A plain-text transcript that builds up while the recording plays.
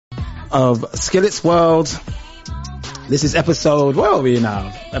of Skillet's World. This is episode, where are we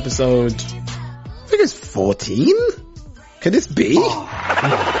now? Episode, I think it's 14? Could this be? I've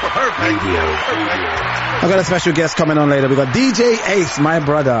got a special guest coming on later. We've got DJ Ace, my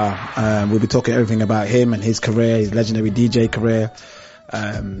brother. We'll be talking everything about him and his career, his legendary DJ career.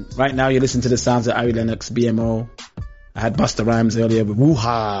 Right now you're listening to the sounds of Ari Lennox, BMO. I had Busta Rhymes earlier with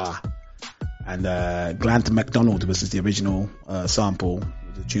Woo-Ha. And Grant MacDonald was the original sample.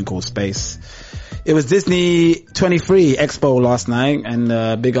 A tune called Space. It was Disney 23 Expo last night,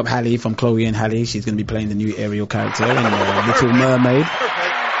 and big up Hallie from Chloe and Hallie. She's going to be playing the new Ariel character in Little Mermaid.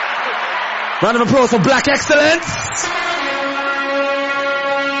 Round of applause for Black Excellence.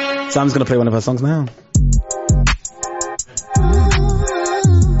 Sam's going to play one of her songs now.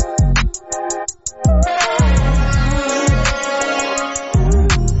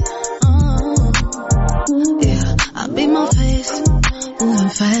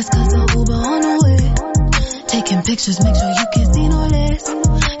 Fast cause the Uber on the way. Taking pictures, make sure you can see no less.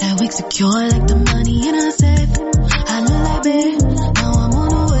 That wig secure like the money in a safe. I look like babe, now I'm on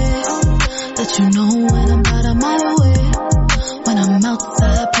the way. Let you know when I'm about a mile away. When I'm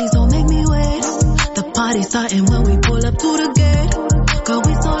outside, please don't make me wait. The party's starting when we pull up to the gate. Girl,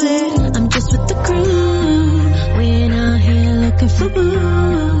 we so late, I'm just with the crew. We ain't out here looking for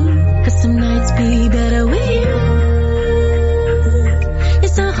boo. Cause some nights be better with you.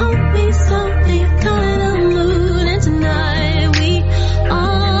 I hope we slowly kind of mood, and tonight we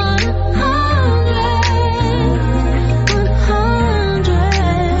on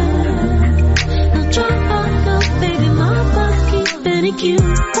 100. Now drop off your baby, my boss keep spinning you.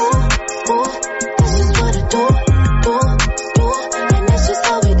 Ooh, ooh, that's just what I do, and that's just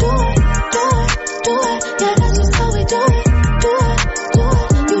how we do it, yeah, that's just how we do it,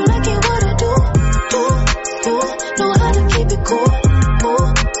 you like it what I do, know how to keep it cool.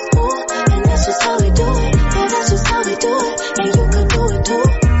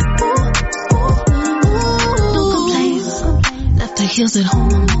 Heels at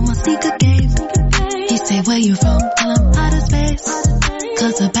home, I'm on my sneaker game. He say, where you from? Till I'm out of space.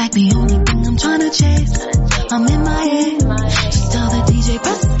 Cause the back the only thing I'm trying to chase. I'm in my head. Just tell the DJ,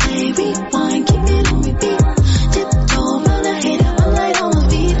 press play, rewind, keep it on repeat. Tiptoe around the hater, I'm light on my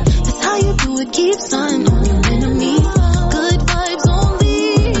feet. That's how you do it, keep sun on your enemies. Good vibes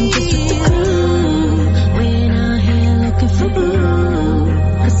only. I'm just with the crew. We ain't out here looking for blue.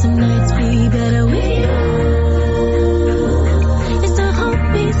 Cause some nights be better with you.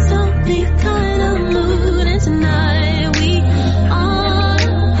 Something kind of mood, and tonight we on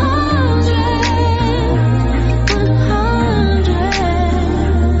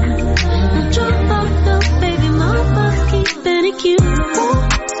 100. Now drop off the baby, my boss keep spinning you.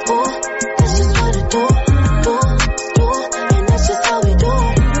 Ooh, ooh, that's just what I do, and that's just how we do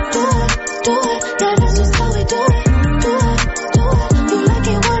it, yeah, that's just how we do it, you like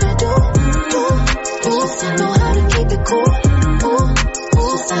it what I do, know how to keep it cool.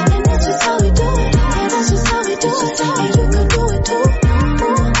 And that's just how we do it. Yeah, that's just how we do it. And you can do it too.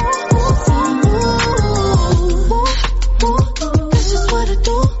 That's just what I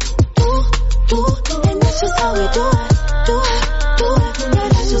do. And that's just how we do it. Yeah,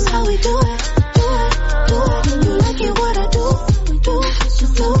 that's just how we do it. You like it what I do.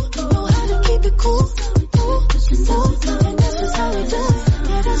 Know how to keep it cool. And that's just how we do it.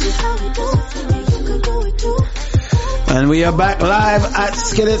 Yeah, that's just how we do it. And you can do it too. And we are back live at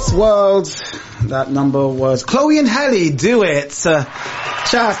Skillet's World. That number was Chloe and Hallie, Do It.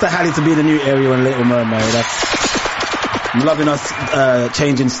 Shout out to Hallie to be the new Ariel in Little Mermaid. I'm loving us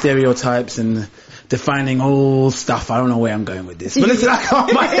changing stereotypes and defining all stuff. I don't know where I'm going with this. But listen,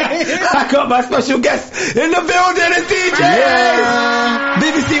 I got my special guest in the building, it's DJ Ace!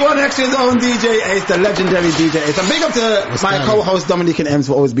 BBC One Extra's own DJ Ace, the legendary DJ Ace. And big up to my co-host Dominic and Ems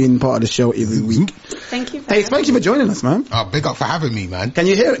for always being part of the show every week. Thank you. Hey, thank you for joining us, man. Big up for having me, man. Can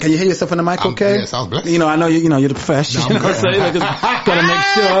you hear yourself on the mic okay? Yes, I was blessed. You know, I know you're the professional. No, you know what I'm saying? Gotta make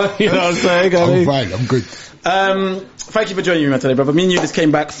sure, you know what I'm saying? I'm fine, I'm good. Thank you for joining me, man, today, brother. Me and you just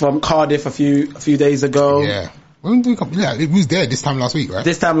came back from Cardiff a few days ago. Yeah. When did we come? Yeah, it was there this time last week, right?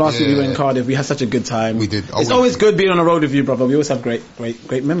 This time last week we were in Cardiff. We had such a good time. We did. It's always good being on the road with you, brother. We always have great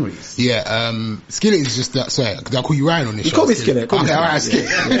memories. Yeah, Skillet is just that, sorry, could I call you Ryan on this show? Call me Skillet. Okay, alright, Skillet.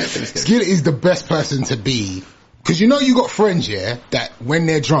 Skillet is the best person to be. Cause you know you got friends, yeah, that when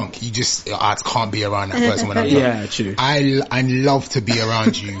they're drunk, you just, I can't be around that person when I'm drunk. Yeah, true. I love to be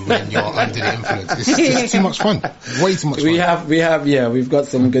around you when you're under the influence. It's just too much fun. Way too much fun. We've got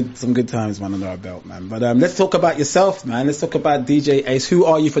some good times, man, under our belt, man. But, let's talk about yourself, man. Let's talk about DJ Ace. Who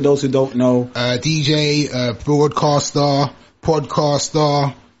are you for those who don't know? DJ, broadcaster,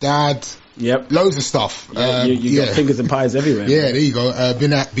 podcaster, Dad. Yep. Loads of stuff. You got fingers and pies everywhere. Yeah, there you go.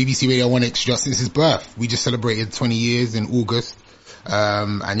 Been at BBC Radio 1 Extra since his birth. We just celebrated 20 years in August.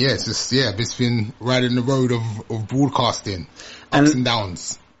 And yeah, it's been riding the road of broadcasting, ups and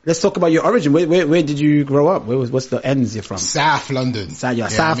downs. Let's talk about your origin. Where did you grow up? What's the ends you're from? South London. South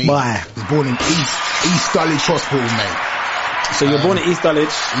boy. I was born in East Dulwich Hospital, mate. So you're born in East Dulwich?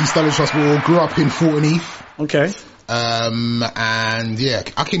 East Dulwich Hospital. Grew up in Fulton Heath. Okay. And yeah,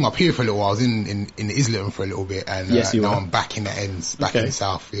 I came up here for a little while. I was in Islington for a little bit, and now I'm back in the ends, back in the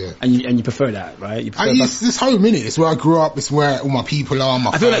south. Yeah, and you prefer that, right? It's this home, innit? It's where I grew up. It's where all my people are.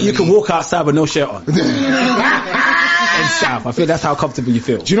 I feel like you can walk outside with no shirt on. In South, I feel that's how comfortable you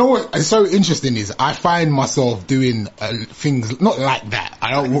feel. Do you know what? It's so interesting is I find myself doing things not like that.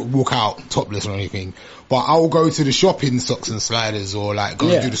 I don't walk out topless or anything. But I'll go to the shop in socks and sliders, or like go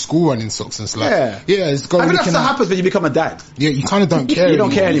and do the school run in socks and sliders. Yeah, it's go. I think that's what happens when you become a dad. Yeah, you kind of don't care. You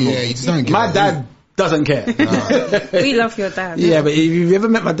don't care anymore. Yeah, you just don't care. My dad doesn't care. We love your dad. Yeah, but if you've ever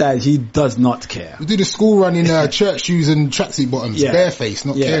met my dad, he does not care. We do the school run in church shoes and tracksuit bottoms, barefaced,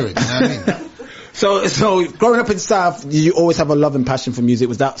 not caring. You know what I mean? So growing up in South, did you always have a love and passion for music?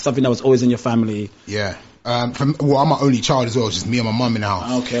 Was that something that was always in your family? Yeah. I'm my only child as well. It's just me and my mum in the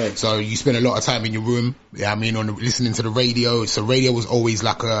house. Okay. So you spend a lot of time in your room. Yeah, I mean, listening to the radio. So radio was always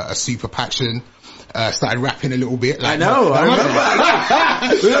like a super passion. Started rapping a little bit. Like, I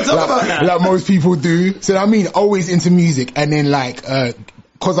remember. We don't talk about that. Like most people do. So I mean, always into music, and then like,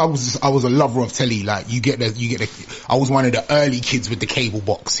 cause I was a lover of telly, like I was one of the early kids with the cable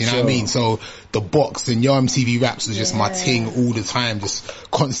box, you know what I mean? So the box and Yo MTV Raps was just my thing all the time, just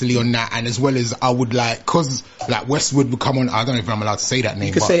constantly on that. And as well as I would cause like Westwood would come on, I don't know if I'm allowed to say that name.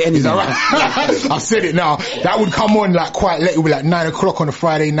 You can say anything. Right? I've said it now. That would come on like quite late, it would be like 9 o'clock on a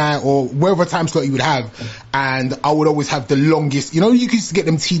Friday night or whatever time slot you would have. And I would always have the longest, you used to get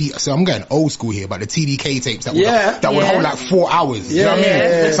them so I'm going old school here, but the TDK tapes that would hold like 4 hours. You know what I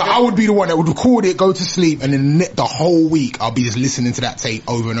mean? So I would be the one that would record it, go to sleep, and then the whole week I'll be just listening to that tape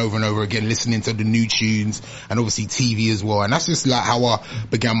over and over and over again, listening to the new tunes and obviously TV as well. And that's just like how I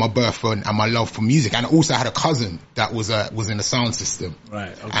began my birth and my love for music. And I also had a cousin that was in the sound system.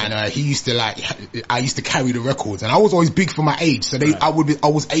 Right. Okay. And he used to I used to carry the records, and I was always big for my age, so I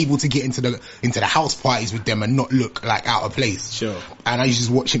was able to get into the house parties with them and not look like out of place. Sure. And I used to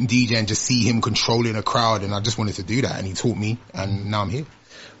just watch him DJ and just see him controlling a crowd, and I just wanted to do that, and he taught me, and now I'm here.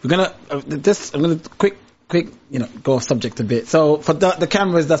 We're gonna I'm gonna quick go off subject a bit. So for the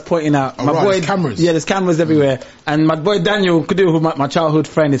cameras that's pointing out, there's cameras. Yeah, there's cameras everywhere, and my boy Daniel Kudu, who my childhood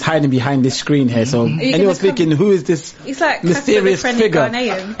friend, is hiding behind this screen here. So anyone's thinking, who is this mysterious figure?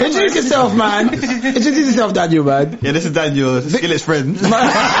 Introduce yourself, man. Introduce yourself, Daniel, man. Yeah, this is Daniel, Skillet's friend. This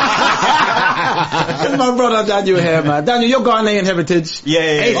is my brother Daniel here, man. Daniel, you're Ghanaian heritage.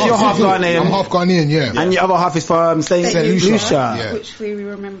 Yeah. You're half Ghanaian. I'm half Ghanaian, yeah. And your other half is from St. Lucia. Yeah. Which we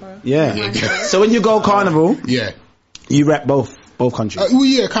remember. Yeah. So when you go carnival, you rep both countries. Well,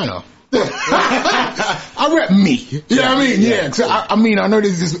 yeah, kind of. I rep me. You know what I mean? Yeah. So I mean, I know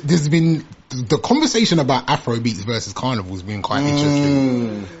there's been the conversation about Afrobeats versus Carnival has been quite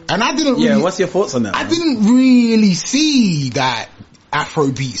interesting, and I didn't. Yeah. What's your thoughts on that? I didn't really see that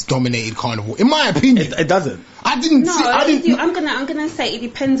Afrobeats dominated Carnival, in my opinion. It doesn't. I'm gonna say it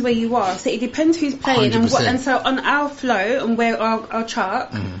depends where you are. So it depends who's playing 100%. and so on our flow and where our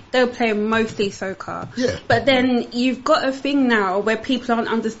chart, they'll play mostly soca. Yeah. But then you've got a thing now where people aren't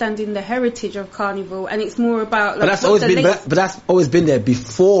understanding the heritage of Carnival, and it's more about like. But that's always been there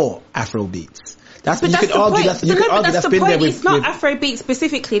before Afrobeats. You could argue that's been there with. It's not Afrobeat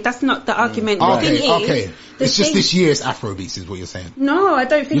specifically. That's not the argument. Okay. It's just this year's Afrobeats is what you're saying. No, I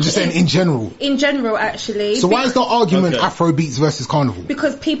don't think. You're just saying in general. In general, actually. So why is the argument Afrobeats versus Carnival?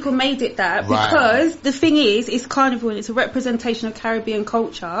 Because people made it that. Right. Because the thing is, it's Carnival and it's a representation of Caribbean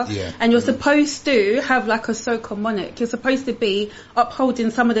culture. Yeah. And you're supposed to have like a soca monarch. You're supposed to be upholding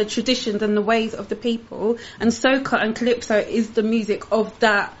some of the traditions and the ways of the people. And soca and calypso is the music of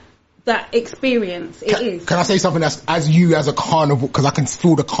that experience. It is. Can I say something that's as a carnival, because I can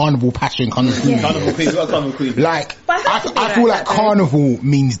feel the carnival passion coming through. Carnival queen, what carnival queen? Like, I feel like carnival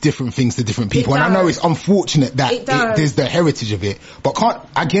means different things to different people, and I know it's unfortunate that there's the heritage of it, but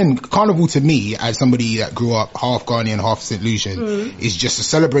carnival to me, as somebody that grew up half Ghanaian, half St. Lucian, is just a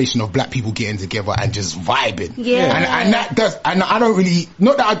celebration of black people getting together and just vibing. Yeah. And that does, and I don't really,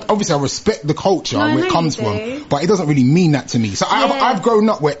 not that obviously I respect the culture where it comes from, but it doesn't really mean that to me. So I've grown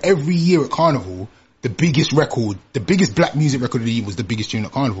up where every year at Carnival, the biggest black music record of the year was the biggest tune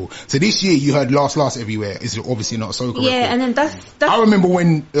at Carnival. So this year you heard Last everywhere. It's obviously not a soca record. Yeah, and then that's I remember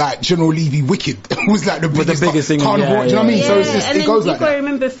when like General Levy Wicked was like the biggest thing Carnival. Do you know what I mean? Yeah. So it's just, and it goes like that. I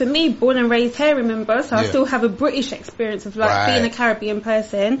remember for me, born and raised here, remember, so I still have a British experience of like being a Caribbean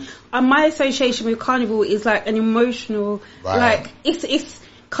person. My association with Carnival is like an emotional, like it's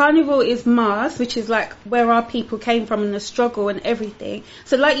Carnival is mass, which is like where our people came from and the struggle and everything.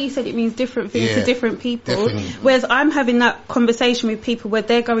 So like you said, it means different things to different people. Definitely. Whereas I'm having that conversation with people where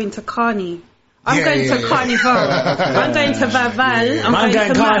they're going to Carni. I'm going to Carnival. I'm going to Vaval. I'm going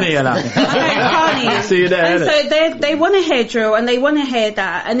to Carni. I'm going to Carni. See you there. And so they want to hear drill and they want to hear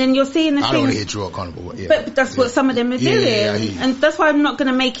that. And then you're seeing the thing. I don't want to hear drill at Carnival. But that's what some of them are doing. And that's why I'm not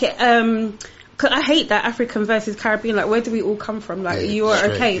going to make it... Cause I hate that African versus Caribbean. Like, where do we all come from? Like, you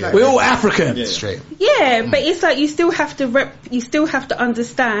are okay. Like, we're all African. Yeah. Straight. Yeah, but it's like you still have to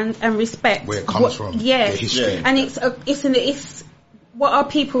understand and respect where it comes from. Yeah, the history. And it's what our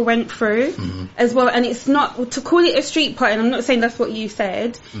people went through as well. And it's not to call it a street party. And I'm not saying that's what you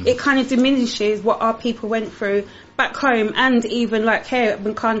said. It kind of diminishes what our people went through back home, and even like here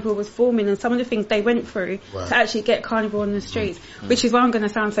when Carnival was forming and some of the things they went through to actually get Carnival on the streets, which is why I'm going to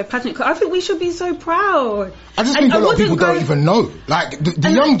sound so passionate, because I think we should be so proud. I just think a lot of people don't even know. Like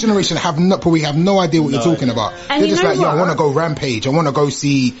the young generation probably have no idea what you're talking about. They're just like, I want to go rampage, I want to go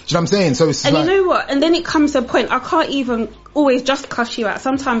see. Do you know what I'm saying? So it's and like, you know what? And then it comes to a point I can't even always just cuss you out.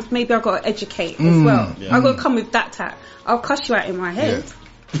 Sometimes maybe I've got to educate as well. I've got to come with that tact. I'll cuss you out in my head.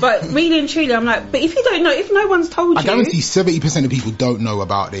 But really and truly, I'm like, but if you don't know, if no one's told you... I guarantee 70% of people don't know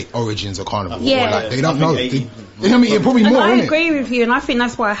about the origins of Carnival. Yeah. Or like, they don't know. You know what I mean? Probably more, I agree with you, and I think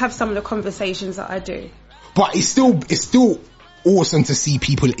that's why I have some of the conversations that I do. But it's still awesome to see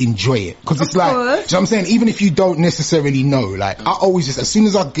people enjoy it. Because it's like, do you know what I'm saying? Even if you don't necessarily know, like, I always just, as soon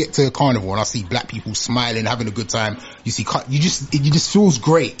as I get to a Carnival and I see black people smiling, having a good time, it just feels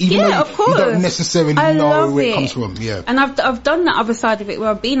great. Even though you don't necessarily know where it comes from. Yeah. And I've done the other side of it where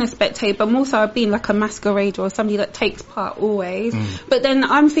I've been a spectator, but more so I've been like a masquerader or somebody that takes part always. But then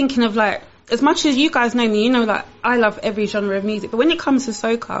I'm thinking of like, as much as you guys know me, you know, like, I love every genre of music. But when it comes to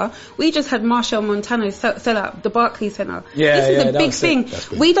soca, we just had Marshall Montano sell out the Barclays Centre. This is a big thing.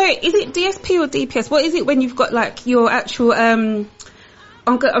 We don't... Is it DSP or DPS? What is it when you've got, like, your actual... I'm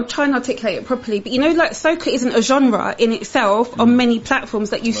trying to articulate it properly. But, you know, like, soca isn't a genre in itself on many platforms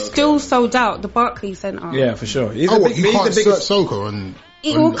that you still sold out the Barclays Centre. Yeah, for sure. You can't search soca on...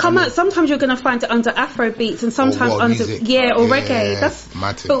 It will come out. Sometimes you're going to find it under Afro beats, and sometimes under music. or reggae. That's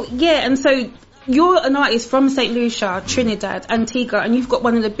mad. But and so you're an artist from St. Lucia, Trinidad, Antigua, and you've got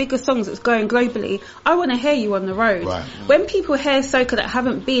one of the biggest songs that's going globally. I want to hear you on the road. Right. When people hear soca that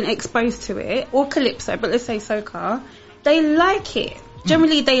haven't been exposed to it, or calypso, but let's say soca, they like it.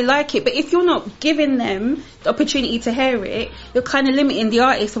 Generally, they like it, but if you're not giving them the opportunity to hear it, you're kind of limiting the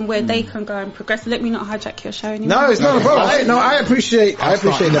artist and where they can go and progress. Let me not hijack your show anymore. No, it's not a problem. I appreciate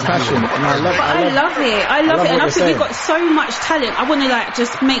the passion. And I love it. And I think we've got so much talent. I want to like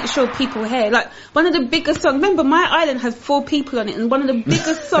just make sure people hear. Like one of the biggest songs. Remember, My Island has 4 people on it, and one of the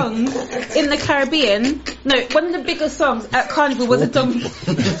biggest songs in the Caribbean. No, one of the biggest songs at Carnival was It's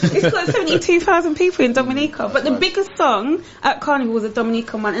got 72,000 people in Dominica, but the biggest song at Carnival was a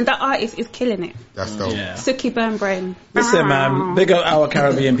Dominican one, and that artist is killing it. That's dope. Yeah. Suki Burnbrain. Listen, man, big up our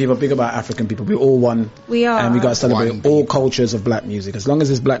Caribbean people, big up our African people. We're all one. We are. And we got to celebrate all cultures of black music. As long as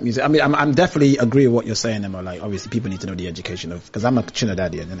it's black music. I mean, I'm definitely agree with what you're saying, Emma. Like, obviously, people need to know the education of, because I'm a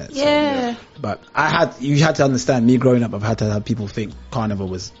Trinidadian, innit? Yeah. So, but you had to understand, me growing up, I've had to have people think Carnival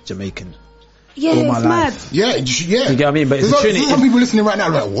was Jamaican. Yeah, all my it's life. mad. Yeah. You get what I mean? But there's some people listening right now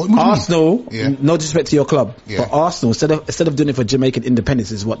like, what? Arsenal, no disrespect to your club, but Arsenal, instead of doing it for Jamaican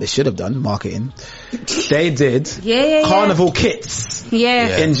independence, is what they should have done, marketing. They did Carnival kits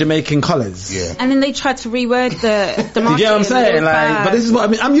in Jamaican colours. Yeah. And then they tried to reword the marketing. You get what I'm saying? Like, but this is what I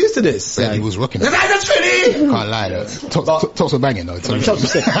mean. I'm used to this. Yeah, he was rocking it. That's Trini! Can't lie though. Tops were banging though. Tops were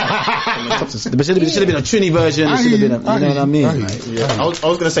sick. There should have been a Trini version. There should have been you know what I mean? I was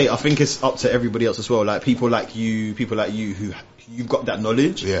going to say, I think it's up to everybody else as well. Like people like you who you've got that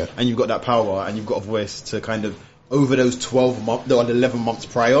knowledge and you've got that power and you've got a voice to kind of over those 12 months or 11 months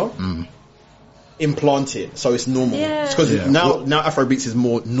prior implant it so it's normal. Because now Afrobeats is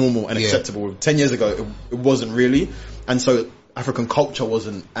more normal and acceptable. 10 years ago it wasn't really, and so African culture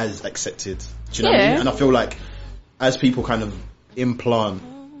wasn't as accepted. Do you know what I mean? And I feel like as people kind of implant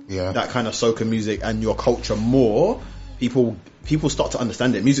that kind of soca music and your culture more, people start to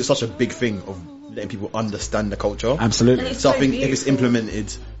understand it. Music's such a big thing of letting people understand the culture. Absolutely. So I think if it's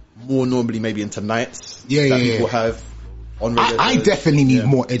implemented more normally maybe into nights that people have, on radio. I definitely need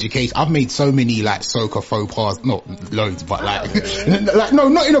more education. I've made so many like soca faux pas, not loads, but like, like no,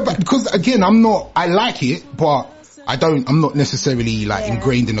 not in a bad, because again, I like it, but I'm not necessarily like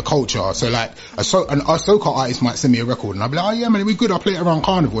ingrained in the culture. So like a soca artist might send me a record and I'll be like, oh yeah man, we're good, I'll play it around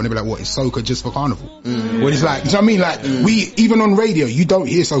Carnival. And they'll be like, what, is soca just for Carnival? When it's like, do you know what I mean? Like we, even on radio, you don't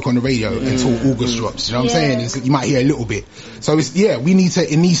hear soca on the radio until August drops. You know what I'm saying? You might hear a little bit. So it's,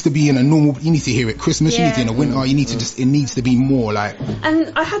 it needs to be in a normal, you need to hear it Christmas, you need to in the winter, you need to just, it needs to be more like.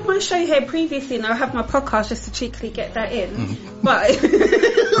 And I had my show here previously and I have my podcast just to cheekily get that in. But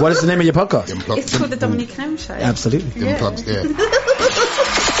what is the name of your podcast? It's called The Dominique M Show. Absolutely. Them plugs, That's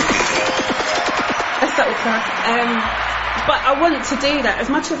but I want to do that. As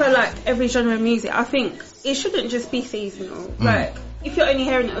much as I like every genre of music, I think it shouldn't just be seasonal. Like, if you're only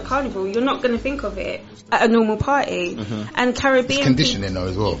hearing it at a carnival, you're not going to think of it at a normal party. And Caribbean... It's conditioning though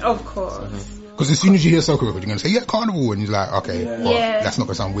as well. Of course. Because as soon as you hear soca record, you're going to say, yeah, Carnival, and you're like, okay, well, that's not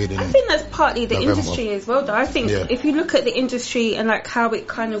going to sound weird. I think that's partly the industry as well, though. I think if you look at the industry and like how it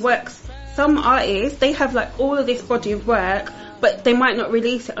kind of works, some artists, they have like all of this body of work, but they might not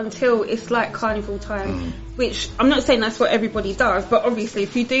release it until it's like carnival time, which I'm not saying that's what everybody does, but obviously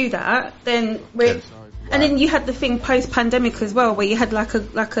if you do that, then and then you had the thing post-pandemic as well, where you had like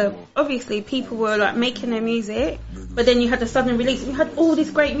a obviously people were like making their music, but then you had a sudden release and you had all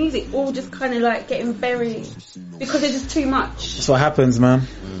this great music all just kind of like getting buried because it's just too much. That's what happens, man.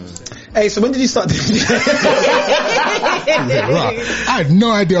 Hey, so when did you start doing I had no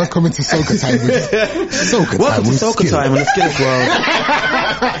idea I was coming to Soca Time. Welcome to Soca Time on the Skills World.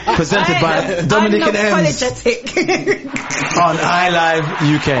 Presented by Dominic and Ems on iLive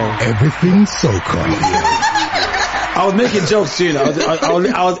UK. Everything Soca. I was making jokes too.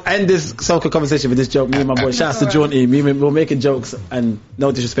 I was end this Soca conversation with this joke. Me and my boy, shouts to Jaunty. We were making jokes, and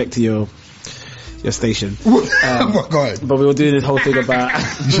no disrespect to your station. But we were doing this whole thing about...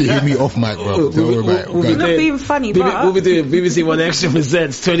 You should hear me off mic, bro. We're not being funny, but... We'll be doing BBC One Extra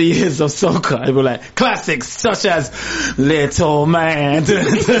presents 20 years of soca. And we're like, classics such as Little Man. That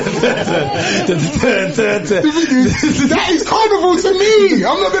is Carnival to me.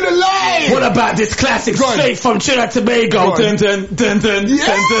 I'm not gonna lie. What about this classic straight from Trinidad and Tobago? Dun, dun, dun, dun, yeah.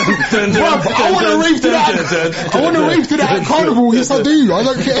 dun, dun, dun, dun, I want to rave to that. I want to rave to that at Carnival. Yes, I do. I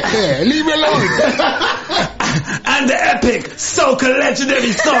don't care. Leave me alone. And the epic soca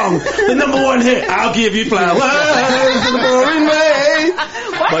legendary song, the number one hit, I'll Give You Flowers in the Pouring Rain.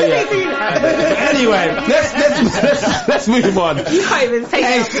 Why did they do that? Anyway, let's move on. You can't even take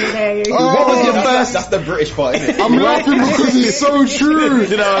it there. What was your first? That's the British part, isn't it? I'm laughing because it's so true.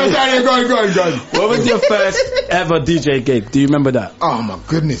 You know, go on. What was your first ever DJ gig? Do you remember that? Oh my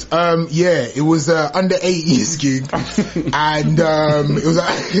goodness. It was under 80s gig, and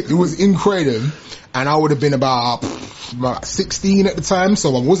it was in Croydon. And I would have been about 16 at the time,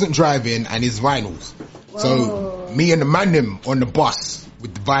 so I wasn't driving, and it's vinyls. Whoa. So me and the man them on the bus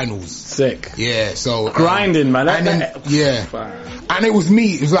with the vinyls. Sick. Yeah, so grinding, man. And then, and it was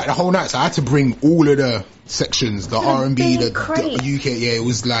me. It was like the whole night. So I had to bring all of the sections, the R&B, the UK. Yeah, it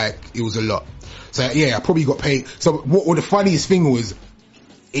was a lot. So yeah, I probably got paid. So what the funniest thing was,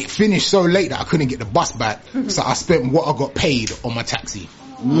 it finished so late that I couldn't get the bus back. So I spent what I got paid on my taxi.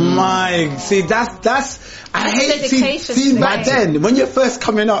 That's I hate see back then when you're first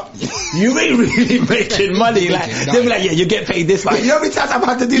coming up, you ain't really making money. Like they'll be like, yeah, you get paid this much. You know how many times I've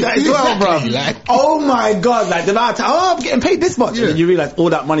had to do that as well, bro? Like, oh my god, like the amount of time, I'm getting paid this much, and then you realise all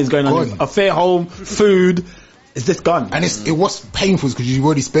that money's going on a fair home, food. It's just gone. And it was painful because you've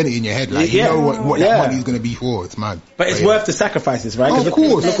already spent it in your head. Like, you know what that money is going to be for. It's mad. But it's worth the sacrifices, right? Oh, of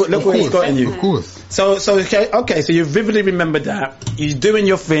course. Look what it's gotten you. Of course. So okay, so you vividly remember that. You're doing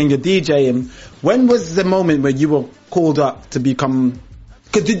your thing, you're DJing. When was the moment where you were called up to become...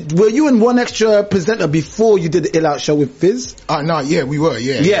 were you in One Extra presenter before you did the Ill Out show with Fizz? No, yeah, we were,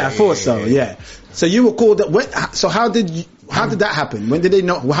 yeah. Yeah, I thought so, yeah. So you were called up. So how did that happen? When did they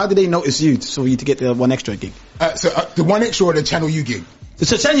know? How did they notice you for you to get the One Extra gig? The One Extra or the Channel U gig?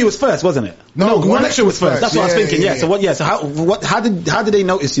 So Channel U was first, wasn't it? No, One Extra was first. That's what I was thinking. Yeah. So how did they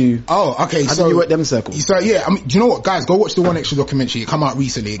notice you? Oh, okay. How did you work them circles? So yeah, I mean, do you know what, guys? Go watch the One Extra documentary. It came out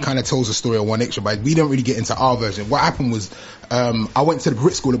recently. It kind of tells the story of One Extra, but we didn't really get into our version. What happened was, I went to the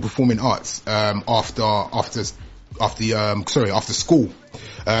Brit School of Performing Arts after school.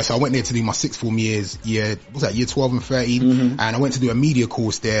 So I went there to do my sixth form year 12 and 13, and I went to do a media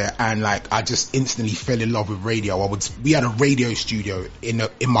course there, and like I just instantly fell in love with radio. We had a radio studio in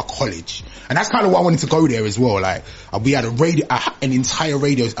my college, and that's kind of why I wanted to go there as well. Like we had an entire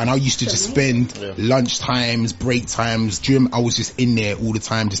radio, and I used to just spend lunch times, break times, I was just in there all the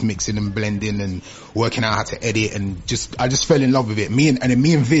time, just mixing and blending and working out how to edit, and I just fell in love with it. Me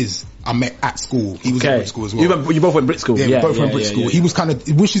and Viz, I met at school. He was at Brit school as well. You both went Brit school? Yeah, we both went Brit school. He was kind of,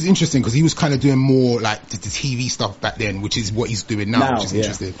 which is interesting because he was kind of doing more like the TV stuff back then, which is what he's doing now, which is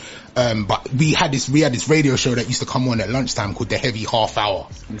interesting. But we had this radio show that used to come on at lunchtime called The Heavy Half Hour.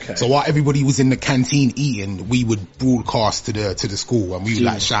 Okay. So while everybody was in the canteen eating, we would broadcast to the school, and we were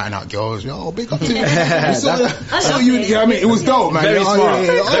like shouting out girls, yo, big up to you. You know what I mean? It was dope, man. Very smart.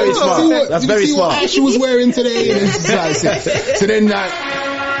 Very smart. That's very smart. What Ash was wearing today? And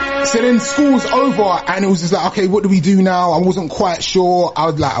so then school's over, and it was just like, okay, what do we do now? I wasn't quite sure.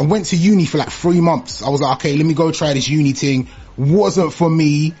 I went to uni for like 3 months. I was like, okay, let me go try this uni thing. Wasn't for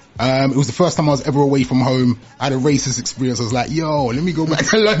me. It was the first time I was ever away from home. I had a racist experience. I was like, yo, let me go back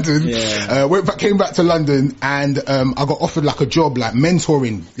to London. Came back to London, and I got offered like a job, like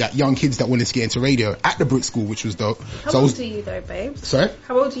mentoring like young kids that wanted to get into radio at the Brit School, which was dope. How old are you though, babe? Sorry?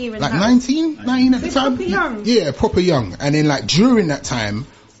 How old are you in like 19 at the time? Proper young. Yeah, proper young. And then like during that time,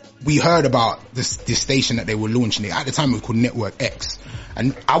 we heard about this station that they were launching. At the time it was called Network X.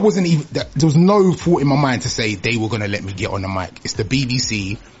 And I wasn't even, there was no thought in my mind to say they were going to let me get on the mic. It's the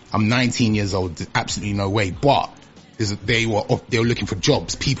BBC. I'm 19 years old. Absolutely no way. But they were looking for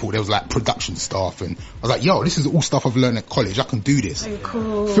jobs, people. There was like production staff, and I was like, yo, this is all stuff I've learned at college. I can do this. Oh,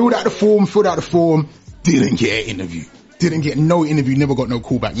 cool. Filled out the form. Didn't get an interview. Didn't get no interview. Never got no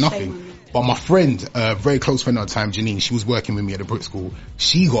call back. Nothing. But my friend, a very close friend at the time, Janine, she was working with me at the Brit School.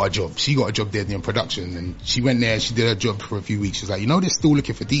 She got a job. She got a job there in production, and she went there. She did her job for a few weeks. She was like, they're still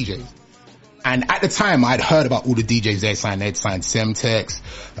looking for DJs. And at the time, I'd heard about all the DJs they'd signed. They'd signed Semtex,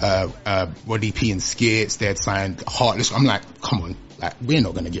 Roddy P and Skits. They'd signed Heartless. I'm like, come on, like we're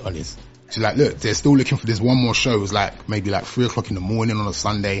not gonna get on this. She's like, look, they're still looking for this one more show. It was like maybe like 3:00 in the morning on a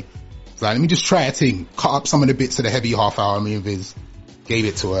Sunday. So like, let me just try a thing. Cut up some of the bits of the Heavy Half Hour. Me and Viz gave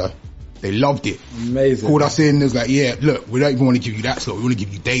it to her. They loved it. Amazing. Called us in. It was like, yeah, look, we don't even want to give you that slot. We want to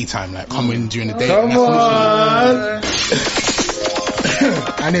give you daytime. Like, come in during the day. Come on.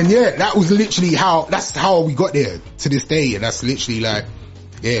 And then, that was literally that's how we got there to this day. And that's literally like,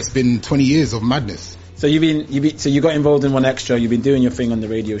 it's been 20 years of madness. So so you got involved in One Extra. You've been doing your thing on the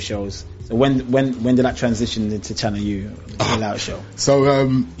radio shows. So when did that transition into Channel U, the Ill Out Show? So,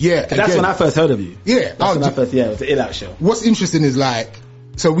 that's when I first heard of you. Yeah. That's when I first, it was the Ill Out Show. What's interesting is like,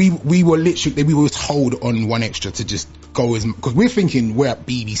 so we were told on One Extra to just go because we're thinking we're at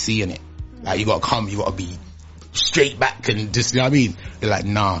BBC in it. Like, you gotta come, you gotta be straight back and just, you know what I mean? They're like,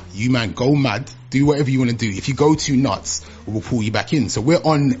 nah, you man, go mad, do whatever you want to do. If you go too nuts, we'll pull you back in. So we're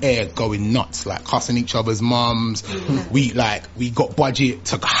on air going nuts, like cussing each other's mums. We got budget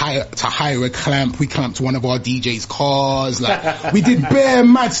to hire a clamp. We clamped one of our DJ's cars. Like, we did bare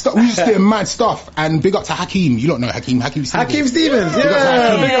mad stuff. We just did mad stuff. And big up to Hakeem. You don't know Hakeem Stevens. Hakeem Stevens, big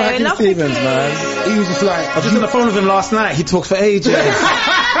up Hakeem Stevens, man. He was just like, I was just on the phone with him last night. He talks for ages.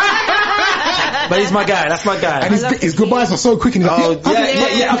 But he's my guy. That's my guy. And his goodbyes are so quick. And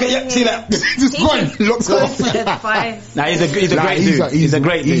okay. See that? Just gone. Looks off. Nah, he's a great dude. He's a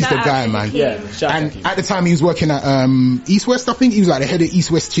great dude. He's the guy, man. Yeah. And at the time he was working at East West, I think. He was like the head of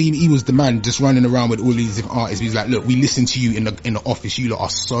East West team. He was the man just running around with all these different artists. He was like, look, we listen to you in the office. You lot are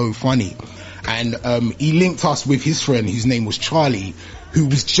so funny. And he linked us with his friend, whose name was Charlie, who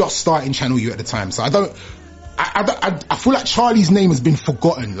was just starting Channel U at the time. So I feel like Charlie's name has been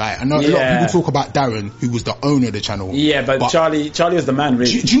forgotten. Like, I know a lot of people talk about Darren, who was the owner of the channel. Yeah, but Charlie was the man,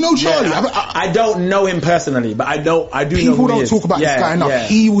 really. Do you know Charlie? Yeah, I don't know him personally, but I do know who he is. People don't talk about this guy enough. Yeah.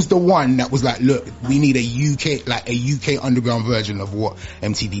 He was the one that was like, look, we need a UK underground version of what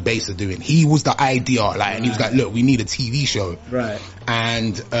MTV Base are doing. He was the idea, and he was like, look, we need a TV show. Right.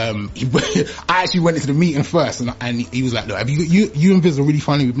 And I actually went into the meeting first, and he was like, look, have you and Viz are really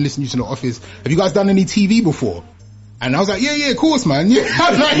funny. We've been listening to you in the office. Have you guys done any TV before? And I was like, yeah, of course, man. Yeah. I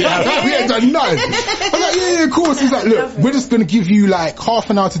was like, we ain't done none. I was like, yeah, of course. He's like, look, we're just going to give you like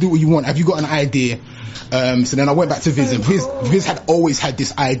half an hour to do what you want. Have you got an idea? So then I went back to Viz, and Viz had always had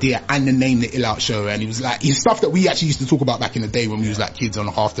this idea and the name, The Ill Out Show. And he was like, it's stuff that we actually used to talk about back in the day when we was like kids on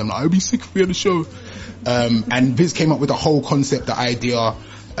half time. Like, I'd be sick if we had a show. And Viz came up with the whole concept, the idea.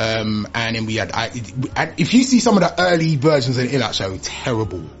 And then we had, if you see some of the early versions of The Ill Out Show,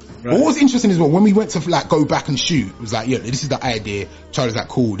 terrible. Right. What was interesting is when we went to like go back and shoot, it was like, yeah, this is the idea. Charlie's like,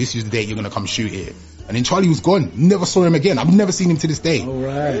 cool, this is the date you're gonna come shoot it. And then Charlie was gone. Never saw him again. I've never seen him to this day. All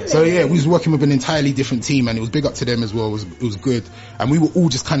right. So yeah, we was working with an entirely different team, and it was big up to them as well. It was good. And we were all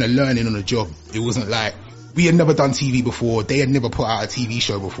just kind of learning on the job. It wasn't like, we had never done TV before. They had never put out a TV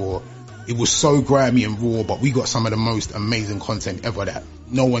show before. It was so grimy and raw, but we got some of the most amazing content ever that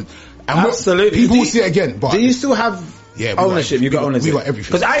no one... And absolutely. People will see it again, but... Do you still have ownership? You got ownership? We got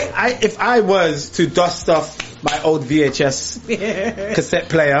everything. Because if I was to dust off my old VHS cassette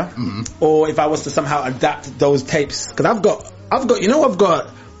player, or if I was to somehow adapt those tapes, because I've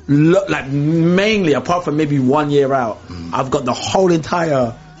got like mainly, apart from maybe 1 year out, I've got the whole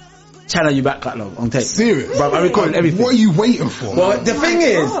entire Channel U back catalogue on tape. Serious? Bro, I recorded everything. What are you waiting for? Well, the thing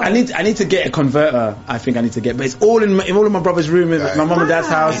is, I need to get a converter. I think I need to get, but it's all in my brother's room, in my mum and dad's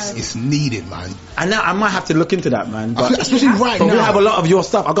house. It's needed, man. And now I might have to look into that, man. But especially right now. we have a lot of your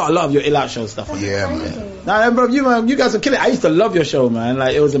stuff. I got a lot of your Ill Out Show stuff. Yeah, man. Nah, bro, you guys are killing it. I used to love your show, man.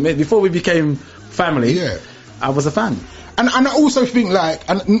 Like, it was amazing. Before we became family, I was a fan. And I also think like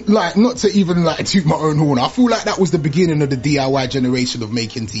not to even like toot my own horn, I feel like that was the beginning of the DIY generation of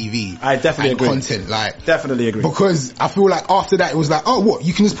making TV. I definitely agree. Content, like definitely agree. Because I feel like after that it was like, oh, what,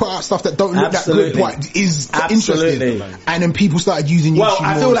 you can just put out stuff that don't look that good, but is interesting. And then people started using YouTube. Well,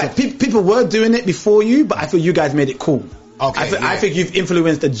 I feel like people were doing it before you, but I feel you guys made it cool. Okay, I think you've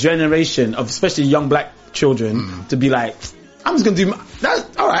influenced a generation of especially young black children to be like, I'm just gonna do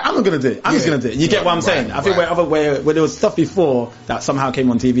that. All right, I'm not gonna do it. I'm just gonna do it. You get what I'm saying? I think where there was stuff before that somehow came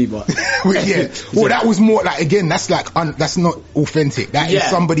on TV, but well, that was more like, again, that's like that's not authentic. That is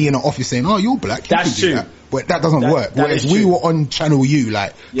somebody in an office saying, "Oh, you're black." That's true. That. But that doesn't work. Whereas we were on Channel U,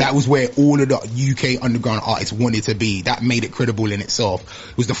 like that was where all of the UK underground artists wanted to be. That made it credible in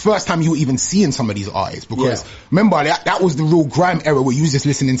itself. It was the first time you were even seeing some of these artists, because remember that was the real grime era where you was just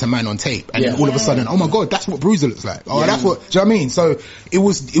listening to man on tape, and then all of a sudden, oh my god, that's what Bruiser looks like. Oh, that's what. Do you know what I mean? So it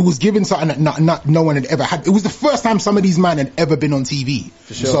was given something that no one had ever had. It was the first time some of these men had ever been on TV.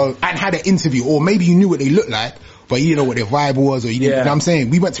 For sure. So and had an interview, or maybe you knew what they looked like, but you didn't know what their vibe was, or you didn't, you know what I'm saying?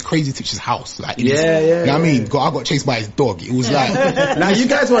 We went to Crazy Titch's house, like, you know what I mean? I got chased by his dog. It was like, now you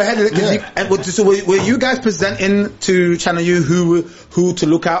guys were ahead of it. So were you guys presenting to Channel U who to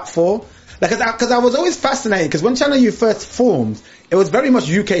look out for? Like, cause I was always fascinated, because when Channel U first formed, it was very much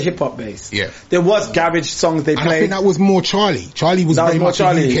UK hip hop based. Yeah. There was garage songs they played. I think that was more Charlie. Charlie was very much a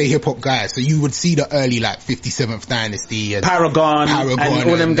UK hip hop guy. So you would see the early like 57th Dynasty and Paragon and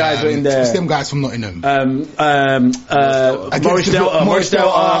all them guys were in there. It's them guys from Nottingham. Maurice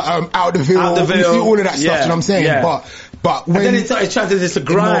Delta, Out the Ville. You see all of that stuff, you know what I'm saying? Yeah. But when... And then it transited to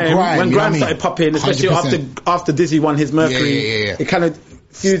grime. When grime started popping, especially 100%. after Dizzy won his Mercury, it kind of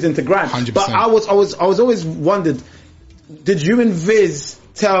fused into grime. 100%. But I was always wondered, did you and Viz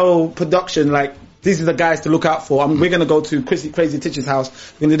tell production, like, these are the guys to look out for? We're going to go to Crazy Titch's house.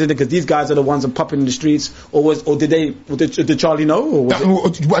 We're going to do it because these guys are the ones that popping in the streets. Did Charlie know?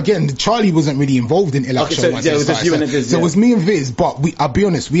 Again, Charlie wasn't really involved in Ill Out Show. So it was just you and Viz. So it was me and Viz, but I'll be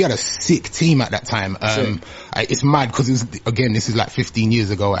honest, we had a sick team at that time. It's mad because this is like 15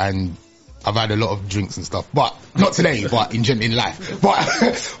 years ago, and I've had a lot of drinks and stuff, but not today, but in life.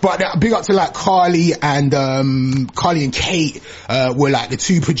 But big up to like Carly and Kate, were like the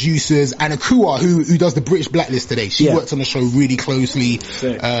two producers, and Akua, who does the British Blacklist today. She worked on the show really closely.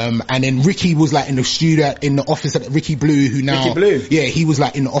 And then Ricky was like in the studio, in the office at Ricky Blue, he was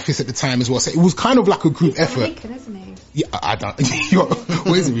like in the office at the time as well. So it was kind of like a group effort. Lincoln, isn't he? Yeah, I don't.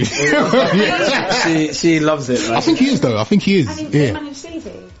 What is it? She loves it. Right? I think he is though. I think he is. And he managed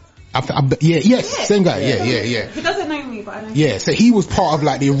Stevie. Same guy. Yeah. He doesn't know me, but I know. Yeah, so he was part of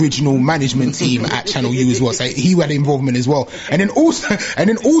like the original management team at Channel U as well. So he had involvement as well. And then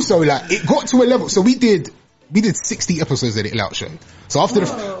also like it got to a level. So we did 60 episodes of the Ill Out Show. So after the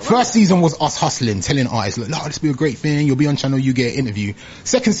first season was us hustling, telling artists, look, this will be a great thing. You'll be on Channel U, get an interview.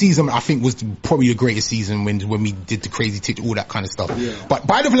 Second season, I think, was probably the greatest season when we did the Crazy Titch, all that kind of stuff. Yeah. But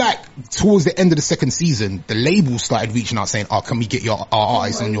by towards the end of the second season, the label started reaching out saying, can we get our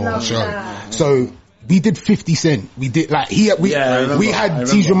artists on your show? That. So we did 50 Cent. We did like we had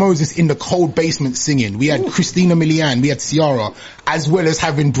Tidra Moses in the cold basement singing. We had Christina Milian. We had Ciara, as well as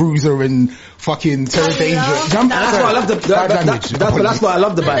having Bruiser and fucking Terror Danger. That's what I love that's what I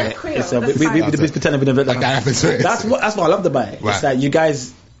loved about it. We pretend to be like that happens. That's what I loved about it. Right. It's that you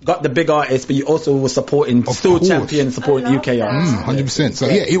guys got the big artists, but you also were supporting supporting UK artists. 100%. So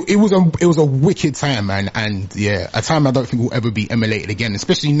it was a wicked time, man, and a time I don't think will ever be emulated again,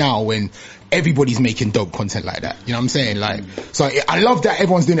 especially now when everybody's making dope content like that. You know what I'm saying? Like, so I love that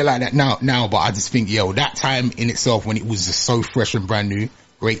everyone's doing it like that now, but I just think, that time in itself when it was just so fresh and brand new,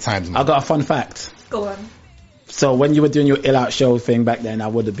 great times, man. I got a fun fact. Go on. So when you were doing your Ill Out Show thing back then, I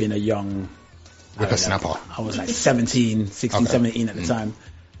would have been a young Whippersnapper. I was like 16, 17 at the time.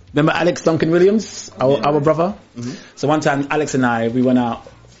 Remember Alex Duncan Williams, our brother? Mm-hmm. So one time, Alex and I, we went out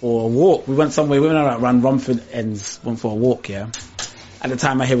for a walk. We went somewhere, we went out around Romford Ends, went for a walk, yeah. At the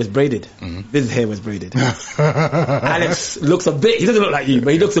time, my hair was braided. Mm-hmm. His hair was braided. Alex looks a bit, he doesn't look like you,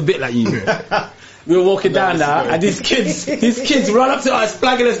 but he looks a bit like you. We were walking down now, and these kids run up to us,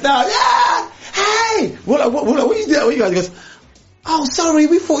 flagging us down. Yeah! Hey! What are you doing? What are you guys? He goes, oh, sorry,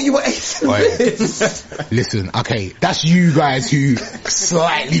 we thought you were Ace and Viz. Listen, okay, that's you guys who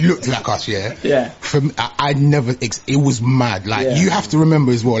slightly looked like us, yeah? Yeah. For me, I never, it was mad. Like, you have to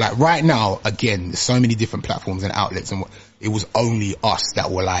remember as well, like, right now, again, there's so many different platforms and outlets, and it was only us that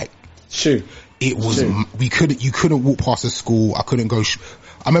were like, shoot. It was, you couldn't walk past a school, I couldn't go,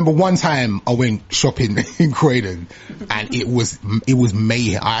 I remember one time I went shopping in Croydon, and it was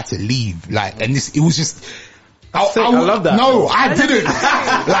mayhem. I had to leave, like, and it was just, I love that. No, I didn't.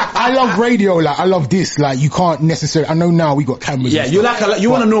 Like, I love radio. Like, I love this. Like, you can't necessarily. I know now we got cameras. Yeah, you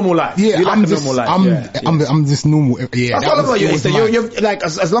want a normal life. Yeah, you like I'm a just. normal life. I'm just normal. Yeah, that's what I love about you. So you're like,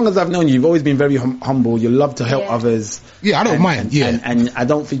 as long as I've known you, you've always been very humble. You love to help others. Yeah, I don't mind. And I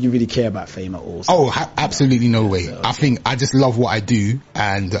don't think you really care about fame at all. So. Oh, absolutely no way. So, I think I just love what I do,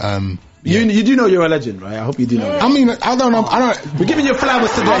 and You do know you're a legend, right? I hope you do know that. I mean, I don't know. We're giving you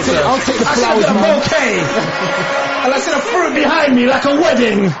flowers today. I'll take the flowers, man. Okay. And I should have threw it behind me like a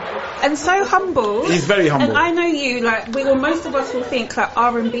wedding. And so humble. He's very humble. And I know you, like, most of us will think, like,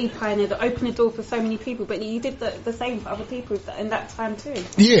 R&B pioneer that opened the door for so many people, but you did the same for other people in that time too.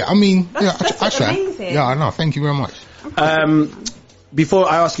 Yeah, I mean, that's I try. Amazing. Yeah, I know. Thank you very much. Before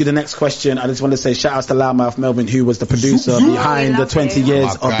I ask you the next question, I just want to say shout outs to Loudmouth Melvin, who was the producer behind the 20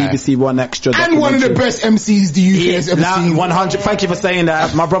 years of BBC One Extra. And one of the best MCs the UK has ever seen. 100. Thank you for saying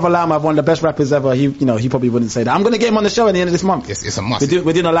that. My brother Loudmouth, one of the best rappers ever. He probably wouldn't say that. I'm going to get him on the show at the end of this month. Yes, it's a must.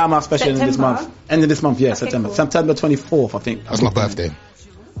 We're doing a Loudmouth special this month. End of this month, yeah, September. Cool. September 24th, I think. That's my birthday.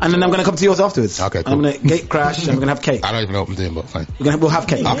 And then I'm going to come to yours afterwards. Okay, cool. I'm going to gate crash and we're going to have cake. I don't even know what I'm doing, but fine. We'll have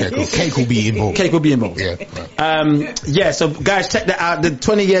cake. Okay, cool. Cake will be involved. Cake will be involved. Yeah. So guys, check that out. The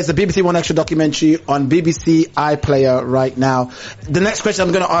 20 years, the BBC One Extra documentary on BBC iPlayer right now. The next question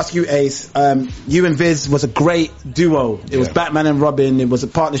I'm going to ask you, Ace. You and Viz was a great duo. It was Batman and Robin. It was a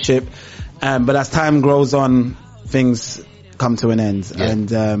partnership. But as time grows on, things come to an end. Yeah.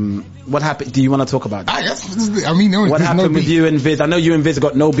 And what happened? Do you want to talk about that? What happened with you and Viz? I know you and Viz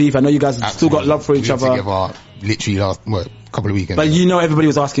got no beef. I know you guys still got love for each other. Together literally last couple of weekends. But you know, everybody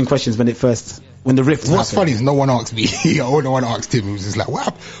was asking questions when the rift happened. What's funny is no one asked me. No one asked him. It was just like, what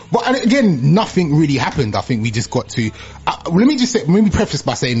happened? But again, nothing really happened. I think we just got to. Let me preface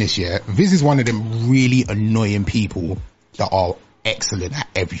by saying this. Yeah, Viz is one of them really annoying people that are excellent at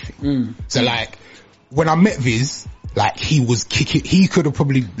everything. So like, when I met Viz, like, he was kicking, he could have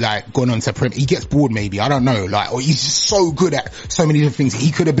probably, like, gone on to he gets bored maybe, I don't know, like, or he's just so good at so many different things.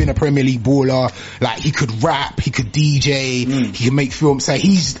 He could have been a Premier League baller, like, he could rap, he could DJ, he could make films. So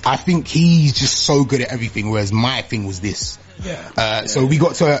I think he's just so good at everything, whereas my thing was this. So we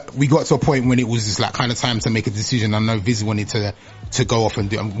got to a point when it was just like kind of time to make a decision. I know Viz wanted to go off and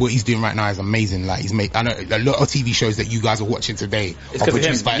do what he's doing right now is amazing. Like I know a lot of TV shows that you guys are watching today are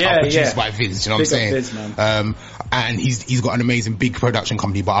produced by Viz. You know what I'm saying? Viz, and he's got an amazing big production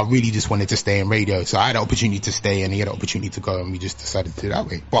company. But I really just wanted to stay in radio, so I had the opportunity to stay, and he had the opportunity to go, and we just decided to do it that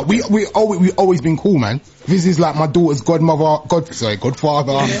way. But we always been cool, man. Viz is like my daughter's godfather.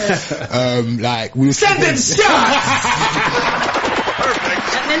 Like we were sending shots.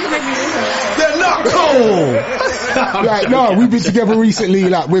 They're not cool. Like, no, we've been together recently.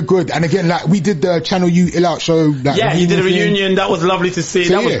 Like, we're good. And again, like, we did the Channel U Ill Out show. Like, yeah, he did a reunion. That was lovely to see.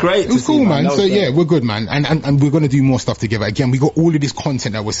 So, that was great. It was cool, man. So yeah, we're good, man. And we're gonna do more stuff together. Again, we got all of this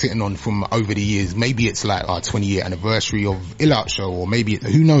content that we're sitting on from over the years. Maybe it's like our 20-year anniversary of Ill Out show, or maybe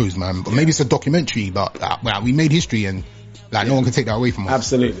who knows, man. But maybe it's a documentary. But we made history, and like no one can take that away from us.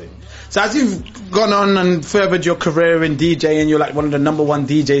 Absolutely. So as you've gone on and furthered your career in DJing, you're like one of the number one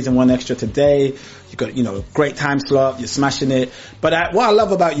DJs in One Extra today. You've got, a great time slot. You're smashing it. But what I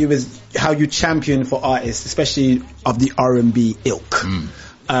love about you is how you champion for artists, especially of the R&B ilk.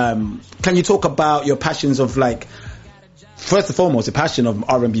 Can you talk about your passions of, like, first and foremost, the passion of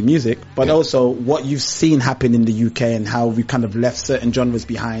R&B music, but also what you've seen happen in the UK and how we've kind of left certain genres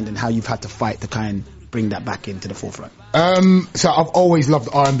behind and how you've had to fight to kind of bring that back into the forefront? So I've always loved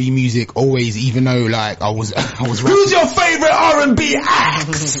R&B music, always, even though like I was Who's your favorite R&B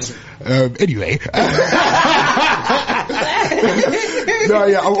act? Anyway. No,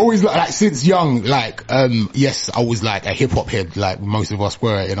 yeah, I've always like since young, yes, I was like a hip hop head, like most of us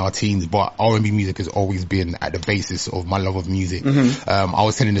were in our teens, but R&B music has always been at the basis of my love of music. I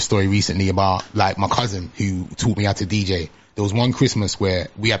was telling the story recently about like my cousin who taught me how to DJ. There was one Christmas where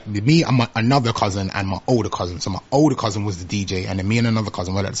we had me and another cousin and my older cousin. So my older cousin was the DJ, and then me and another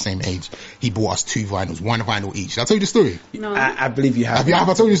cousin were at the same age. He bought us 2 vinyls, 1 vinyl each. Did I tell you the story? No. I believe you have. Have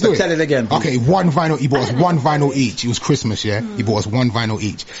I told you the story? Tell it again, please. Okay, 1 vinyl. He bought us 1 vinyl each. It was Christmas, yeah? He bought us 1 vinyl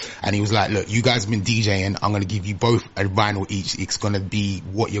each. And he was like, look, you guys have been DJing. I'm going to give you both a vinyl each. It's going to be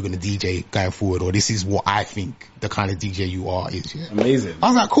what you're going to DJ going forward, or this is what I think the kind of DJ you are is, yeah? Amazing. I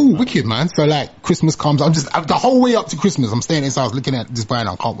was like, cool, wicked, man. So like, Christmas comes, the whole way up to Christmas, I'm staying in his house looking at this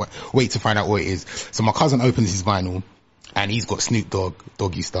vinyl. I can't wait to find out what it is. So my cousin opens his vinyl, and he's got Snoop Dogg,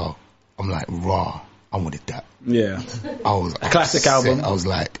 Doggy Style. I'm like, rah, I wanted that. Yeah. I was classic album. I was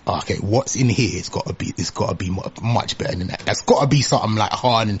like, okay, what's in here? It's got to be much better than that. That's got to be something like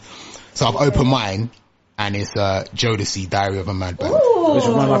hard. And so I've opened mine, and it's Jodeci, Diary of a Madman. Which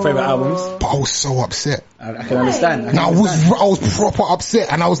was one of my favorite albums. But I was so upset. I can understand. I was proper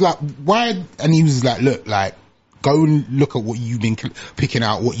upset, and I was like, why? And he was like, look, like, go and look at what you've been picking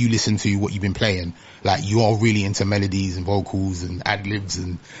out, what you listen to, what you've been playing. Like, you are really into melodies and vocals and ad-libs,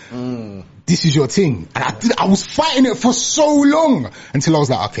 and this is your thing. And I was fighting it for so long until I was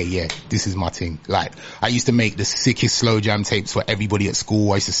like, okay, yeah, this is my thing. Like, I used to make the sickest slow jam tapes for everybody at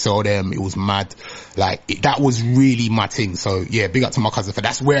school. I used to sell them. It was mad. Like, that was really my thing. So yeah, big up to my cousin for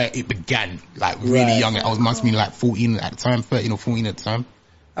that's where it began. Like, really young. I must have been like 14 at the time, 13 or 14 at the time.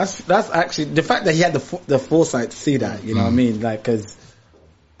 That's actually the fact that he had the foresight to see that, you know what I mean? Like, cause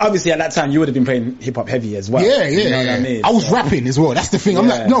obviously at that time you would have been playing hip hop heavy as well. Yeah, you know what I mean? I was rapping as well. That's the thing. I'm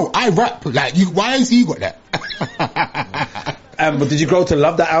like, no, I rap. Like, why has he got that? But did you grow to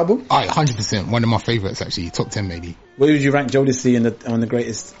love that album? 100%. One of my favorites, actually. Top 10 maybe. Where would you rank Jodeci on the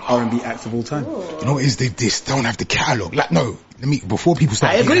greatest R&B acts of all time? You know what it is? They just don't have the catalogue. Like, no. Before people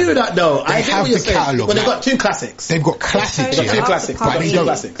start. I agree with that though. They have the catalogue. But they've got 2 classics. They've got classics. They've got 2 classics. But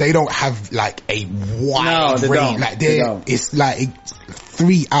they don't have like a wide range. Like it's like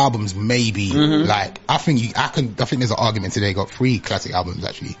 3 albums maybe. Like I think there's an argument today. Got 3 classic albums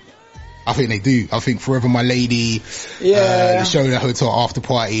actually. I think they do. I think Forever My Lady, The Show in the Hotel After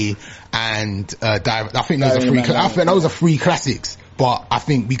Party, and I think those are 3 classics. But I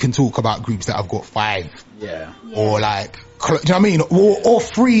think we can talk about groups that have got 5. Yeah. Or like, do you know what I mean? Or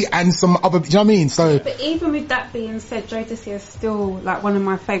 3 and some other, do you know what I mean? So. But even with that being said, Jodeci is still like one of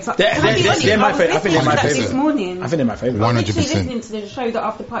my favourites. Like, they're my favourite. I think they're my favourite. This morning. I think they're my favourite. 100%. I'm literally listening to the Show, The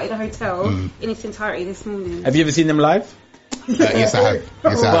After Party, The Hotel in its entirety this morning. Have you ever seen them live? Yes, I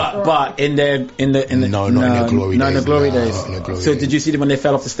have. But in the not in the glory days. So did you see them when they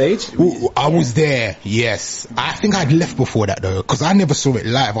fell off the stage? I was there. Yes, I think I'd left before that though, because I never saw it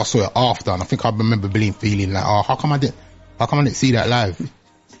live. I saw it after, and I think I remember feeling like, oh, how come I didn't see that live?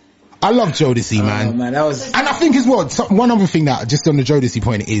 I love Jodeci, man. Man, that was. And I think as well, one other thing that just on the Jodeci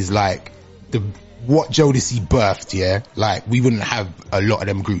point is like what Jodeci birthed, yeah? Like, we wouldn't have a lot of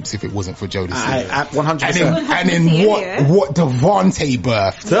them groups if it wasn't for Jodeci. 100%. And then what Devontae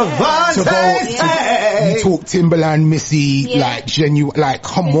birthed. You talk Timberland, Missy, like, genuine, like,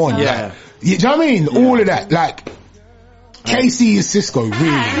 come on. Yeah. Like, you know what I mean? All of that, like, Casey is Cisco, really.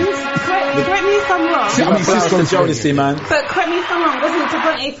 Correct me if I'm wrong. Cisco's Jodeci, man. But correct me if I'm wrong, wasn't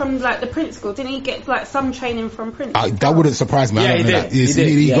Devontae from like the Prince school? Didn't he get like some training from Prince? That wouldn't surprise me. Yeah, he did.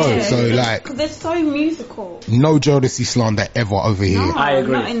 He did. So like, because they're so musical. No Jodeci slander ever over here. No, I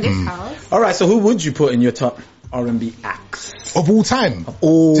agree. Not in this house. Alright, so who would you put in your top R&B acts? Of all time?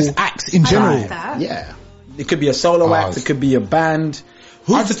 Just acts in general? Like that. Yeah. It could be a solo act, it could be a band.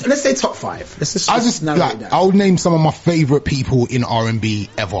 Let's say top 5. I'll name some of my favourite people in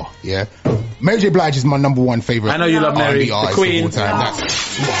R&B ever, yeah? Mary J. Blige is my number 1 favourite. I know you love Mary, the Queen. Of all time.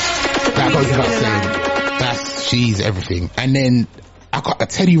 That goes without saying. She's everything. And then I got a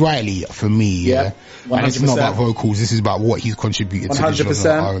Teddy Riley for me, yeah? 100%. And it's not about vocals, this is about what he's contributed 100%. To the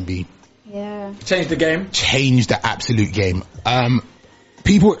genre of R&B. Yeah. Changed the game. Changed the absolute game.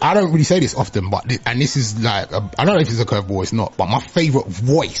 People, I don't really say this often, but and this is like, I don't know if it's a curveball, it's not, but my favourite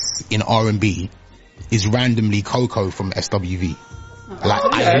voice in R&B is randomly Coco from SWV.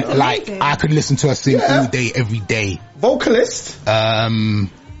 I could listen to her sing all day, every day. Vocalist?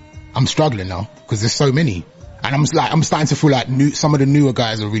 I'm struggling now because there's so many, and I'm starting to feel like some of the newer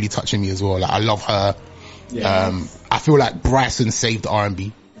guys are really touching me as well. Like, I love her. Yes. I feel like Bryson saved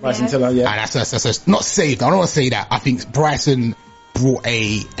R&B. Bryson Tiller, yeah. And that's not saved. I don't want to say that. I think Bryson brought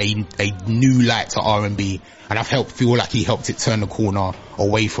a new light to R&B, and I've feel like he helped it turn the corner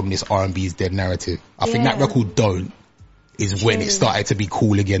away from this R&B is dead narrative. I think that record is when it started to be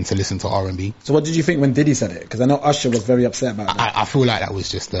cool again to listen to R&B. So what did you think when Diddy said it? Because I know Usher was very upset about that. I feel like that was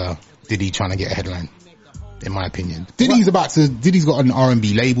just Diddy trying to get a headline, in my opinion. Diddy's got an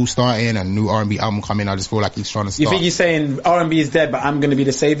R&B label starting and a new R&B album coming. I just feel like he's trying to start. You think he's saying R&B is dead, but I'm going to be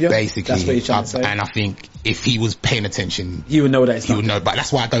the savior? Basically. That's what he's trying to say. And I think if he was paying attention, he would know that he would know. But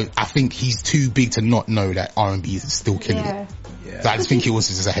that's why I think he's too big to not know that R&B is still killing it. So I just think it was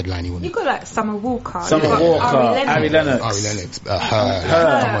just a headline. You got like Summer Walker, Ari Lennox,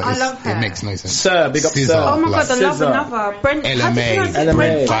 I love her. It makes no sense. Sir, big up Sir. Oh my God, I love another Brent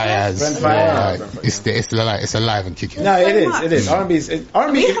Fayez. It's alive and kicking. No, it is. R&B,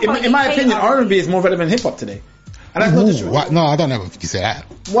 in my opinion, R&B is more relevant than hip hop today. And that's not the truth. No, I don't know if you say that.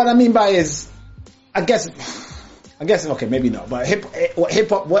 What I mean by is, I guess, okay, maybe not. But what hip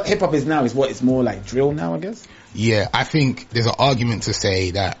hop is now is what it's more like drill now, I guess. Yeah, I think there's an argument to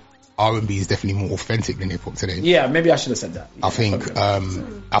say that R&B is definitely more authentic than hip hop today. Yeah, maybe I should have said that. Yeah,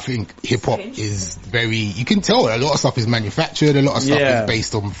 I think hip hop is very, you can tell a lot of stuff is manufactured, a lot of stuff is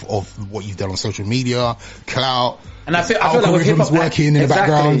based on of what you've done on social media, clout. And I feel like with hip hop working in the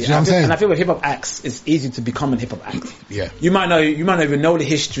background, you know what I'm saying? And I feel with hip hop acts, it's easy to become a hip hop act. Yeah. You might not even know the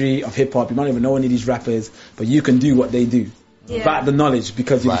history of hip hop, you might not even know any of these rappers, but you can do what they do. About the knowledge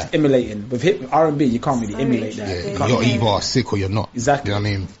because you're just emulating. With R&B, you can't really emulate that. Yeah, you're either sick or you're not. Exactly. You know what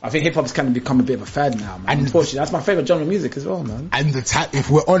I mean? I think hip hop's kind of become a bit of a fad now, man. And unfortunately, that's my favorite genre of music as well, man. And if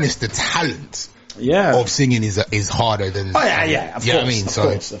we're honest, the talent of singing is harder than.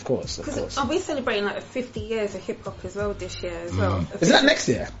 Of course. Are we celebrating like 50 years of hip hop as well this year as well? Is that next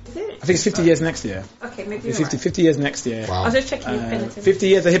year? Is it? I think it's 50 years next year. Okay, maybe 50 years next year. Wow. I was just checking 50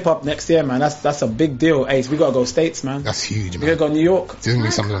 years of hip hop next year, man. That's a big deal. Ace, we gotta go States, man. That's huge, man. We gotta go New York. There's gonna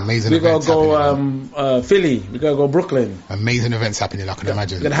be some amazing events. We gotta go Philly. We gotta go Brooklyn. Amazing events happening, I can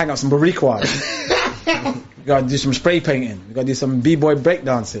imagine. We're gonna hang out some Boricua. We gotta do some spray painting. We gotta do some b-boy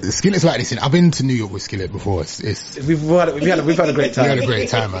breakdancing. Skillet's like this. I've been to New York with Skillet before. We've had a great time. We had a great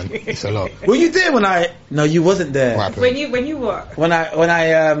time, man. It's a lot. Were you there when No, you wasn't there. When you what? When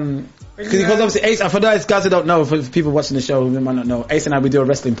I because obviously Ace, for those guys who don't know, for people watching the show who might not know, Ace and I, we do a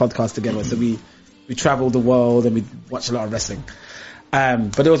wrestling podcast together. So we travel the world and we watch a lot of wrestling.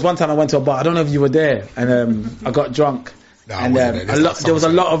 But there was one time I went to a bar. I don't know if you were there, and I got drunk. No, and there was a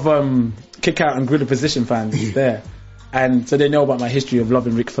lot of Kick Out and Gorilla Position fans there, and so they know about my history of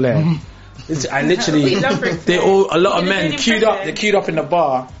loving Ric Flair. I literally, a lot of men queued up in the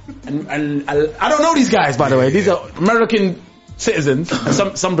bar, and I don't know these guys, by the way. These are American citizens,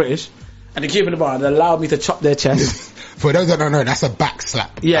 and some British, and they queued up in the bar and they allowed me to chop their chest. For those that don't know, that's a back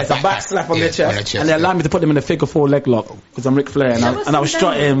slap. Yeah, it's a back slap on their chest, and they allowed me to put them in a figure 4 leg lock because I'm Ric Flair, and I was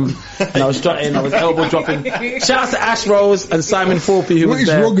strutting, I was elbow dropping. Shout out to Ash Rose and Simon Forpey who was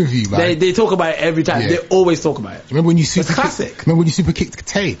there. What is wrong with you, man? They talk about it every time. They always talk about it. Remember when you classic. Remember when you super kicked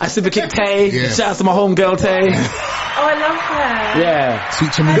Tay? I super kicked Tay. Yeah. Shout out to my homegirl Tay. Oh, I love her. Yeah.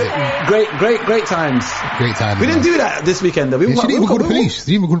 Sweet music. Great times. Great times. We didn't do that this weekend though. We didn't even call the police.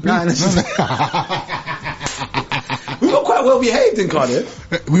 We were quite well behaved in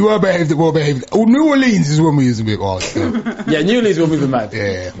Cardiff. We were well behaved. Oh, New Orleans is when we was a bit odd. Yeah, New Orleans we're moving mad.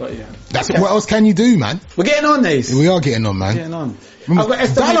 Yeah. But that's what else can you do, man? We're getting on, Ace. We are getting on, man. Getting on.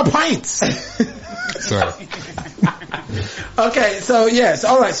 I've got $1 pints. Sorry. Okay, so yes,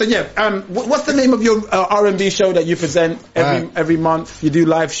 all right. So what's the name of your R&B show that you present every month? You do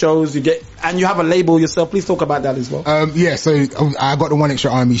live shows, you have a label yourself. Please talk about that as well. So I got the One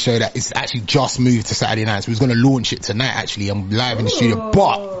Extra R&B show that is actually just moved to Saturday nights. We was going to launch it tonight. Actually, I'm live in the studio,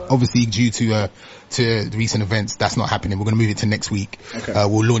 but obviously due to the recent events, that's not happening. We're going to move it to next week. Okay.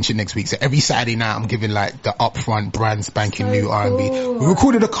 We'll launch it next week. So every Saturday night, I'm giving like the upfront brand spanking new R&B. We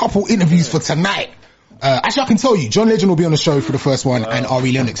recorded a couple interviews for tonight. Actually, I can tell you, John Legend will be on the show for the first one, and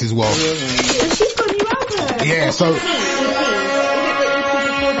Ari Lennox as well. She's got a new album. Yeah, so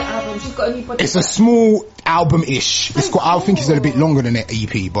It's a small album-ish. I think it's a little bit longer than an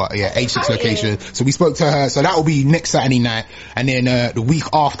EP, but yeah, H6 Location. So we spoke to her. So that will be next Saturday night. And then the week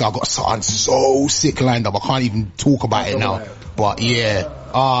after, I got something so sick lined up. I can't even talk about it now. But yeah.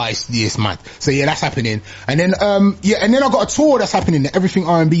 It's mad. So yeah, that's happening. And then, and then I got a tour that's happening, the Everything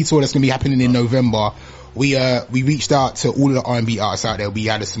R&B tour that's going to be happening in November. We reached out to all of the R&B artists out there. We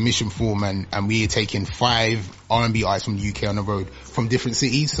had a submission form and we are taking 5 R&B artists from the UK on the road from different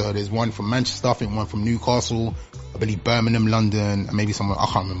cities. So there's one from Manchester, I think one from Newcastle, I believe Birmingham, London, and maybe somewhere, I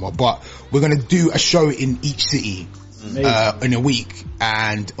can't remember. But we're going to do a show in each city. In a week,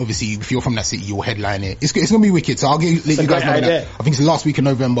 and obviously if you're from that city you'll headline it. It's gonna be wicked, so I'll let you guys know that. I think it's the last week of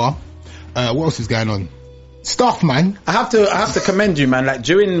November. What else is going on? Stuff, man. I have to commend you, man. Like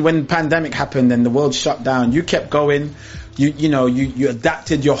when pandemic happened and the world shut down, you kept going. you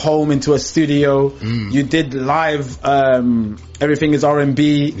adapted your home into a studio. You did live, everything is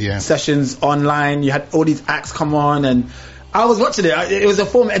R&B sessions online. You had all these acts come on, and I was watching it. It was a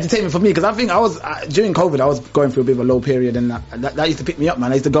form of entertainment for me, because I think I was during COVID, I was going through a bit of a low period, and that used to pick me up,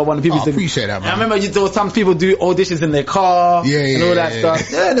 man. I used to go on the people. I appreciate that, man. I remember there was some people do auditions in their car, and all that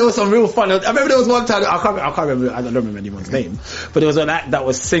stuff. Yeah, there was some real fun. I remember there was one time, I can't remember. I don't remember anyone's name, but there was an act that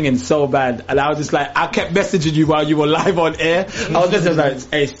was singing so bad, and I was just like, I kept messaging you while you were live on air. I was just like,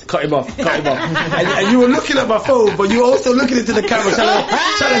 hey, cut him off, and you were looking at my phone, but you were also looking into the camera,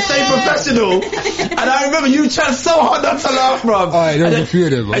 trying to stay professional. And I remember you tried so hard not to laugh, bro. There was a few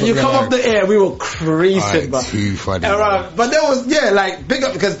of them. And you come off the air, we were creasing, bro. Too funny. But there was, big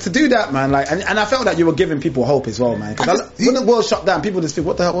up, because to do that, man, like, and I felt that you were giving people hope as well, man. Because when the world shut down, people just think,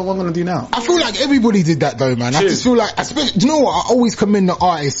 what the hell, what am I going to do now? I feel like everybody did that though, man. True. I just feel like, do you know what? I always commend the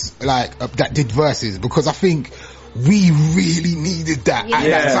artists, like, that did verses, because I think we really needed that at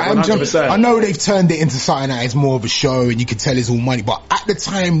that time. 100%. I know they've turned it into something that is more of a show, and you can tell it's all money, but at the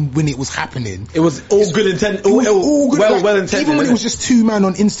time when it was happening, it was all good intent, all good, well intended. Even when it was just two man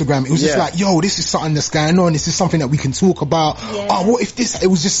on Instagram, it was just like, yo, this is something that's going on. This is something that we can talk about. What if this? It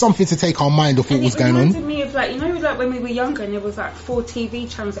was just something to take our mind off what was going on. It reminded me of, like, like when we were younger, and there was like 4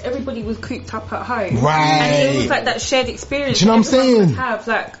 TV channels. Everybody was cooped up at home, right? And it was like that shared experience. Do you know what I'm saying? Have,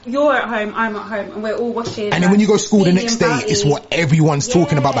 like, you're at home, I'm at home, and we're all watching. And then when you go to school the next day, it's what everyone's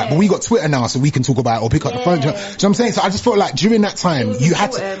talking about. But we got Twitter now, so we can talk about it or pick up the phone. Do you know what I'm saying? So I just felt like during that time,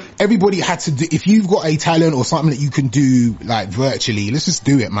 everybody had to do, if you've got a talent or something that you can do, like, virtually, let's just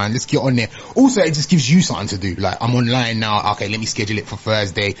do it, man. Let's get on there. Also, it just gives you something to do. Like, I'm online now. Okay, let me schedule it for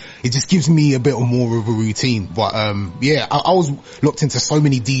Thursday. It just gives me a bit more of a routine. But, I was locked into so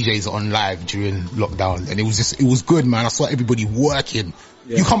many DJs on live during lockdown, and it was good, man. I saw everybody working.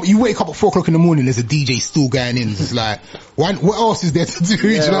 Yeah. You wake up at 4 o'clock in the morning, there's a DJ still going in. It's like, what else is there to do? Do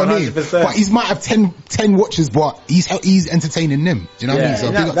you know what I mean? But he might have 10 watchers, but he's entertaining them. Do you know what I mean?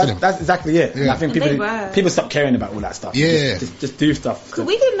 So big up to them. That's exactly it. Yeah. I think people stop caring about all that stuff. Yeah. Just do stuff. Because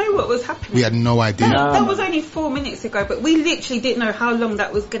we didn't know what was happening. We had no idea. That was only 4 minutes ago, but we literally didn't know how long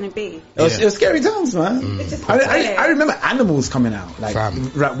that was going to be. It was scary times, man. I remember animals coming out. Like,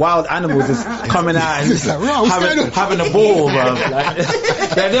 wild animals just coming out and having a ball, bro.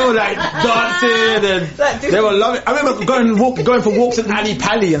 They were like dancing, and they were loving. I remember going for walks in Ali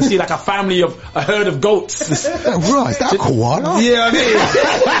Pali and see like a herd of goats. Is that a koala? Yeah, I mean,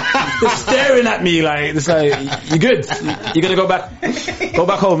 they're staring at me like, it's like, you good? You're gonna go back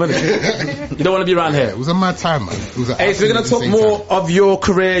home, innit? You don't want to be around here. It was a mad time, man. So we're gonna talk more of your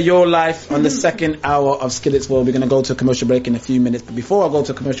career, your life on the second hour of Skillets World. We're gonna go to a commercial break in a few minutes, but before I go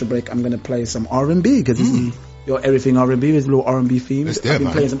to a commercial break, I'm gonna play some R&B, because your everything R&B, there's a little R&B theme. I've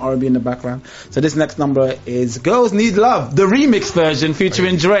been playing some R&B in the background. So this next number is Girls Need Love, the remix version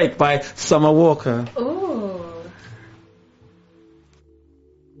featuring Drake by Summer Walker. Ooh.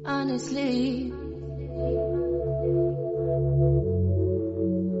 Honestly,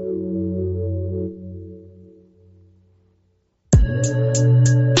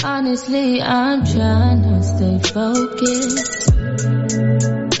 I'm trying to stay focused.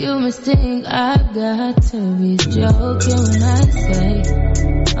 You must think I got to be joking when I say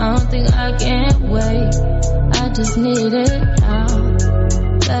I don't think I can wait. I just need it now.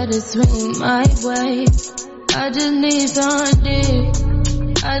 Let it swing my way. I just need some dick.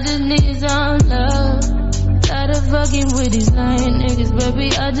 I just need some love. Tired of fucking with these lying niggas,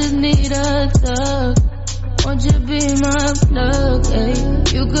 baby. I just need a thug. Won't you be my plug,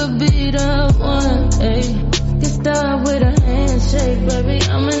 ayy? You could be the one, ayy. Get started with a handshake, baby.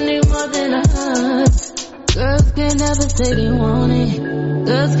 I'ma need more than a hug. Girls can't never say they want it.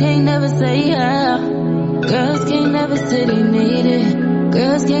 Girls can't never say yeah. Girls can't never say they need it.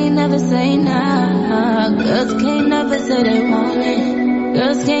 Girls can't never say nah. Girls can't never say they want it.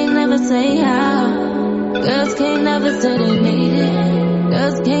 Girls can't never say how. Girls can't never say they need it.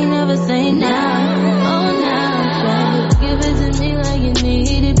 Girls can't never say nah. Oh nah, baby. Give it to me like you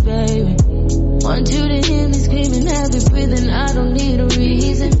need it, baby. Want you to hear me screaming, heavy breathing. I don't need a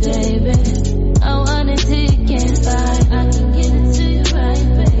reason, baby. I want it till you can't buy. I can give it to you right,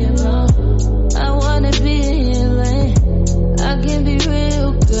 baby. I wanna be in your lane. I can be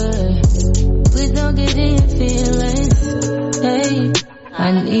real good. Please don't get in your feelings. Hey,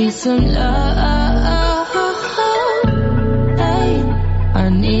 I need some love. Hey, I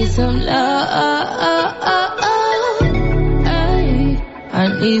need some love. Hey, I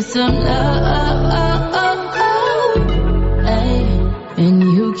need some love. And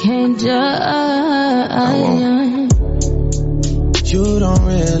you can't judge. You don't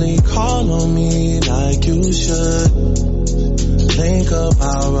really call on me like you should. Think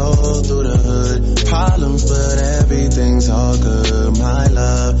about roll through the hood. Problems, but everything's all good. My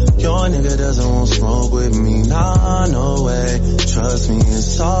love, your nigga doesn't want smoke with me. Nah, no way. Trust me,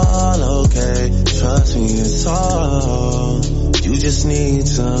 it's all okay. Trust me, it's all. You just need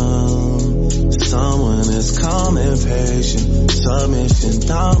someone that's calm and patient. Submission,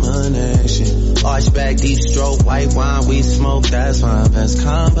 domination. Archback, deep stroke, white wine, we smoke. That's my best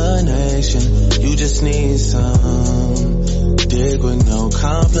combination. You just need some dick with no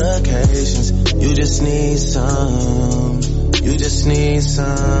complications. You just need some. You just need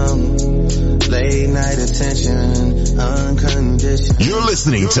some late night attention, unconditional. You're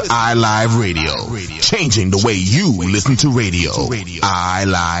listening to iLive Radio, changing the way you listen to radio.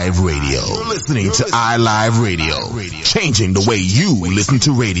 iLive Radio. You're listening to iLive Radio, changing the way you listen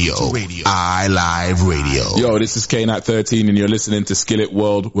to radio. iLive Radio. Yo, this is K-Nat13 and you're listening to Skillet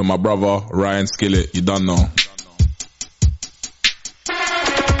World with my brother Ryan Skillet. You don't know.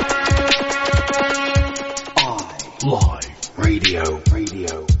 iLive Radio.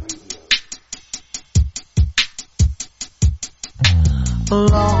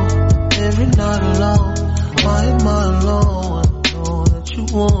 Alone, every night alone. Why am I alone? I know that you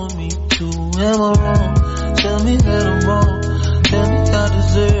want me to. Am I wrong? Tell me that I'm wrong. Tell me I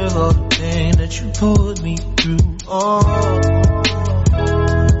deserve all the pain that you put me through. Oh.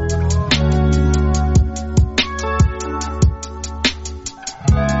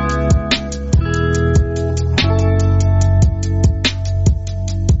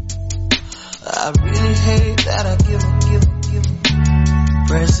 I really hate that I give up.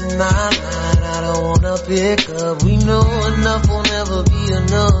 Pressing my line, I don't wanna pick up. We know enough will never be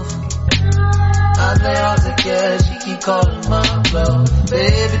enough. I play hard to catch, she keep calling my bluff.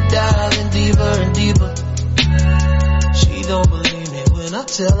 Baby diving deeper and deeper. She don't believe me when I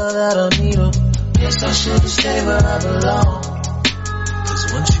tell her that I need her. Guess I should've stayed where I belong.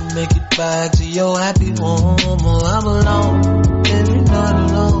 Cause once you make it back to your happy home, well, I'm alone. Every night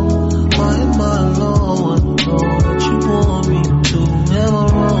alone. Why am I alone? I know that you want me to. Am I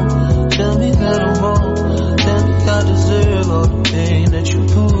wrong? Tell me that I'm wrong. Tell me I deserve all the pain that you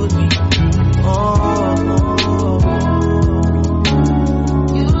put me through. Oh.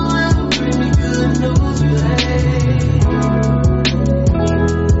 You don't have to bring me good news, babe.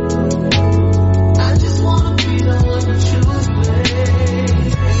 I just wanna be the one to choose,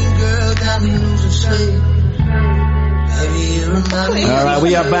 babe. Hey girl, got me losing sleep. Alright,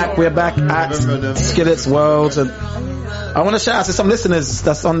 we are back at Skillet's World. And I want to shout out to some listeners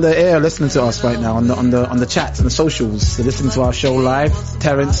that's on the air listening to us right now on the chats and the socials. They're listening to our show live.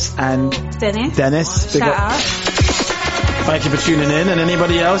 Terrence and Dennis. Shout out. Thank you for tuning in, and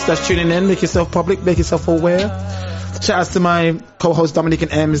anybody else that's tuning in, make yourself public, make yourself aware. Shout out to my co-host Dominic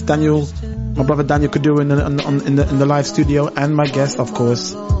and Ems, Daniel, my brother Daniel Kaduru in the live studio, and my guest, of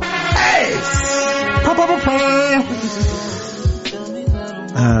course.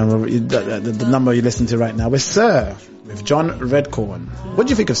 The number you listen to right now is Sir with John Redcorn. What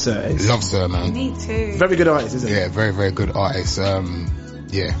do you think of Sir? Love Sir, man. Me too. Very good artist, isn't he? Yeah, very, very good artist.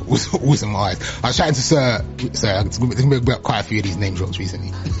 Yeah, awesome artist. I was chatting to Sir, there's going to be quite a few of these name drops recently.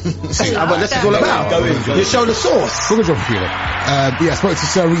 But that's all about. You show the source. We'll drop a few. Yeah, I spoke to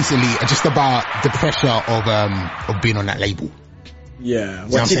Sir recently just about the pressure of being on that label. Yeah,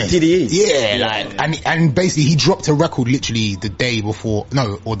 what TDE? Yeah, and basically he dropped a record literally the day before,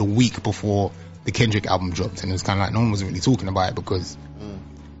 or the week before the Kendrick album dropped, and it was kind of like no one was really talking about it because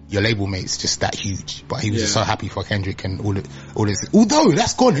your label mate's just that huge. But he was just so happy for Kendrick and all this. Although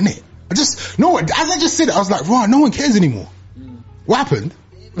that's gone, isn't it? As I just said it, I was like, right, no one cares anymore. What happened?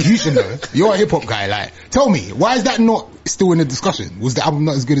 You should know. You're a hip hop guy. Like, tell me, why is that not still in the discussion? Was the album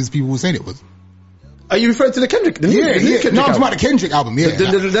not as good as people were saying it was? Are you referring to the Kendrick? Kendrick I'm talking about the Kendrick album, yeah. The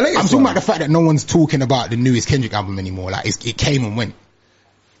latest I'm talking about the fact that no one's talking about the newest Kendrick album anymore. Like, it came and went.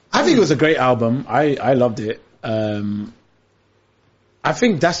 I think it was a great album. I loved it. I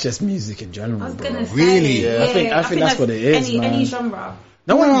think that's just music in general. I was gonna say, really? Yeah. I think that's what it is, any genre.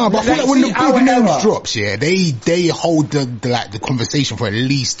 But I feel like when the big names drops, they hold the conversation for at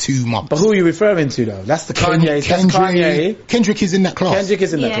least 2 months. But who are you referring to though? That's the Kanye. Kendrick is in that class. Kendrick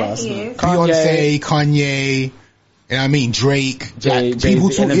is in that class. Beyonce, Kanye. You know what I mean? Drake.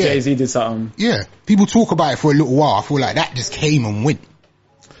 People talk. Jay-Z did something. Yeah, people talk about it for a little while. I feel like that just came and went.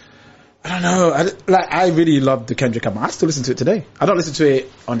 I don't know. I really love the Kendrick album. I still listen to it today. I don't listen to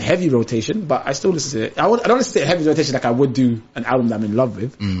it on heavy rotation, but I still listen to it. I don't listen to it heavy rotation like I would do an album that I'm in love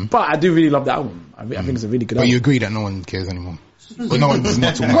with. But I do really love the album. I think it's a really good album. But you agree that no one cares anymore? But no one's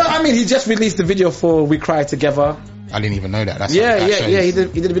not talking Well, about I mean, he just released the video for We Cry Together. I didn't even know that. That's Yeah, that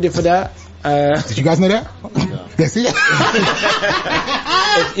shows. he did a video for that. Did you guys know that? Let's see it.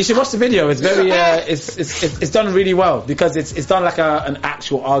 You should watch the video. It's very, it's done really well because it's done like an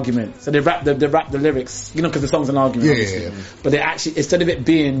actual argument. So they rap the lyrics, you know, because the song's an argument. Yeah. But they actually, instead of it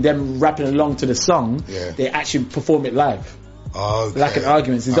being them rapping along to the song, Yeah. they actually perform it live. Okay. Like an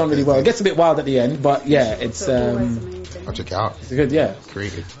argument. It's done really well. It gets a bit wild at the end, but yeah, it's Always amazing. I'll check it out. it's good. Yeah.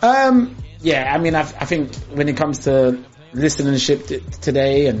 Creative. Yeah. I mean, I think when it comes to listenership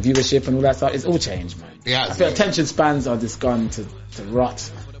today and viewership and all that stuff, it's all changed, man. Yeah. I feel attention spans are just gone to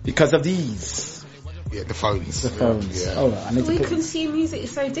rot because of these Yeah, the phones. phones. Yeah. Oh, I need We to put. consume music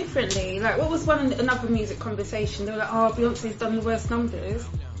so differently. Like, what was another music conversation? They were like, "Oh, Beyonce's done the worst numbers,"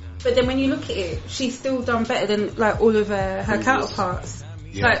 but then when you look at it, she's still done better than like all of her counterparts.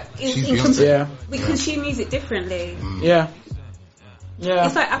 Yeah. Like, She's Beyonce. Yeah. we consume music differently. Yeah. Yeah.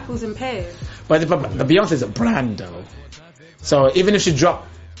 It's like apples and pears. But Beyonce's a brand though. So even if she dropped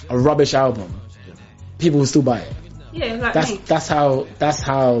a rubbish album, people will still buy it. Yeah, like me. That's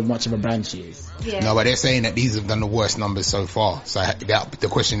how much of a brand she is. Yeah. No, but they're saying that these have done the worst numbers so far. So the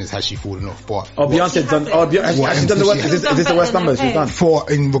question is, has she fallen off? But Oh, Beyonce's done. hasn't. Has she done the worst? Is this the worst numbers she's done?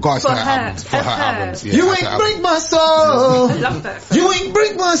 in regards to For her her. albums, for her Her. albums, yeah, You that's her ain't album. break my soul. I love that song. You ain't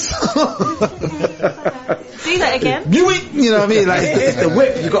break my soul. Do that again. You ain't. You know what I mean? Like it's the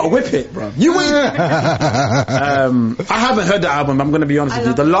whip. You got to whip it, bro. You ain't. I haven't heard the album. I'm gonna be honest with you.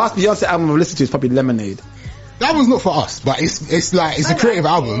 love The it. last Beyonce album I've listened to is probably Lemonade. That one's not for us, but it's a creative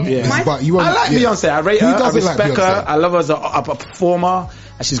album. Yeah. But you won't, I like yeah. Beyonce. I rate Who her. I doesn't like respect her. Beyonce? I love her as a performer,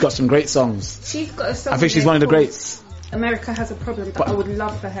 and she's got some great songs. She's got a song. I think she's there one of the called greats. America Has a Problem that I would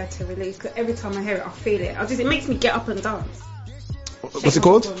love for her to release, because every time I hear it, I feel it. It makes me get up and dance. What's it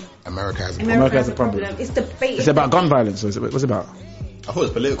called? America has a America Has a Problem. It's debated. It's about gun violence. Or is it? What's it about? I thought it was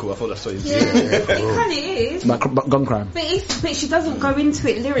political. I thought that's what you Yeah, it kind of is. It's about gun crime. But she doesn't go into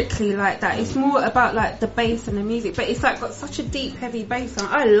it lyrically like that. It's more about like the bass and the music. But it's like got such a deep, heavy bass on.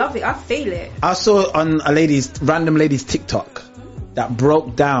 I love it. I feel it. I saw on a random lady's TikTok that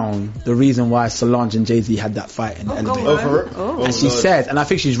broke down the reason why Solange and Jay-Z had that fight in the elevator. go on. for it? Oh. And she said, and I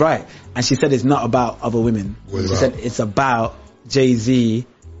think she's right, and she said it's not about other women. What She about? said it's about Jay-Z,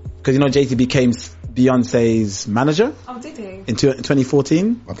 because you know Jay-Z became Beyonce's manager Oh, did he? in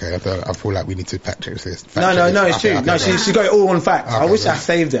 2014. Okay, I feel like we need to fact check this. No, it's true. Okay, No, okay. she got it all on fact. I Okay, wish right. I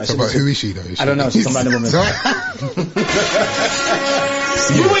saved it. So, but who is she though? I don't know. She's some random woman. So-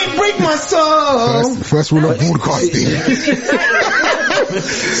 You ain't break my soul. First rule of broadcasting.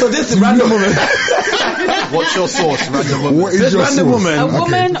 So this random woman. What's your source, random woman? What is This your random source? woman. A Okay.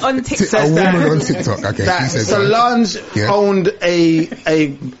 woman on TikTok. A woman that- on TikTok. Okay, That she said Solange Yeah. owned a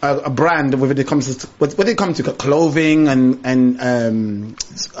brand when it comes to what it comes to clothing and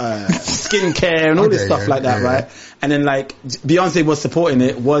skincare and all this Okay, stuff yeah, like that, yeah, right? And then like Beyonce was supporting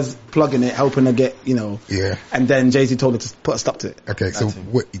it, was plugging it, helping her get, Yeah. And then Jay-Z told her to put a stop to it. Okay, so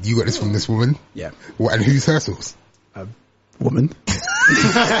what you got this from this woman? Yeah, What, and who's her source? woman.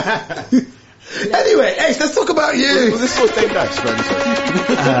 Anyway, Ace, let's talk about you. Was this for Dame Dash?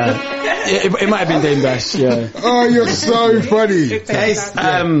 It might have been Dame Dash, yeah. Oh, you're so funny. Ace,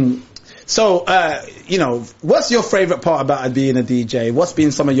 so, what's your favourite part about being a DJ? What's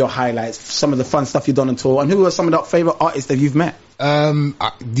been some of your highlights, some of the fun stuff you've done on tour, and who are some of the favourite artists that you've met?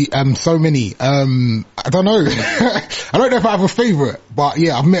 So many. I don't know. I don't know if I have a favourite, but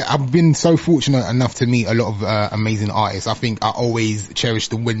yeah, I've been so fortunate enough to meet a lot of amazing artists. I think I always cherish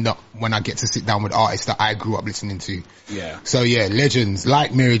the when I get to sit down with artists that I grew up listening to. Yeah. So yeah, legends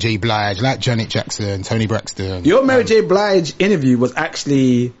like Mary J. Blige, like Janet Jackson, Tony Braxton. Your Mary J. Blige interview was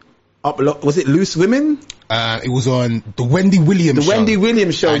actually was it Loose Women? It was on the Wendy Williams show. Wendy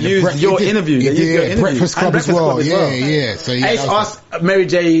Williams show And the used your interview. They used your interview. Breakfast Club And as well. Breakfast Club as well. Yeah. So yeah, Ace that was- asked Mary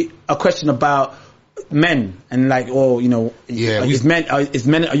J. a question about men and like, is men, are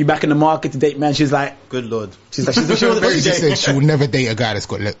you back in the market to date men? She's like, Good lord. she's like, she was Mary J said she will never date a guy that's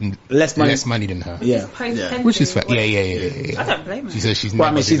got Less money. less money than her. Yeah. Which is fair. Yeah. I don't blame her. She says she's Well,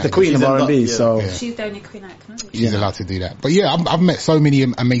 I never mean, she's did the that. queen of She's R&B, yeah. so. Yeah. She's the only queen I can. She's allowed to do that. But yeah, I've met so many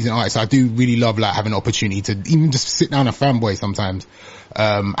amazing artists. I do really love like having an opportunity to even just sit down and fanboy sometimes.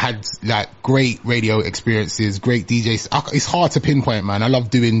 Had like great radio experiences, great DJs. It's hard to pinpoint, man. I love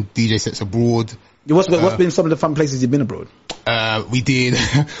doing DJ sets abroad. What's been some of the fun places you've been abroad? We did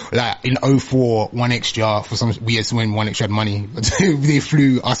like in 04 One Extra when One Extra had money. They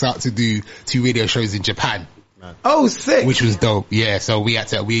flew us out to do 2 radio shows in Japan. Oh, sick. Which was dope. Yeah. So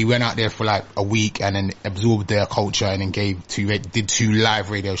we went out there for like a week and then absorbed their culture and then did 2 live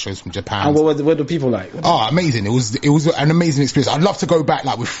radio shows from Japan. And what were the people like? Oh, amazing. It was an amazing experience. I'd love to go back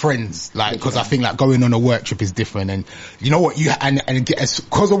like with friends, like, cause I think like going on a work trip is different. And you know what,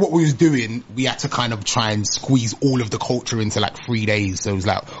 cause of what we was doing, we had to kind of try and squeeze all of the culture into like 3 days. So it was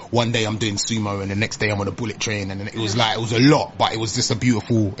like one day I'm doing sumo and the next day I'm on a bullet train, and then it was a lot, but it was just a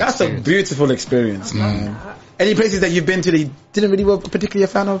beautiful That's experience. a beautiful experience, man. Any places that you've been to that you didn't really were particularly a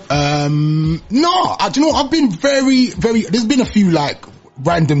fan of? No, do you know what? I've been very, very, there's been a few like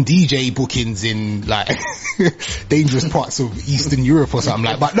random DJ bookings in like dangerous parts of Eastern Europe or something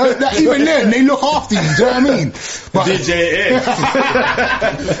like that. But no, even then, they look after you, do you know what I mean? But, DJ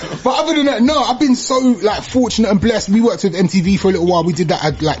but other than that, no, I've been so like fortunate and blessed. We worked with MTV for a little while. We did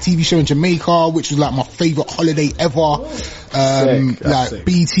that like TV show in Jamaica, which was like my favourite holiday ever. Sick.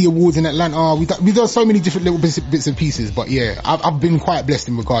 BET Awards in Atlanta. We've done so many different little bits and pieces, but yeah, I've been quite blessed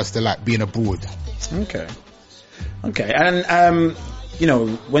in regards to like being abroad. Okay. And, you know,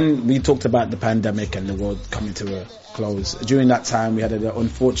 when we talked about the pandemic and the world coming to a close, during that time we had an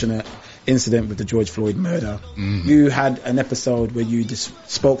unfortunate incident with the George Floyd murder. Mm-hmm. You had an episode where you just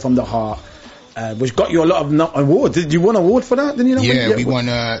spoke from the heart, which got you a lot of awards. Did you win an award for that? Didn't you know? Yeah, we won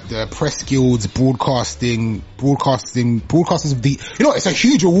the Press Guild's broadcasters of the. You know, it's a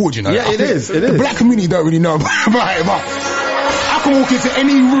huge award. You know, yeah, it is. The black community don't really know about it, but I can walk into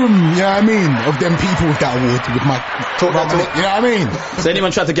any room, you know what I mean, of them people with that award with my talk, you know what I mean. So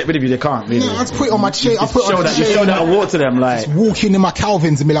anyone try to get rid of you, they can't. Really. No, I just put it on my chair. I put it on the chair. You show that award to them, like just walk in my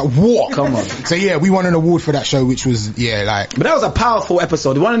Calvins and be like, "What? Come on." So yeah, we won an award for that show, which was like. But that was a powerful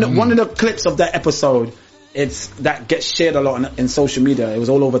episode. One of the clips of that episode, that gets shared a lot in social media. It was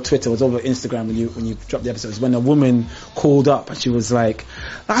all over Twitter, it was over Instagram when you dropped the episodes. When a woman called up and she was like,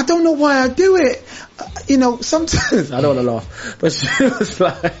 "I don't know why I do it. You know, sometimes," I don't want to laugh, but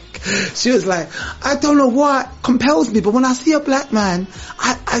she was like, "I don't know why it compels me, but when I see a black man,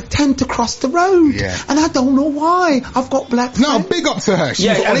 I tend to cross the road. Yeah. And I don't know why. I've got black friends." No, big up to her. At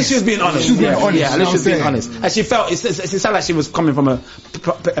least she was being honest. At least she was being honest. And she felt, it sounded like she was coming from a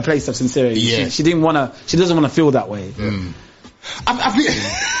place of sincerity. Yeah. She doesn't want to feel that way.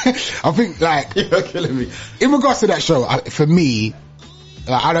 I think like, you're killing me. In regards to that show, for me,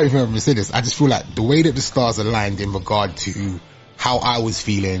 like, I don't even remember saying this. I just feel like the way that the stars aligned in regard to how I was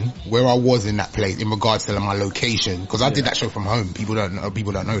feeling, where I was in that place, in regards to my location, because I did that show from home. People don't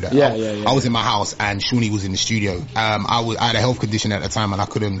know that. I was in my house and Shawnee was in the studio. I had a health condition at the time and I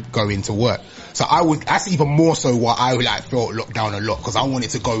couldn't go into work. So that's even more so why I like felt locked down a lot, because I wanted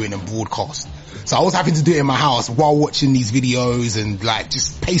to go in and broadcast. So I was having to do it in my house while watching these videos and like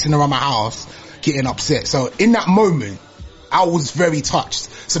just pacing around my house, getting upset. So in that moment, I was very touched.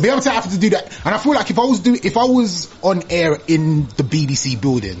 So be able to have to do that, and I feel like if I was on air in the BBC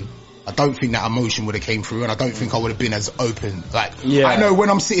building, I don't think that emotion would have came through, and I don't think I would have been as open. I know when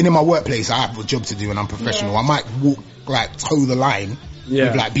I'm sitting in my workplace, I have a job to do and I'm professional. I might toe the line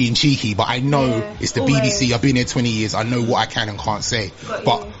with like being cheeky, but I know it's the BBC. I've been here 20 years. I know what I can and can't say.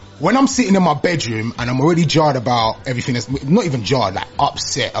 But when I'm sitting in my bedroom and I'm already jarred about everything, that's not even jarred, like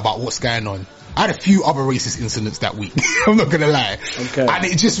upset about what's going on. I had a few other racist incidents that week. I'm not gonna lie. Okay. And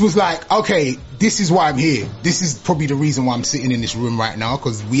it just was like, okay, this is why I'm here. This is probably the reason why I'm sitting in this room right now,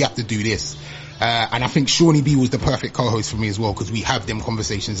 because we have to do this. And I think Shawnee B was the perfect co-host for me as well, because we have them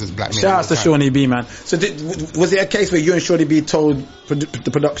conversations as black men. Shout out to Shawnee B, man. So was it a case where you and Shawnee B told the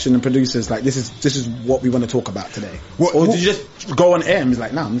production and producers, like, this is what we want to talk about today? Or did you just go on air and be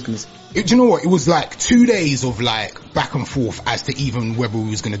like, no, I'm just gonna... Do you know what? It was like 2 days of like back and forth as to even whether we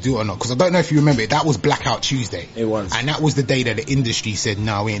was going to do it or not. Because I don't know if you remember it, that was Blackout Tuesday. It was. And that was the day that the industry said,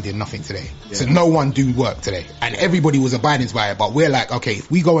 no, we ain't doing nothing today. Yeah. So no one do work today. And everybody was abiding by it. But we're like, okay, if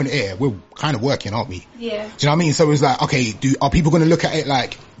we go on air, we're kind of working, aren't we? Yeah. Do you know what I mean? So it was like, okay, are people going to look at it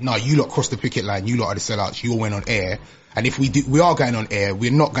like, no, you lot crossed the picket line, you lot are the sellouts, you all went on air. And if we are going on air,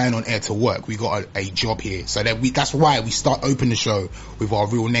 we're not going on air to work. We got a job here. So that's why we open the show with our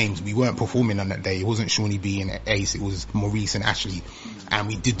real names. We weren't performing on that day. It wasn't Shawnee B and Ace. It was Maurice and Ashley. And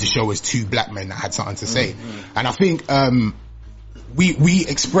we did the show as two black men that had something to say. Mm-hmm. And I think, we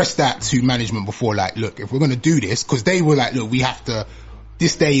expressed that to management before, like, look, if we're going to do this, cause they were like, look,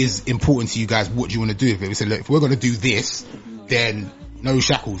 this day is important to you guys. What do you want to do with it? We said, look, if we're going to do this, then no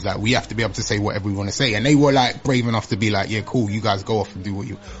shackles, like we have to be able to say whatever we want to say. And they were like brave enough to be like, yeah, cool, you guys go off and do what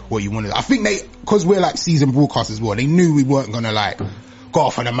you want to do. I think cause we're like seasoned broadcasters as well, they knew we weren't gonna like go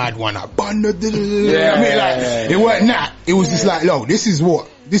off on a mad one, like, it weren't that. It was just like, no, this is what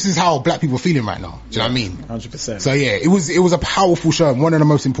this is how black people are feeling right now. Do you know what I mean? 100%. So yeah, it was a powerful show, and one of the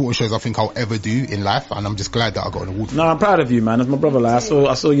most important shows I think I'll ever do in life, and I'm just glad that I got an award for it. No, I'm proud of you, man. As my brother, like, I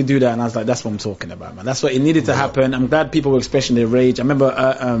saw you do that, and I was like, that's what I'm talking about, man. That's what it needed to happen. I'm glad people were expressing their rage. I remember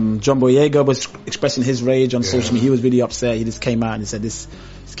John Boyega was expressing his rage on social media. He was really upset. He just came out and said this.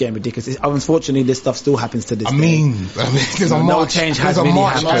 It's getting ridiculous. Unfortunately, this stuff still happens to this day. I mean, there's a march. Change there's a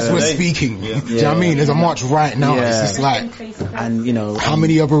march as we're speaking. Yeah. Do you know what I mean? There's a march right now. Yeah. It's just like, and you know, how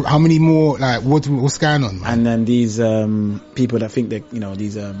many more? Like, what's going on? Man? And then these people that think that, you know,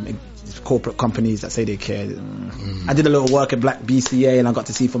 these corporate companies that say they care. I did a little work at Black BCA, and I got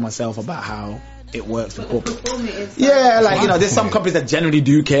to see for myself about how it works for corporate. Yeah, like, you know, there's some companies that generally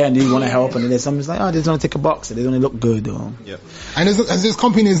do care and they want to help, and then there's some that's like, oh, they just want to tick a box, and they don't look good. Or and there's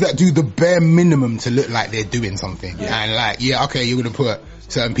companies that do the bare minimum to look like they're doing something, and like, yeah, okay, you're gonna put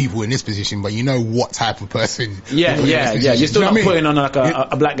certain people in this position, but you know what type of person. Yeah. You're still not putting on like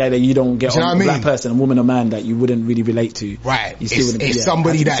a black guy that you don't get on, a black person, a woman or man that you wouldn't really relate to. Right. It's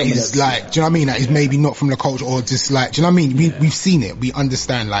somebody that is like, do you know what I mean? That is maybe not from the culture, or just like, do you know what I mean? We've seen it. We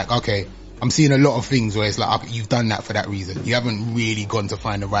understand, like, okay, I'm seeing a lot of things where it's like, okay, you've done that for that reason. You haven't really gone to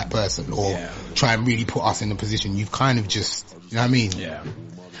find the right person or try and really put us in a position. You've kind of just, you know what I mean? Yeah.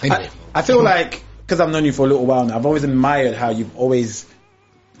 Anyway. I feel like, because I've known you for a little while now, I've always admired how you've always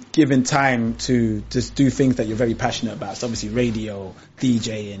given time to just do things that you're very passionate about. So obviously radio,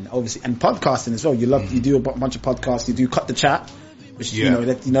 DJing, obviously, and podcasting as well. You do a bunch of podcasts. You do Cut the Chat, which you know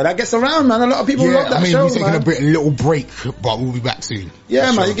that gets around, man. A lot of people love that show. We're taking a little break, but we'll be back soon.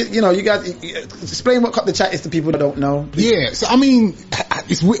 Yeah, man. You guys explain what Cut the Chat is to people that don't know. Yeah, so I mean,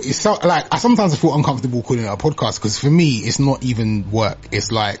 it's so, like, I sometimes feel uncomfortable calling it a podcast, because for me, it's not even work.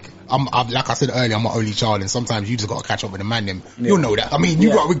 It's like, I'm like I said earlier, I'm an only child, and sometimes you just got to catch up with the man. You'll know that. I mean, you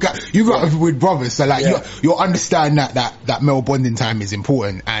got with brothers, so like you'll understand that male bonding time is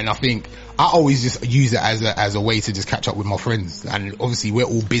important. And I think I always just use it as a way to just catch up with my friends. And obviously we're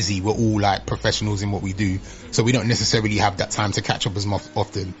all busy, we're all like professionals in what we do, so we don't necessarily have that time to catch up as much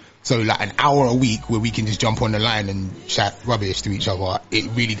often. So like an hour a week where we can just jump on the line and chat rubbish to each other, it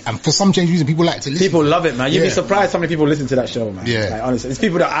really, and for some strange reason, people like to listen. People love it, man. You'd be surprised how many people listen to that show, man. Yeah. Like, honestly, it's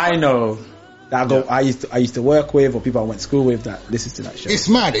people that I know that I used to work with, or people I went to school with that listen to that show. It's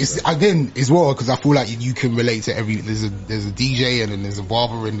mad. It's again as well, because I feel like you can relate to there's a DJ, and then there's a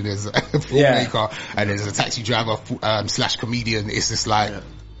barber, and then there's a filmmaker, and there's a taxi driver / comedian. It's just like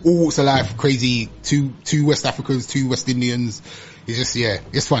all walks of life, crazy. Two West Africans, 2 West Indians. It's just,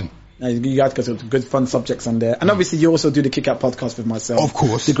 it's fun. You guys got some good fun subjects on there. And obviously you also do the Kick Out podcast with myself. Of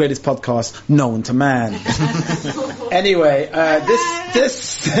course. The greatest podcast known to man. Anyway, this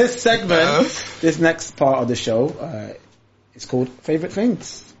segment, this next part of the show, is called Favorite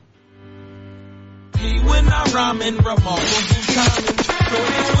Things. When I rhyme in remarkable timing,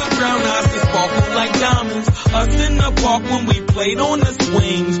 with brown eyes that sparkle like diamonds. Us in the park when we played on the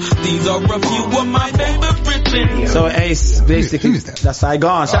swings. These are a few of my favorite things. So Ace, basically, that's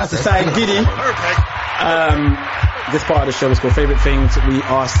Saigon. Shout out to Sai Giddy. This part of the show is called Favorite Things. We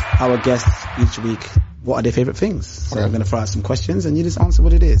ask our guests each week, what are their favorite things? So we're going to throw out some questions, and you just answer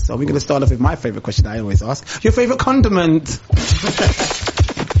what it is. So we're going to start off with my favorite question I always ask. Your favorite condiment?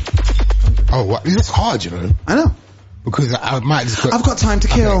 Oh, what? This is hard, you know. I know. Because I might just I've got time to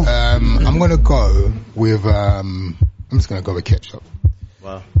kill. Okay, I'm gonna go with I'm just gonna go with ketchup.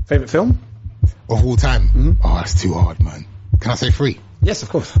 Wow. Favorite film? Of all time? Mm-hmm. Oh, that's too hard, man. Can I say 3? Yes, of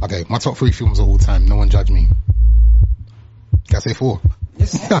course. Okay, my top 3 films of all time. No one judge me. Can I say 4?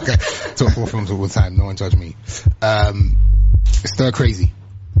 Yes. Okay, top 4 films of all time. No one judge me. Stir Crazy.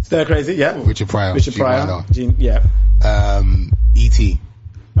 Stir Crazy, yeah. Richard Pryor. Gene, yeah. E.T.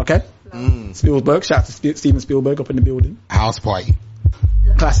 Okay. Spielberg, shout out to Steven Spielberg up in the building. House Party.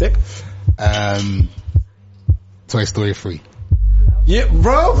 Classic. Toy Story 3. Yeah,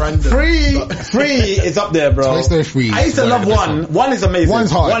 bro. 3 is up there, bro. Toy Story 3. I used to love 1. 1 is amazing.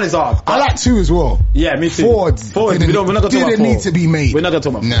 1's hard. 1 is hard. I like 2 as well. Yeah, me too. 4 we're not going to talk about 4. Didn't need to be made. We're not going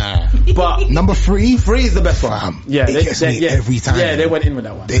to talk about 4. Nah. But number 3 is the best one. Yeah, it gets me every time. Yeah, they went in with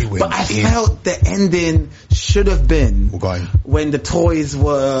that one. But I felt the ending should have been when the toys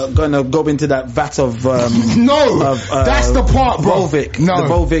were going to go into that vat of that's the part, bro. Volvic. No. The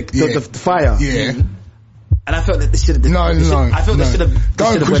Volvic, the fire. Yeah. And I felt that this should have... I felt this should have...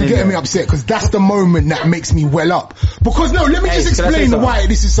 Don't, because you're getting me upset, because that's the moment that makes me well up. Because, let me just explain why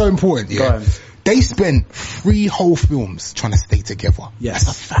this is so important. Yeah. They spent 3 whole films trying to stay together. Yes.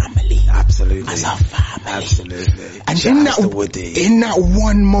 As a family. Absolutely. As a family. Absolutely. And in that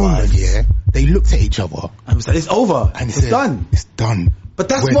one moment, they looked at each other. And was like, it's over. And it's done. It's done. But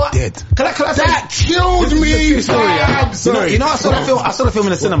that's we're what. dead. Can I say? That killed me. Sorry. You know, I saw the film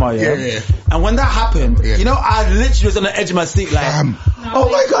in the cinema, Yeah. And when that happened, you know, I literally was on the edge of my seat, like, oh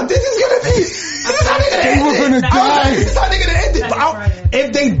my god, this is gonna be. This is how they're gonna end it. They were gonna die. This is how they're gonna end it. But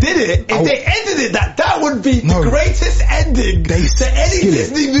if they did it, if they ended it, that would be the greatest ending to any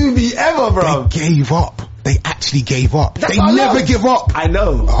Disney movie ever, bro. They gave up. They actually gave up. That's they never give up. I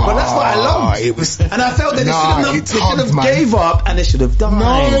know, but that's what I love. It was, and I felt that they should have gave up and they should have died.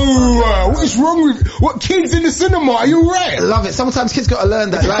 No, what is wrong with what kids in the cinema? Are you right? I love it. Sometimes kids got to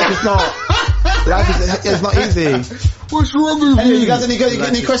learn that life is not it's not easy. What's wrong with you? You guys any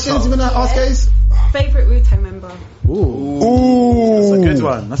questions you wanna ask, guys? Favorite Wu-Tang member? Ooh, that's a good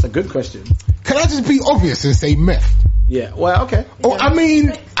one. That's a good question. Can I just be obvious and say Meth? Yeah, well, okay. Oh, I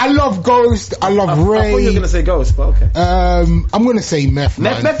mean, I love Ghost, I love Ray. I thought you were going to say Ghost, but okay. I'm going to say Meth,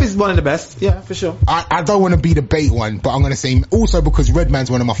 man. Meth is one of the best, yeah, for sure. I don't want to be the bait one, but I'm going to say, also because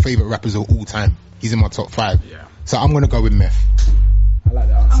Redman's one of my favourite rappers of all time. He's in my top 5. Yeah. So I'm going to go with Meth. I like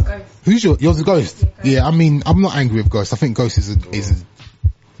that answer. I'm Ghost. Who's yours is Ghost? Yeah, I mean, I'm not angry with Ghost. I think Ghost is a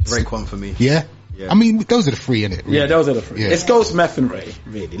Raekwon for me. Yeah? I mean, those are the three, innit? Really? Yeah, those are the three. Yeah. It's Ghost, Meth, and Ray,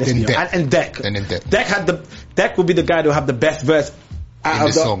 really. Then Deck. And Deck. And then Deck. Deck will be the guy that'll have the best verse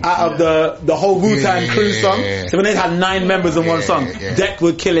out of the whole Wu-Tang crew song. So when they had 9 members in one song, Deck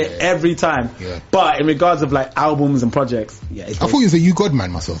would kill it every time. Yeah. But in regards of like albums and projects, I thought he was a You God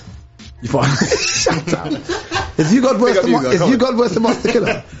man myself. You thought? Shut up. Is You God worse than Master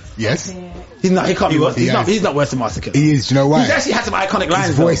Killer? Yes. He's not. He can't be worse. He's not worse than Master Killer. He is. Do you know why? He's actually had some iconic lines.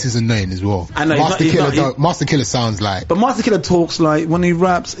 His voice is annoying as well. I know. Master Killer sounds like. But Master Killer talks like when he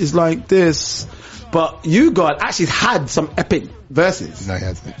raps is like this. But You God actually had some epic verses. No, he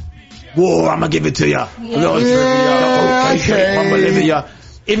hasn't. Whoa, I'ma give it to ya. Okay. From Bolivia.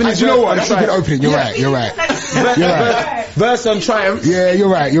 Even you know what? That's a good opening. You're right. Verse on Triumph. Yeah, you're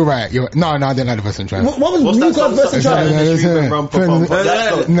right. No, I didn't have the verse on Triumph. What was You God verse on Triumph?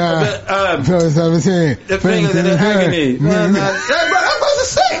 Verse 17. The fingers in the agony. That verse is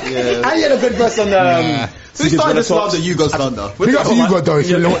sick. And he had a good verse on Who started this love that You God slander? Big up to You God though, if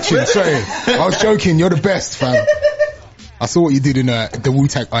you're watching. Sorry. I was joking. You're the best, fam. I saw what you did in the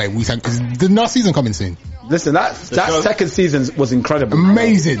Wu-Tang. Is the last season coming soon? Listen, that second season was incredible.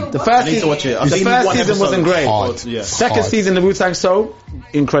 Amazing. The first season wasn't great. Hard. Second season, the Wu-Tang show,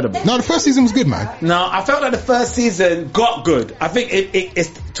 incredible. No, the first season was good, man. No, I felt like the first season got good. I think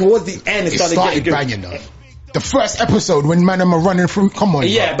it's towards the end it started getting good. Banging though. The first episode when man are running through, come on.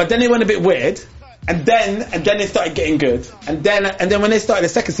 Yeah, but then it went a bit weird. And then it started getting good. And then when they started the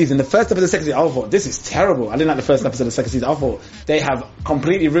second season, the first episode of the second season, I thought, this is terrible. I didn't like the first episode of the second season. I thought, they have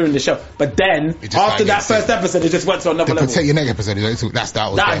completely ruined the show. But then, after that first episode, it just went to another level. Protect Your Neck episode,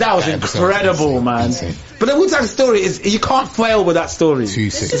 that was incredible, man. Insane. But the Wu-Tang story is, you can't fail with that story.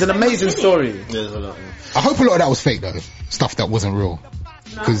 Too sick. It's an amazing story. I hope a lot of that was fake though. Stuff that wasn't real.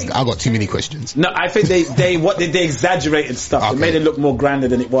 Because I got too many questions. No, I think they exaggerated stuff. Okay. They made it look more grander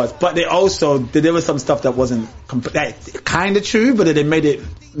than it was. But there was some stuff that wasn't kind of true, but they made it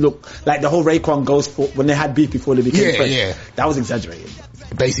look like the whole Raekwon Ghost when they had beef before they became friends. Yeah. That was exaggerated.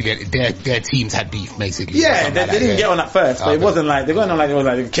 Basically, their teams had beef, basically. Yeah, they didn't get on at first, but it wasn't like they're going on like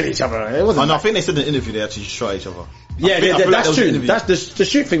they kill each other. It wasn't. I think they said in the interview they actually shot each other. Yeah, that's true. That's the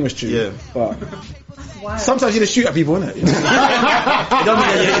shoot thing was true. Yeah. But sometimes you just shoot at people, innit? It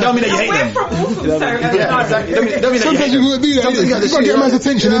don't mean that you hate them. Yeah, exactly. It don't mean that sometimes you gotta do that. You gotta get man's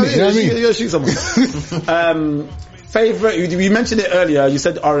attention, innit? You know what I mean? You gotta shoot someone. Favorite? You mentioned it earlier. You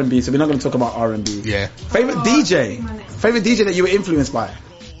said R&B, so we're not going to talk about R&B. Yeah. Favorite DJ that you were influenced by.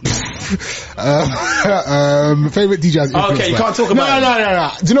 Favorite DJ. Okay, you can't talk about.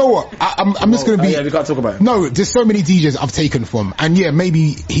 No. Do you know what? I'm just gonna be. Yeah, we can't talk about it. No, there's so many DJs I've taken from, and yeah,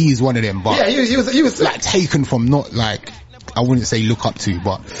 maybe he's one of them. But yeah, he was like taken from, not like. I wouldn't say look up to,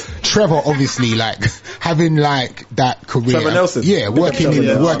 but Trevor obviously like having like that career. Trevor Nelson. Yeah, working within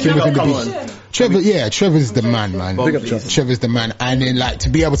the beat. Trevor's the man. Trevor's the man. And then like to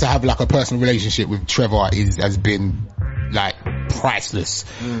be able to have like a personal relationship with Trevor has been like priceless.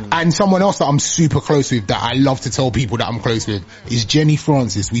 And someone else that I'm super close with that I love to tell people that I'm close with is Jenny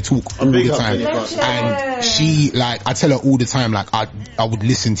Francis. We talk all the time. And she like, I tell her all the time, like I would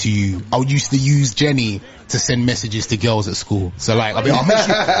listen to you. I used to use Jenny to send messages to girls at school. So like, I'll be like,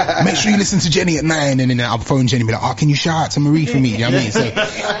 make sure you listen to Jenny at 9, and then I'll phone Jenny and be like, can you shout out to Marie for me? You know what I mean? So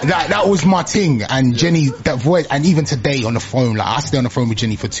that was my thing. And Jenny, that voice, and even today on the phone, like I stay on the phone with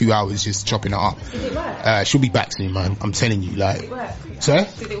Jenny for 2 hours just chopping it up. Did it work? She'll be back soon, man. I'm telling you, like. Did it work? Sorry?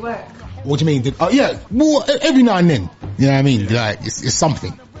 Did it work? What do you mean? Yeah, well, every now and then. You know what I mean? Like, it's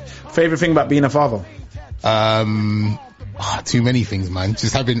something. Favorite thing about being a father? Too many things, man.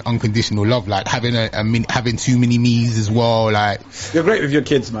 Just having unconditional love, like having having too many me's as well. Like, you're great with your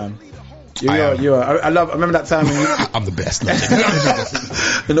kids, man. You are. I remember that time when I'm the best.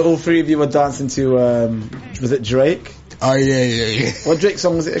 And all three of you were dancing to was it Drake? Oh yeah. What Drake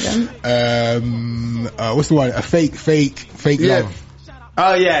song was it again? What's the one? A fake love.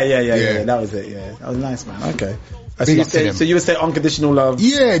 Oh yeah. That was it. Yeah, that was nice, man. Okay. So you would say unconditional love?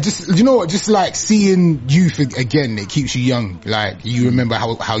 Yeah, just, you know what, just like seeing youth again, it keeps you young. Like, you remember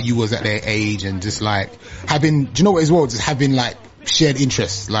how you was at their age, and just like having, do you know what as well, just having like shared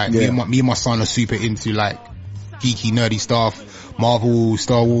interests. Like me and my son are super into like geeky, nerdy stuff, Marvel,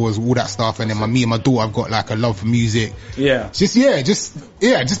 Star Wars, all that stuff. And then me and my daughter have got like a love for music. Yeah. Just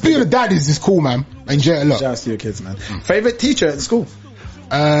being a dad is just cool, man. I enjoy it a lot. Shout out to your kids, man. Favorite teacher at school?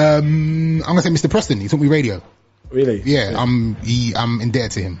 I'm gonna say Mr. Preston. He taught me radio. Really? Yeah, I'm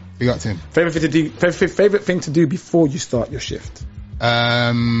indebted to him. Big up to him. Favorite thing to do before you start your shift? Croissant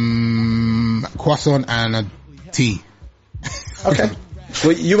and a tea. Okay.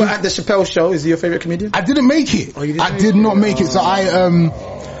 Well, you were at the Chappelle show. Is he your favorite comedian? I didn't make it. Oh, you didn't? I did not make it. So do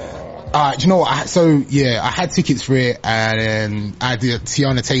you know what? I had tickets for it, and then I did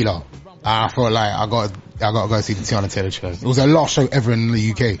Tiana Taylor. I felt like I got to go see the Tiana Taylor show. It was the last show ever in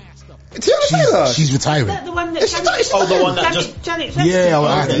the UK. She's retiring. Is that the one that the one that just Janet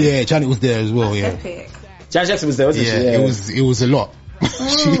Jackson? Janet was there as well. That's epic. Janet Jackson was there, wasn't she? Yeah, it was a lot.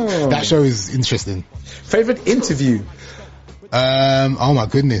 That show is interesting. Favorite interview? Oh my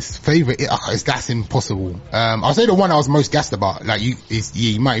goodness, favorite? That's impossible. I'll say the one I was most gassed about. Like you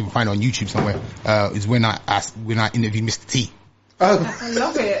might even find it on YouTube somewhere. Is when I interviewed Mr. T. I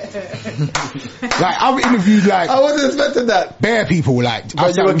love it. Like, I've interviewed I wasn't expecting that. Bare people, like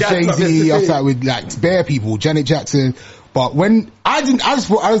I sat with Jay-Z, I sat with like bare people, Janet Jackson. But when I just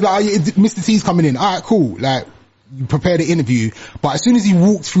thought, I was like, Mr. T's coming in. Alright, cool. Like, you prepare the interview. But as soon as he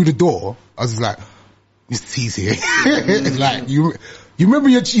walked through the door, I was just like, Mr. T's here. Like, you remember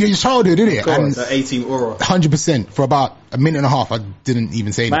your childhood, didn't it? And the 18 aura. 100%. For about a minute and a half, I didn't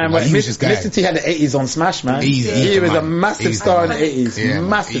even say anything. Man, like, Mr. T had the 80s on Smash, man. He was a massive star in the 80s. Yeah,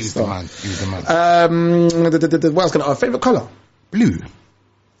 massive star. He was the man. What else can I... Favourite colour? Blue.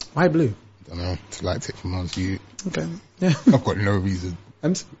 Why blue? I don't know. Just liked it from once you. Okay. Yeah. I've got no reason.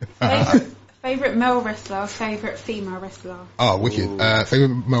 Favourite male wrestler, favourite female wrestler? Oh, wicked.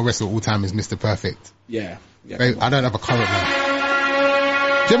 Favourite male wrestler of all time is Mr. Perfect. Yeah. I don't have a current one.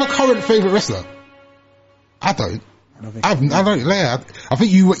 Do you have a current favourite wrestler? I don't. I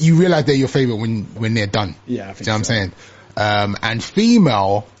think you realise they're your favourite when they're done. Yeah, I think do you know what I'm saying? And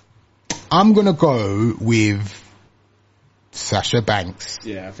female, I'm gonna go with Sasha Banks.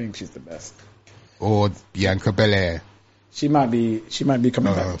 Yeah, I think she's the best. Or Bianca Belair. She might be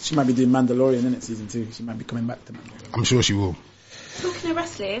coming back. She might be doing Mandalorian in season 2. She might be coming back to Mandalorian. I'm sure she will. Talking of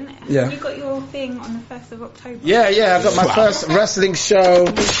wrestling, yeah. Have you got your thing on the 1st of October? Yeah, I got my first wrestling show.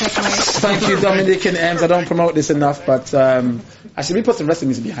 Thank you, Dominic and Ems. I don't promote this enough, but actually, we put some wrestling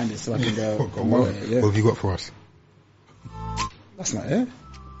music behind it so I can go promote it. Yeah. What have you got for us? That's not it.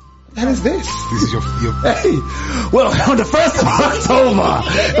 What the hell is this? This is your... Hey! Well, on the 1st of October...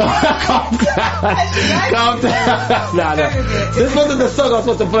 Calm down. Nah. This wasn't the song I was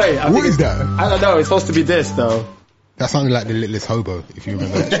supposed to play. What is that? I don't know. It's supposed to be this, though. That sounded like The Littlest Hobo, if you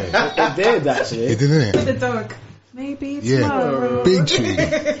remember that show. It did, actually. It did, didn't it? With the dog. Maybe tomorrow. Yeah. Big tune.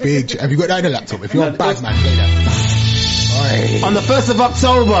 Have you got that in the laptop? If you're a bad man, play that. On the 1st of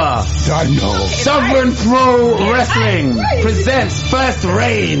October, Sovereign Pro Wrestling presents First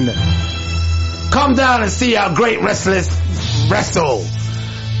Reign. Come down and see our great wrestlers wrestle.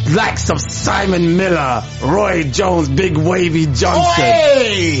 Likes of Simon Miller, Roy Jones, Big Wavy Johnson.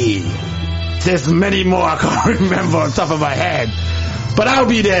 Oi! There's many more I can't remember on top of my head. But I'll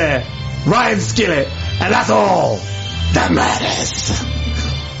be there, Ryan Skillett, and that's all that matters.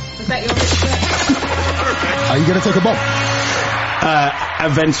 Is that your big Are you going to take a bump?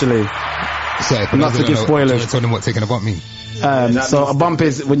 Eventually. So, not to give spoilers. Tell them what taking a bump means. So a bump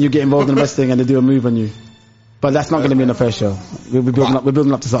is when you get involved in wrestling and they do a move on you. But that's not going to be in the first show. We're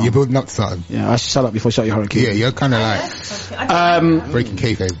building up to something. You're building up to something. Yeah, I shut up before I shut your hurricane. Yeah, you're kind of like breaking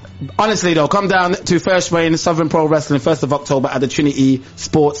kayfabe. Honestly though, come down to First Reign Southern Pro Wrestling 1st of October at the Trinity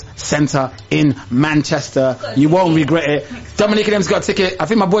Sports Centre in Manchester. You won't regret it. Dominic and them's got a ticket. I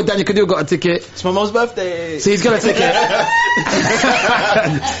think my boy Daniel Cadell got a ticket. It's my mom's birthday. So he's got a ticket.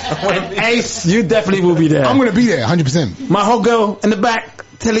 And Ace, you definitely will be there. I'm going to be there, 100%. My whole girl in the back,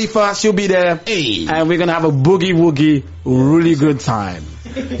 Talifa, she'll be there. Hey. And we're going to have a boogie woogie, really good time.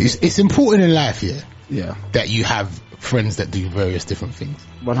 It's important in life, yeah, that you have friends that do various different things.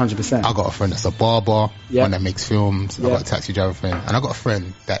 100%. I got a friend that's a barber, Yeah. one that makes films. Yeah. I got a taxi driver friend, and I got a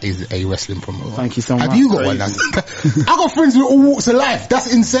friend that is a wrestling promoter. Thank you so much. Have you got one? I got friends with all walks of life.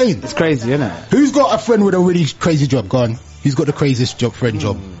 That's insane. It's crazy, isn't it? Who's got a friend with a really crazy job? Go on. Who's got the craziest job?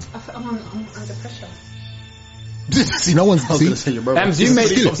 Job. I'm under pressure. See, no one's. See? Ems,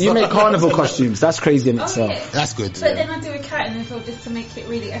 you make carnival costumes. That's crazy in itself. Yeah. That's good. But then I do a cat and so just to make it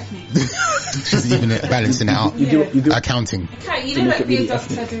really ethnic. She's even balancing it out. You do Accounting. A cat, you To know, make like it really the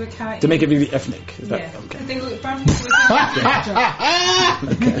adults I do a cat. to make it really ethnic. Is that Yeah. okay? Because they look brown.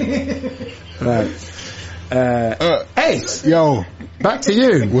 Right. Ace, Yo, back to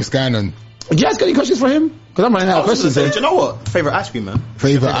you. what's going on? You guys got any questions for him? Because I'm running out of questions Do here. you know what? Favorite ice cream, man.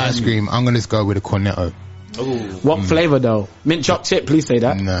 Favorite ice cream? I'm gonna just go with a Cornetto. What flavour though? Mint choc chip, please say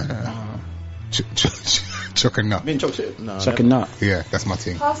that. No. Chocolate nut. Mint chocolate? No. Choc and nut. Yeah, that's my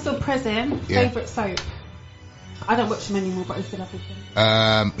thing. Past or present, Yeah. favourite soap. I don't watch them anymore, but I still love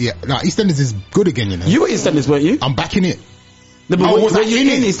them. Yeah. No, EastEnders is good again, you know. You were EastEnders, weren't you? I'm back in it. No, but were you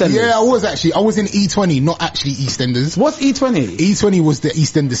in EastEnders? Yeah, I was actually. I was in E20, not actually EastEnders. What's E20? E20 was the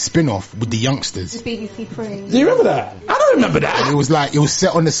EastEnders spin-off with the youngsters. It's BBC Three. Do you remember that? I don't remember that. It was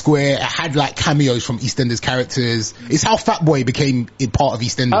set on the square. It had like cameos from EastEnders characters. It's how Fatboy became part of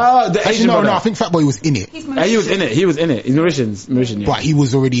EastEnders. Oh, the Asian no, brother. I think Fatboy was in it. He's He was in it. He's Mauritian, yeah. But he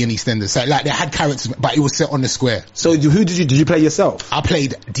was already in EastEnders. So like they had characters, but it was set on the square. So who did you play yourself? I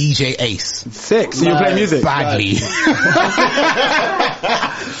played DJ Ace. Sick. So you play music? Badly.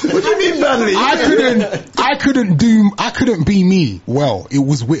 What do you mean badly? I couldn't be me well. It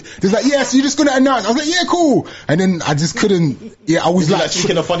was weird. There's like, yeah, so you're just gonna announce. I was like, yeah, cool. And then I just couldn't, I was like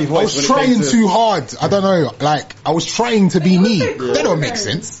speaking a funny voice. I was trying too hard. I don't know, like, I was trying to be me. That don't make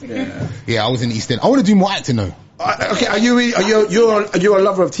sense. Yeah, I was in East End. I want to do more acting though. Okay, are you a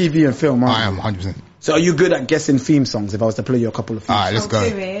lover of TV and film, aren't you? I am, 100%. So are you good at guessing theme songs if I was to play you a couple of themes? Alright, let's go.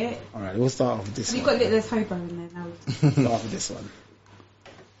 Do it. Alright, we'll start off with this Have you one. got Littlest Hobo in there now? Start off with this one.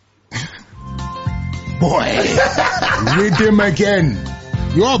 Boy, rhythm again.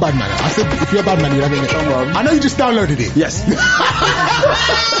 You are a bad man. I said, if you're a bad man, you're having it. I know you just downloaded it. Yes.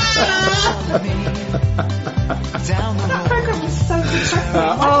 That program was so interesting.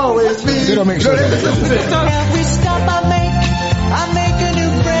 Always me. They don't make sure that. Every stop I make a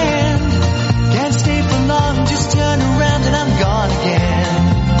new friend. Can't stay for long, just turn around and I'm gone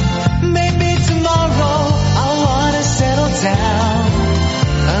again. Maybe tomorrow I'll wanna settle down.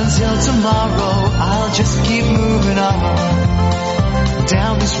 Until tomorrow I'll just keep moving on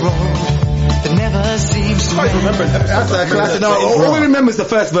down this road that never seems to end. That's a classic. No, all we remember is the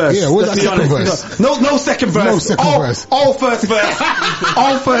first verse. Yeah, what's Let's that be second honest. verse? No second verse. No second verse. All first verse.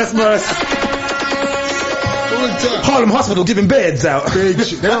 All first verse. Harlem Hospital giving beds out. They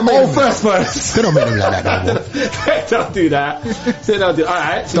don't make All them- first verse. They don't make them like that no more. They don't do that. They don't do. All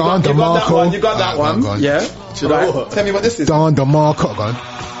right. So Don you got that DeMarco. one. You got that Alright, one. go on. Yeah. Should I? Tell me what this is. Don DeMarco, gone.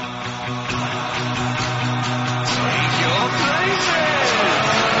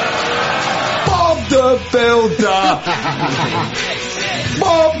 Bob the Builder.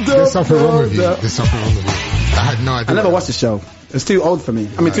 Bob the There's something wrong with you. Builder. There's something wrong with you. I had no idea. I never watched the show. It's too old for me.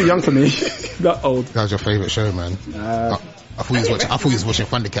 I mean, too young for me. Not old. That was your favourite show, man. I thought you was watching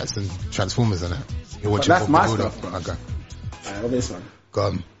Thundercats and Transformers and that. You're watching That's Bob my the Builder. stuff. Okay. Alright, what this one? Go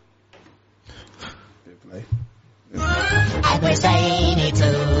on. Play.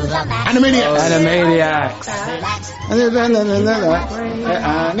 Animaniacs.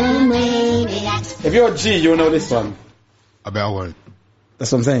 Animaniacs. If you're a G, you'll know this one. I bet I won't.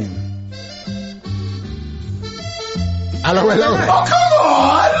 That's what I'm saying. Hello. Oh, come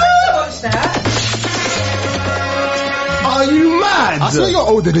on! Watch that. Are you mad? I swear you're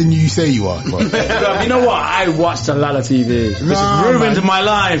older than you say you are. But You know what? I watched a lot of TV. This ruined man. my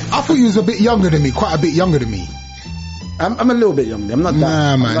life. I thought you was a bit younger than me, quite a bit younger than me. I'm a little bit younger. I'm not that.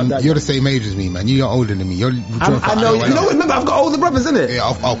 Nah, I'm not man, that you're young. the same age as me, man. You're older than me. I know. You know. Remember, I've got older brothers, innit? Yeah,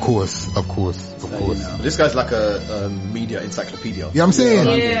 of course. This guy's like a media encyclopedia. Yeah, I'm saying.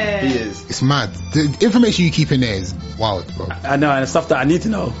 Yeah. He is. It's mad. The information you keep in there is wild, bro. I know, and stuff that I need to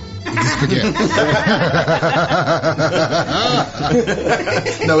know. Just forget.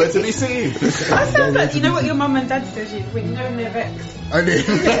 Nowhere to be seen. That sounds like, you know what your mum and dad says when you know when they're vexed?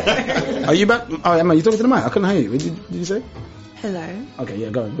 Are you back? Oh, Emma, you talking to the mic? I couldn't hear you. What did you say? Hello. Okay, yeah,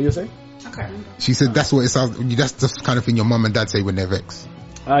 go on. What you say? I can't remember. She said that's what it sounds. That's the kind of thing your mum and dad say when they're vexed.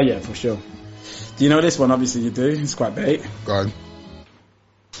 Yeah, for sure. Do you know this one? Obviously you do. It's quite bait. Go on.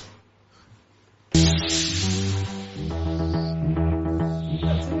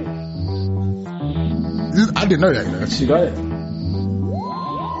 I didn't know that, She got it.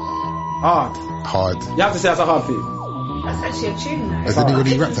 Hard. Hard. You have to say that's a hard feat. That's actually a tune, though. Has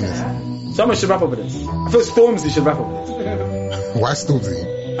anybody rapped on this? Someone should rap over this. I feel Stormzy should rap over this. Why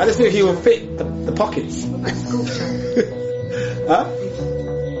Stormzy? I just think he will fit the pockets. Huh?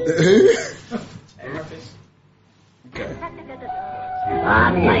 Who? Okay.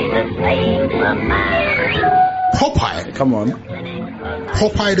 Popeye? Come on.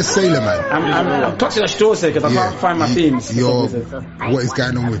 Popeye the Sailor Man. I'm touching a straw here because I can't find my themes. What is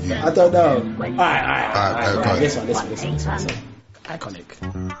going on with you? I don't know. Alright. This one. Iconic.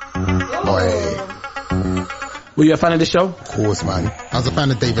 Oi. Were you a fan of the show? Of course, man. I was a fan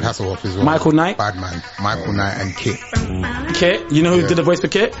of David Hasselhoff as well. Michael Knight? Bad man. Michael Knight and Kit. Kit? You know who did the voice for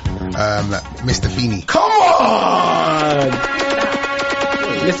Kit? Mr. Feeney. Come on!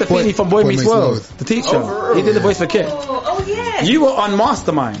 Mr. Feeney from Boy Meets World. The teacher. He did the voice for Kit. Oh, yeah. You were on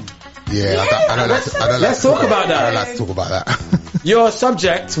Mastermind. Yeah, I don't like Let's talk about that. I don't like to talk about that. Your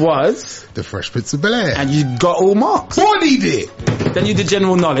subject was? The Fresh Prince of Bel-Air. And you got all marks. Bodied it! Then you did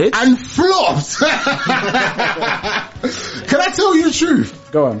general knowledge. And flopped! Can I tell you the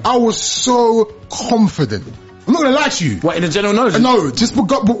truth? Go on. I was so confident. I'm not gonna lie to you. What, in the general knowledge? No,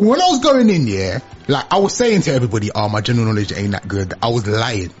 but when I was going in, like, I was saying to everybody, my general knowledge ain't that good. I was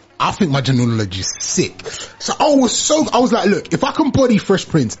lying. I think my general knowledge is sick. So I was like, look, if I can body Fresh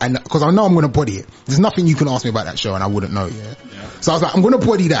Prince, and because I know I'm going to body it, there's nothing you can ask me about that show and I wouldn't know, yeah? So I was like, I'm going to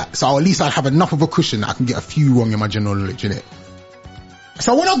body that, so at least I have enough of a cushion that I can get a few wrong in my general knowledge, innit?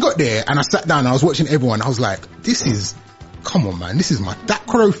 So when I got there and I sat down and I was watching everyone, I was like, come on, man, that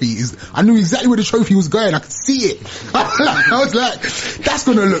trophy I knew exactly where the trophy was going. I could see it. I was like, that's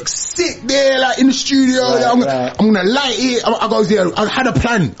gonna look sick there, like in the studio. Right, I'm gonna light it. I had a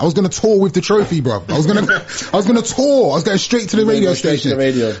plan. I was gonna tour with the trophy, bro. I was gonna tour. I was going straight to the radio station.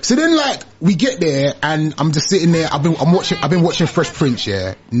 So then, like, we get there and I'm just sitting there. I've been watching Fresh Prince,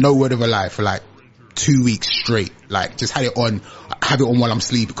 no word of a lie, for like 2 weeks straight. Like, just have it on while I'm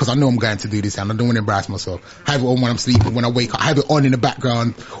sleeping, because I know I'm going to do this and I don't want to embarrass myself. Have it on while I'm sleeping. When I wake up, I have it on in the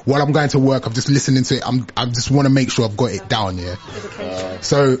background. While I'm going to work, I'm just listening to it. I just want to make sure I've got it down,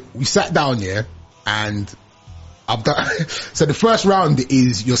 So we sat down, and I've done, so the first round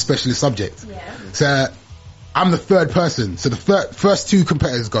is your specialist subject. Yeah. So I'm the third person. So the first two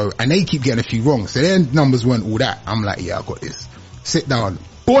competitors go and they keep getting a few wrong. So their numbers weren't all that. I'm like, yeah, I got this. Sit down.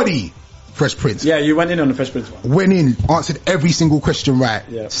 Body. Fresh Prince. Yeah, you went in on the Fresh Prince one. Went in, answered every single question right,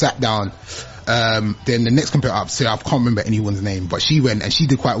 sat down. Then the next competitor up, so I can't remember anyone's name, but she went and she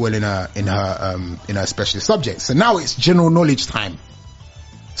did quite well in her specialist subject. So now it's general knowledge time.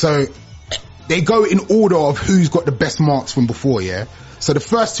 So they go in order of who's got the best marks from before, So the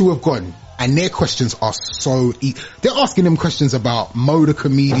first two have gone, and their questions are so they're asking them questions about Mo the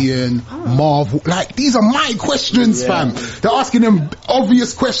Comedian, Marvel, like, these are my questions, fam. They're asking them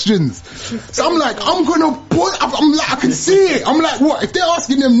obvious questions. So I'm like, I'm like, I can see it. I'm like, what? If they're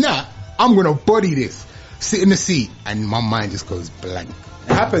asking them that, I'm gonna body this. Sit in the seat, and my mind just goes blank.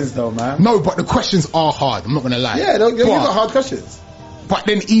 It happens though, man. No, but the questions are hard. I'm not gonna lie. Yeah, you got hard questions. But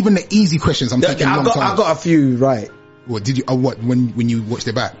then even the easy questions, I'm taking long time. I got a few right. What did you? When you watched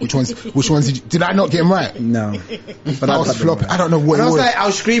it back? Which ones did I not get them right? No, but I was flopping. I don't know what. And I was like, I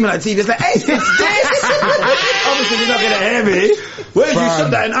was screaming at the TV. It's like, hey, it's this. Obviously, you're not gonna hear me. Where did you shot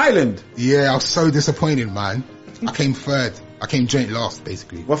that in Ireland? Yeah, I was so disappointed, man. I came third. I came joint last,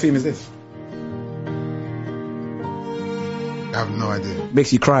 basically. What theme is this? I have no idea.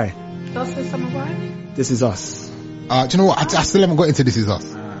 Makes you cry. Lost in Summer Why? This Is Us. Do you know what? I still haven't got into This Is Us.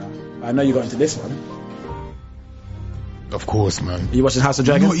 I know you got into this one. Of course, man. You watching House of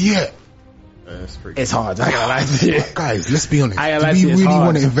Dragons? Not yet. It's hard. I gotta lie to you. Guys, let's be honest. Do we really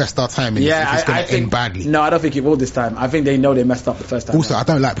want to invest our time in this if it's going to end badly? No, I don't think it will this time. I think they know they messed up the first time. Also, I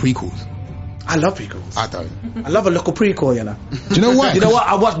don't like prequels. I love prequels. I don't. I love a local prequel, you know. Do you know what? You know what?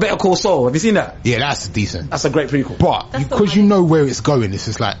 I watched Better Call Saul. Have you seen that? Yeah, that's decent. That's a great prequel. But because you know where it's going, it's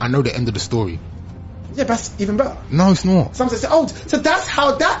just like, I know the end of the story. Yeah, but that's even better. No, it's not. Some say, oh, so that's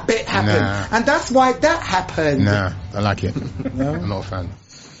how that bit happened. Nah. And that's why that happened. Nah, I like it. No? I'm not a fan.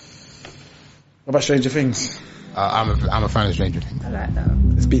 What about Stranger Things? I'm a fan of Stranger Things. I like that.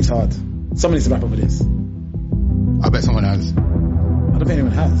 This beat's hard. Someone needs to rap over this. I bet someone has. I don't think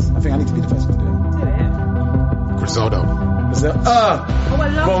anyone has. I think I need to be the first one to do it. Griselda. I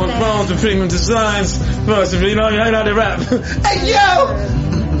love Rolling Bones and Premium Designs. You know they rap. Hey, yo!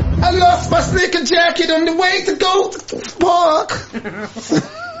 I lost my sneaker jacket on the way to go to the park.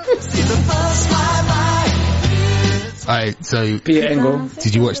 Alright, so Peter Engel.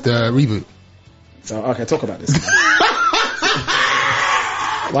 Did you watch the reboot? So okay, talk about this.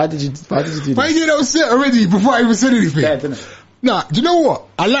 Why did you do this? Why you know that was set already before I even said anything? Yeah, didn't it? Nah, do you know what?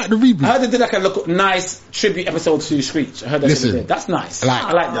 I like the reboot. I heard they did like a nice tribute episode to Screech. I heard that. Listen, that's nice. Like,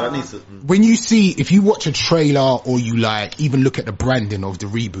 I like that. When you see, if you watch a trailer or you like even look at the branding of the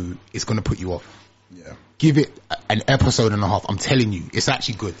reboot, it's gonna put you off. Yeah. Give it an episode and a half. I'm telling you, it's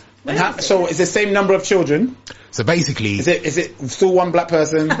actually good. So it's the same number of children. So basically, is it still one black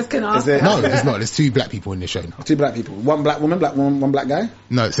person? No, it's not. There's 2 black people in the show now. 2 black people. One black woman, one black guy?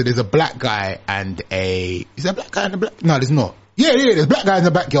 No, so there's a black guy and is there a black guy and a black? No, there's not. Yeah, there's a black guy and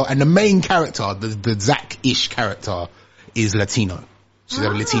a black girl, and the main character, the Zack-ish character, is Latino. She's a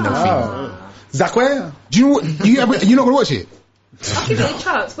Latino female. Zack where? Do you know what? You're not gonna watch it? I'll give it a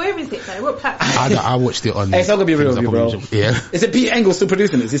chance. Where is it though? What platform? I watched it on. Hey, it's not gonna be real with you, bro. Yeah. Is it Pete Engel still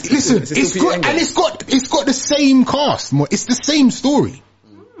producing it? Listen, it's good, and it's got the same cast. It's the same story.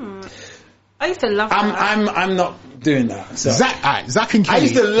 I used to love that. I'm not doing that. So. Zach and Kelly. I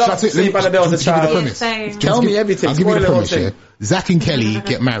used to love Saved by the Bell as a child. Tell me everything. I'll give you the premise, yeah. Zach and Kelly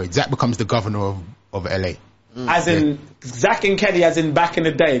get married. Zach becomes the governor of LA. As in Zach and Kelly, as in back in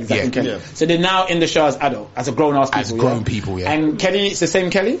the day, Zach and Kelly. Yeah. So they're now in the show as adult, as a grown ass people. As grown people, yeah. And Kelly, it's the same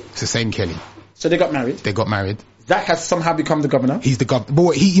Kelly. It's the same Kelly. So they got married. Zach has somehow become the governor. He's the governor.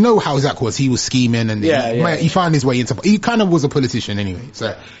 But you know how Zach was. He was scheming and he found his way into. He kind of was a politician anyway.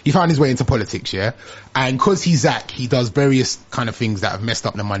 So he found his way into politics, yeah. And because he's Zach, he does various kind of things that have messed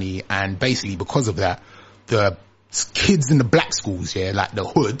up the money. And basically, because of that, the kids in the black schools, yeah, like the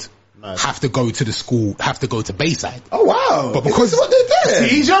hood. Nice. Have to go to Bayside. Oh wow! But because what they did,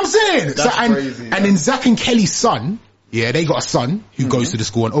 see, you know what I'm saying? That's crazy. And then Zach and Kelly's son, yeah, they got a son who goes to the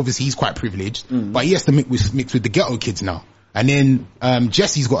school, and obviously he's quite privileged, but he has to mix with the ghetto kids now. And then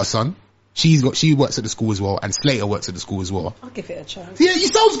Jessie's got a son. She works at the school as well, and Slater works at the school as well. I'll give it a chance. Yeah, you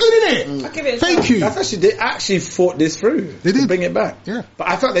sounds good in it. I'll give it a chance. Thank you. They actually thought this through. They did bring it back. Yeah, but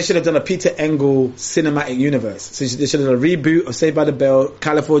I thought they should have done a Peter Engel cinematic universe. So they should have done a reboot of Saved by the Bell,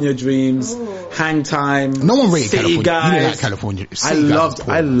 California Dreams, Hang Time. No one rated City California. Guys. You didn't like California.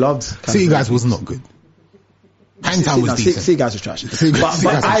 I loved. City Guys was not good. Hang Time was decent. Sea Guys was trash. But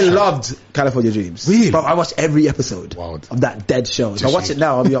I loved California Dreams. Really? But I watched every episode of that dead show. If I watch it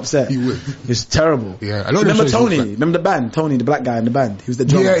now, I'll be upset. You would. It's terrible. Yeah. Remember Tony? Remember the band? Tony, the black guy in the band. He was the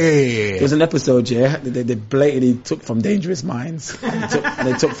drummer. Yeah. There was an episode, they blatantly took from Dangerous Minds.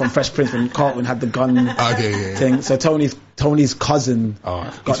 They took from Fresh Prince when Carlton had the gun thing. So Tony's cousin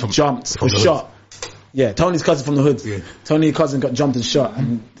got jumped or shot. Yeah, Tony's cousin from the hood. Yeah. Tony's cousin got jumped and shot,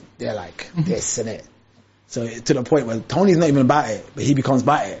 and they're like, this and it. So to the point where Tony's not even about it, but he becomes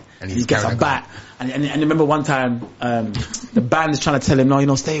about it. And he gets a bat. And remember one time, the band is trying to tell him,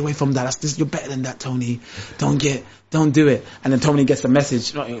 no, stay away from that. You're better than that, Tony. Don't do it. And then Tony gets a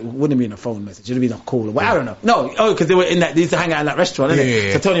message. No, it wouldn't be in a phone message. It would be a call. Well, I don't know. No, because they used to hang out in that restaurant, innit?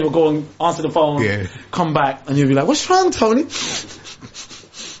 Yeah. So Tony would go and answer the phone, come back, and he'd be like, what's wrong, Tony?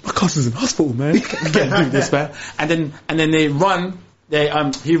 My cousin's in hospital, man. We can't do this, man. And then they run.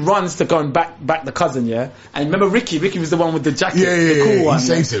 He runs to go and back the cousin, yeah? And remember Ricky was the one with the jacket, the cool one. He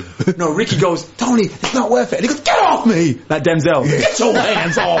saves him. No, Ricky goes, Tony, it's not worth it. And he goes, get off me! Like Denzel. Yeah. Get your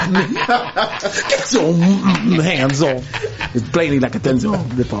hands off me! Get your hands off. It's blatantly like a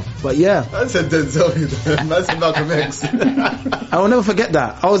Denzel rip-off. But yeah. I said Denzel. That's Malcolm X. I will never forget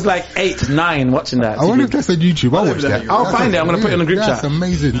that. I was like 8, 9 watching that. I wonder if that's on YouTube. I'll watch that. I'll find it. I'm going to put it in the group chat. That's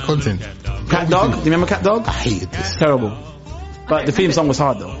amazing content. Cat Dog? Do you remember Cat Dog? I hated this. It's terrible. But the theme song was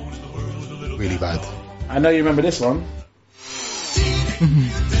hard though. Really bad. I know you remember this one.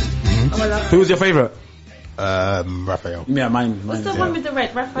 Who was your favourite? Raphael. Yeah, mine. What's the one with the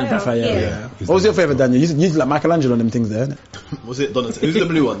red? Raphael. Yeah. What was your favourite, Daniel? You like Michelangelo and them things there, innit? Was it Donatello? Who's the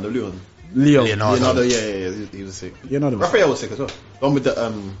blue one? Leonardo. Yeah. He was sick. Leonardo. Raphael was sick as well. The one with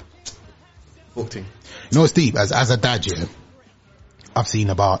the book thing. You know what's deep? As a dad, yeah, I've seen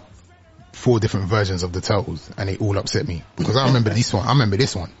about 4 different versions of the Turtles, and they all upset me because I remember this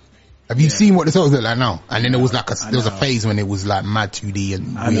one. Have you seen what the Turtles look like now? And then there was a phase when it was like mad 2D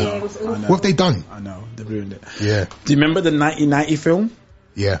and weird. What have they done? I know, they ruined it. Yeah. Do you remember the 1990 film?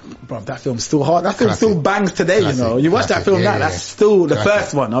 Yeah. Bro, that film's still hard. That film still bangs today, you know. You watch that film now, that's still the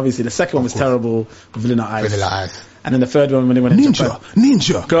first one, obviously. The second one was terrible, Vanilla Ice. And then the third one when they went into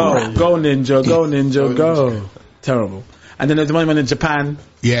Ninja. Go Ninja, go. Terrible. And then there's the one when in Japan.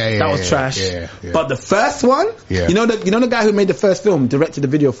 That was trash. Yeah. But the first one, you know the guy who made the first film directed the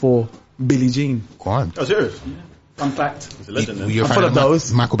video for Billie Jean. Go on. Oh, serious? Fun fact. It's a legend. I'm full of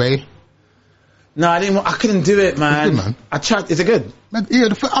those. Michael Bay. No, I couldn't do it, man. It's good, man. I tried. Is it good? Yeah,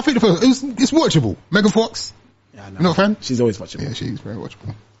 I think the first. It's watchable. Megan Fox. Yeah, I know. You're not a fan? She's always watchable. Yeah, she's very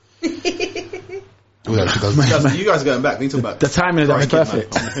watchable. You guys are going back. We need to talk about the timing of that was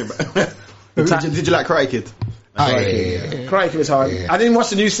perfect. Did you like Karate Kid? Karate Kid was hard. I didn't watch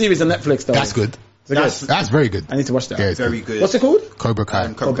the new series on Netflix though. That's good. That's very good. I need to watch that. Yeah, very good. What's it called? Cobra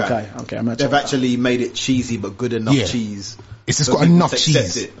Kai. Cobra Kai. Okay, I'm They've actually made it cheesy, but good enough cheese. It's just got enough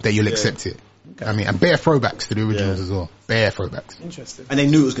cheese that you'll accept it. Okay. I mean, and bare throwbacks to the originals as well. Bare throwbacks. Interesting. And they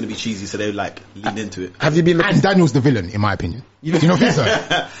knew it was going to be cheesy, so they like leaned into it. Have you been? And Daniel's the villain, in my opinion. You don't think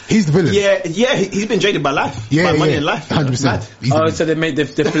so? He's the villain. Yeah, he's been jaded by life. By money in life. 100%. So they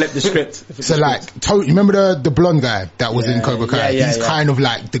flipped the script. So like, remember the blonde guy that was in Cobra Kai? He's kind of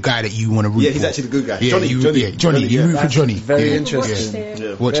like the guy that you want to root for. Yeah, he's actually the good guy. Yeah, Johnny. You root for Johnny. Very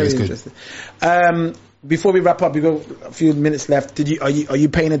interesting. Watch it, it's good. Before we wrap up, we got a few minutes left. Are you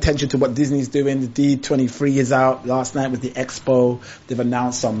paying attention to what Disney's doing? The D23 is out. Last night was the Expo. They've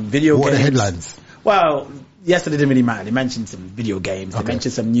announced some video games. What are the headlines? Well, yesterday didn't really matter. They mentioned some video games. They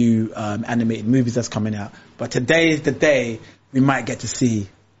mentioned some new animated movies that's coming out. But today is the day we might get to see,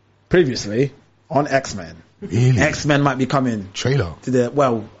 previously, on X-Men. Really? X-Men might be coming. Trailer? It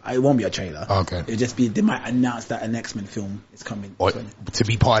won't be a trailer. Okay. It'll just be, they might announce that an X-Men film is coming. To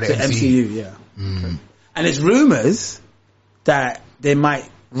be part of the MCU, yeah. Mm. And there's rumours that they might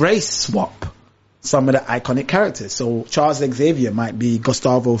race swap some of the iconic characters. So Charles Xavier might be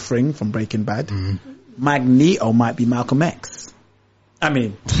Gustavo Fring from Breaking Bad. Mm. Magneto might be Malcolm X. I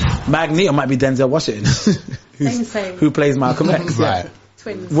mean, Magneto might be Denzel Washington, who plays Malcolm X. Right.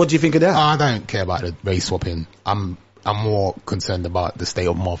 Twins. What do you think of that? I don't care about the race swapping. I'm more concerned about the state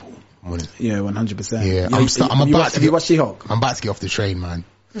of Marvel. Yeah, 100%. Yeah, have you watched She-Hulk? I'm about to get off the train, man.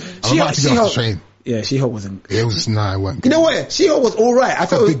 Mm-hmm. I'm about to get off the train. Yeah, She-Hulk wasn't. It wasn't good. You know what? She-Hulk was alright. I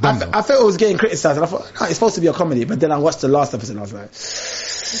felt it was getting criticised, and I thought, no, it's supposed to be a comedy. But then I watched the last episode, and I was like,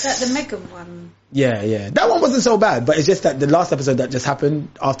 is that the Megan one? Yeah. That one wasn't so bad, but it's just that the last episode that just happened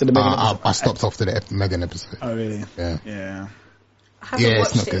after the Megan episode. I stopped after the Megan episode. Oh, really? Yeah. I haven't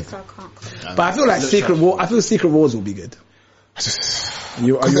watched it, so I can't comment. But I feel like Secret Wars will be good. Are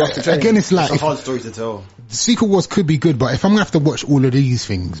you off the train? Again, it's like a hard story to tell. Secret Wars could be good, but if I'm gonna have to watch all of these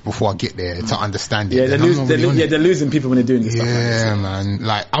things before I get there to understand it, they're losing people when they're doing this stuff. Yeah, man.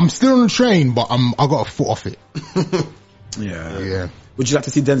 Like, I'm still on the train, but I got a foot off it. Yeah. Would you like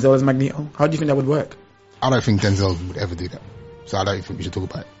to see Denzel as Magneto? How do you think that would work? I don't think Denzel would ever do that. So I don't think we should talk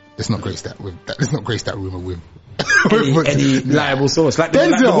about it. Let's not grace that rumor with any liable source, like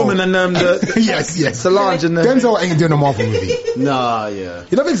the woman and yes, Solange and Denzel ain't doing a Marvel movie. Nah, yeah.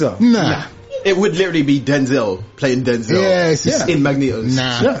 You don't think so? Nah. It would literally be Denzel playing Denzel in Magneto's.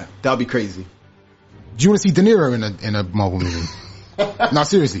 Nah. Yeah. That would be crazy. Do you want to see De Niro in a Marvel movie? No,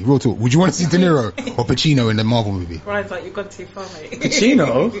 seriously, real talk. Would you want to see De Niro or Pacino in the Marvel movie? Ryan's like, you've gone too far, mate.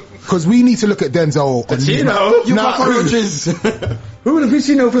 Pacino? Because we need to look at Denzel. Pacino? You cockroaches. Who would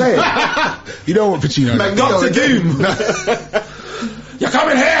Pacino play? You don't want Pacino. Dr. Doom. You're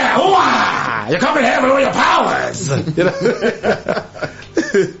coming here. Hoo-ah! You're coming here with all your powers.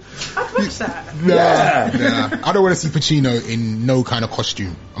 I'd watch that. Nah. I don't want to see Pacino in no kind of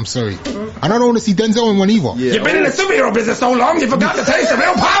costume. I'm sorry. And I don't want to see Denzel in one either. Yeah. You've been in the superhero business so long, you forgot to taste the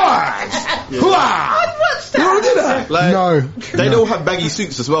real powers. I'd watch that. You don't do that. Like, no. They don't have baggy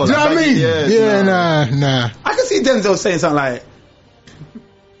suits as well. Do you know what I mean? Yeah, nah. I can see Denzel saying something like,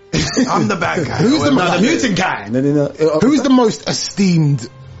 I'm the bad guy. Who's the mutant guy? Who's the most esteemed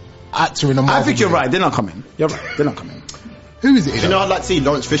actor in the Marvel? I think you're right. They're not coming. You're right. They're not coming. Who is it? You know, I'd like to see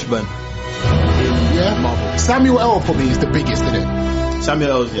Lawrence Fishburne. Yeah, Marvel. Samuel L. probably is the biggest, isn't it?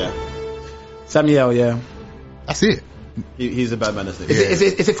 Samuel, yeah. That's it. He's a bad man, isn't he?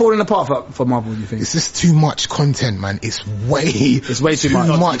 Is it falling apart for Marvel, you think? It's just too much content, man. It's way too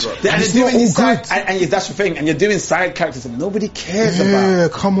much. And it's not all good. And that's the thing. And you're doing side characters that nobody cares about. Yeah,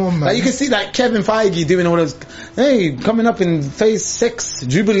 come on, man. Like, you can see like Kevin Feige doing all those, hey, coming up in Phase 6,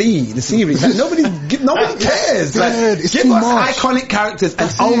 Jubilee, the series. Like, nobody cares. Like, it's give too us much. iconic characters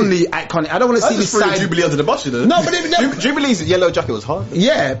and only iconic. I don't want to see this side. Jubilee under the bus, you know? No, but Jubilee's yellow jacket was hard.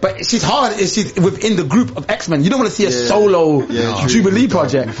 Yeah, but she's hard. She's within the group of X-Men. You don't want to see a solo Jubilee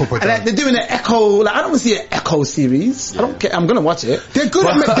project. And like, they're doing an Echo. Like, I don't want to see an Echo series. I don't care. I'm gonna watch it. They're good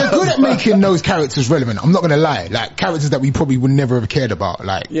at making those characters relevant. I'm not gonna lie. Like, characters that we probably would never have cared about.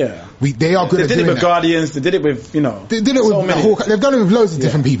 Like, they are good at doing that. They did it with Guardians. They did it with, They did it with Hawkeye. They've done it with loads of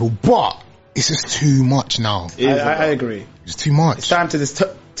different people, but it's just too much now. I agree. It's too much. It's time to just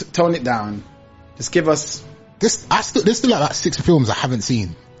tone it down. Just give us this. There's still like 6 films I haven't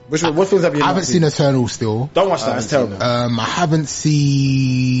seen. What films have you? I haven't seen Eternal still. Don't watch that. It's terrible. I haven't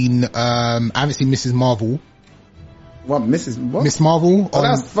seen Mrs. Marvel. What, Miss Marvel? Oh,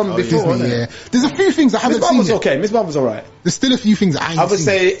 that's from before, Disney, yeah. There's a few things I haven't seen. Miss Marvel's okay. Miss Marvel's alright. There's still a few things I ain't seen. I would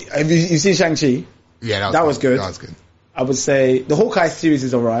say, have you seen Shang-Chi? Yeah, that was good. That was good. I would say the Hawkeye series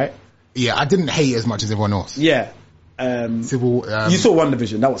is alright. Yeah, I didn't hate it as much as everyone else. Yeah. Civil. You saw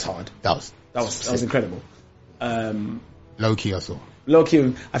WandaVision. That was hard. That was incredible. Loki, I saw.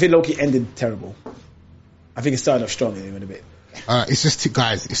 Loki. I think Loki ended terrible. I think it started off strong in a bit. It's just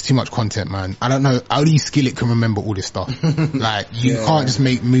guys, it's too much content, man. I don't know. Only Skillet can remember all this stuff. Like, you can't just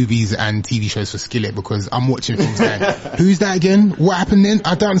make movies and TV shows for Skillet, because I'm watching things going, who's that again? What happened then?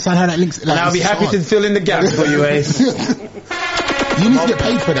 I don't understand how that links. Like, and I'll be happy to fill in the gaps for you, Ace. You need to get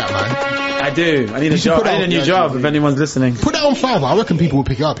paid for that, man. I do. I need a job. I need a new job if anyone's listening. Put that on Fiverr. I reckon people will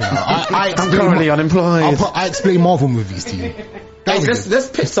pick it up. You know? I'm currently unemployed. I explain Marvel movies to you. Hey, let's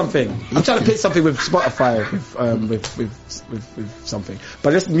pitch something. I'm trying to pitch something with Spotify, with something.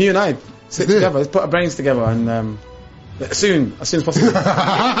 But let's, me and I sit together. Let's put our brains together and as soon as possible.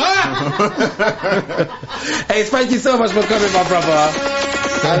 Hey, thank you so much for coming, my brother.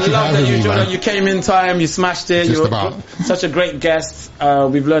 I love that you came in time, you smashed it. You're such a great guest.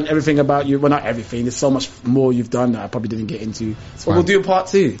 We've learned everything about you. Well, not everything. There's so much more you've done that I probably didn't get into. So we'll do a part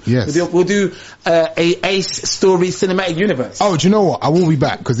 2. Yes. We'll do a Ace Story cinematic universe. Oh, do you know what? I will be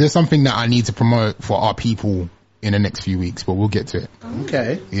back because there's something that I need to promote for our people in the next few weeks, but we'll get to it.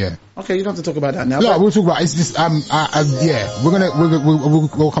 Okay. Yeah. Okay, you don't have to talk about that now. No, we'll talk about it. It's just yeah,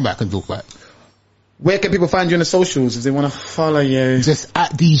 we'll come back and talk about it. Where can people find you on the socials if they want to follow you? Just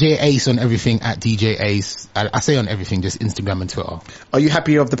at DJ Ace on everything, at DJ Ace. I say on everything, just Instagram and Twitter. Are you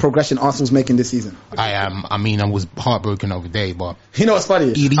happy of the progression Arsenal's making this season? I am. I mean, I was heartbroken the other day, but... You know what's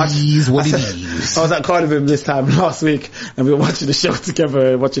funny? It is what it is. I was at Cardiff this time last week, and we were watching the show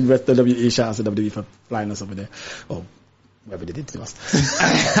together, watching the WWE. Shout out to WWE for flying us over there. Oh, whatever they did to us.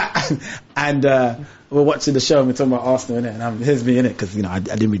 and we're watching the show and we're talking about Arsenal, innit? And here's me in it, because, you know, I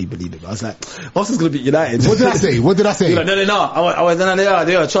didn't really believe it. But I was like, Arsenal's going to beat United. What did I say? You're like, no, they're not. I went, no,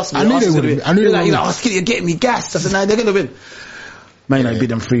 they are. Trust me. I knew they would win. I knew they would win. You're like, you're getting me gassed. I said, no, they're going to win. Man United beat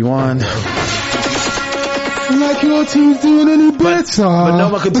them 3-1. Like your team's doing any better. But no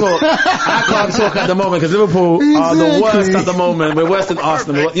one can talk. I can't talk at the moment because Liverpool are the worst at the moment. We're worse than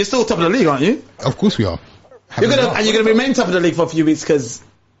Arsenal. You're still top of the league, aren't you? Of course we are. You're gonna remain top of the league for a few weeks because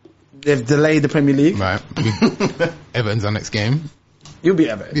they've delayed the Premier League. Right. Everton's our next game. You'll beat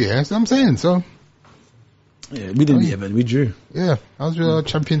Everton. Yeah, that's what I'm saying. So. Yeah, we didn't beat Everton. We drew. Yeah, that was your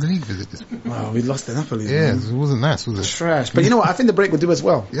Champions League visit this week. Wow, we lost to Napoli. Yeah, man. it wasn't nice, was it? Trash. But you know what? I think the break will do as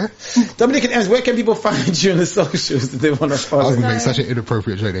well. Yeah. Dominic and Ems, where can people find you on the socials if they want to follow? I was going to make such an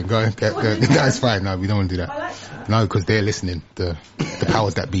inappropriate joke then. Go. That's fine. No, we don't want to do that. I like that. No, because they're listening. The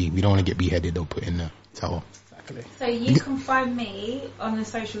powers that be. We don't want to get beheaded or put in the tower. So you can find me on the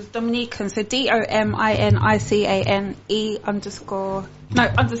socials, Dominican, so DOMINICANE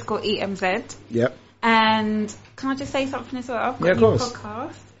 _EMZ. Yep. And can I just say something as well? I've got of course.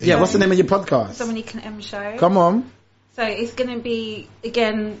 Podcast. Yeah, what's the name of your podcast? Dominican M Show. Come on. So it's going to be,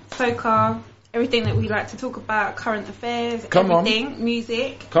 again, soca, everything that we like to talk about, current affairs,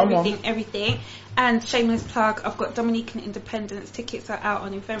 music, everything. And shameless plug, I've got Dominican Independence. Tickets are out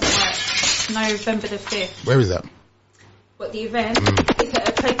on Eventbrite, November the 5th. Where is that? What, the event? It's at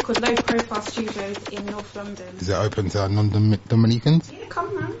a place called Low Profile Studios in North London. Is it open to non-Dominicans? Yeah,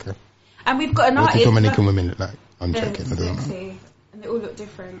 come on. Okay. And we've got an artist. What do Dominican women look like? I'm checking. I don't sexy, know. and they all look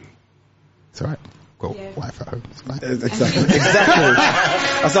different. It's alright. Got wife at home. It's fine. Exactly.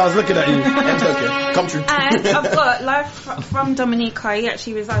 That's how I was looking at you. Come true. And I've got live from Dominica. He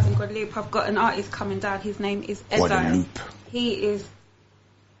actually resides in Guadeloupe. I've got an artist coming down. His name is Ezo. Guadeloupe. He is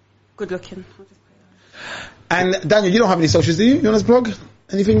good looking. I'll just put it on. And Daniel, you don't have any socials, do you? You want to plug?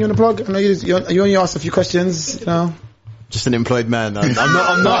 Anything you want to plug? I know you only asked a few questions, you know. Just an employed man. I'm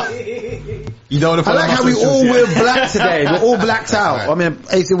not. You don't want to. I like how we all wear black today. We're all blacked out. I mean,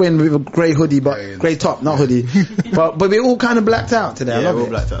 AC Win with a grey hoodie, but grey top, not hoodie. but we're all kind of blacked out today. I love we're it. all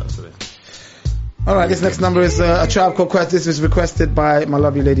blacked out today. All right, this next number is A Tribe Called Quest. This was requested by my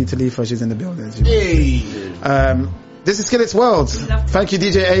lovely lady Talifa. She's in the building. Hey. This is Skillet's World. Thank you,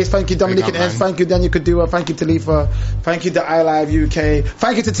 DJ Ace. Thank you, Dominic and S. Thank you, Daniel Kadua. Thank you, Talifa. Thank you to iLive UK.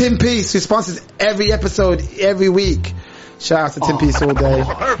 Thank you to Tim Peace, who sponsors every episode every week. Shout out to Tim Peace all day.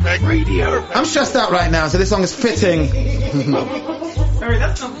 Perfect radio. I'm stressed out right now, so this song is fitting. Sorry,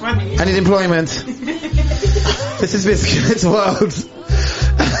 that's not funny. I need employment. This is Skillet's World.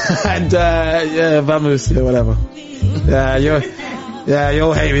 And, vamos, whatever.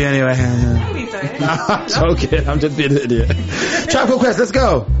 You'll hate me anyway. No, we don't. I'm joking. I'm just being an idiot. Tribe Called Quest, let's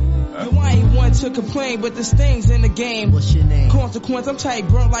go. I ain't one to complain, but there's things in the game. What's your name? Consequence, I'm tight,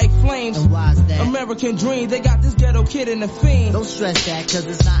 burnt like flames. And why's that? American dream, they got this ghetto kid in the fiend. Don't stress that, cause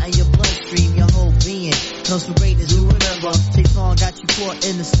it's not in your bloodstream, your whole being. comes from greatness, you remember. Take long, got you caught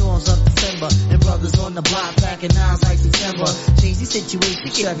in the storms of December. And brothers on the block packing nines like September. Change the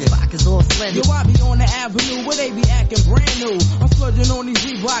situation, get the pockets all slender. Yo, I be on the avenue where they be acting brand new. I'm splurging on these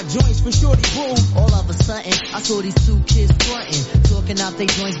Reebok joints for shorty boo. All of a sudden, I saw these two kids frontin', talking out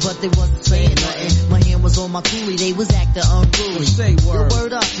their joints, but they wasn't saying nothing. My hand was on my coolie, they was acting unruly. Say word. Yo,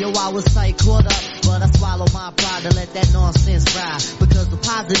 word up, yo, I was tight, caught up, but I swallowed my pride to let that nonsense ride. Because the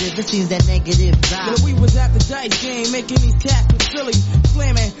positive, it seems that negative die. Yo, we was at the dice game, making these cats with silly.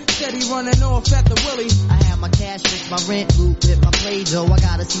 Slamming, steady running off at the willy. I had my cash, fixed my rent, loot with my play dough. I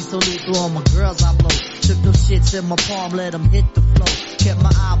gotta see so through all my girls I blow. Took them shits in my palm, let them hit the flow. Kept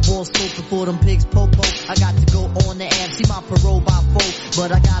my eyeballs scoping for them pigs popo. I got to go on the app, see my parole by 4.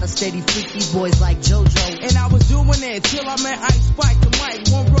 But I got a steady freak, these boys like JoJo. And I was doing it till I met Ice Spike the mic.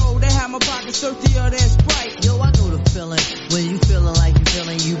 One road, they had my pockets dirtier than Sprite. Yo, I know the feeling. When you feeling like you're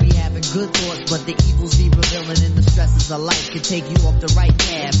feeling, you be having good thoughts, but the evils be revealing, and the stresses of life can take you off the right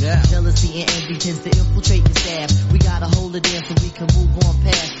path. Yeah. Jealousy and envy tends to infiltrate your staff. We gotta hold it in so we can move on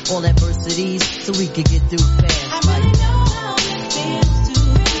past all adversities, so we can get through fast. I really know how it feels to be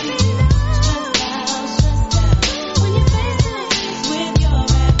stressed out when you're facing with your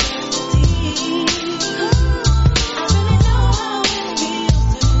adversity. I really know how it feels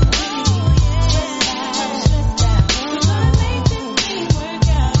to be stressed out. We're gonna make this thing work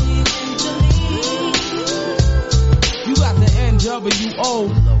out eventually. You got the NWO.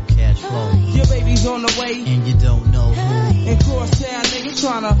 Low cash flow. Your baby's on the way. And you don't know who. And crosstown niggas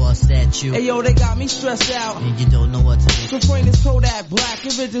tryna bust at you. Hey yo, they got me stressed out. And you don't know what to do. So frame this Kodak black,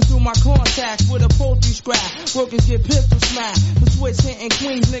 and vision through my contacts with a poultry scrap. Workers get pistol smacked. The switch hitting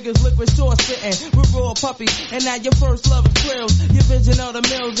Queens, niggas liquid sauce sitting with raw puppy. And now your first love is trills. Your vision of the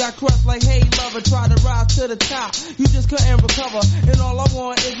mills got crushed like hey lover. Try to rise to the top, you just couldn't recover. And all I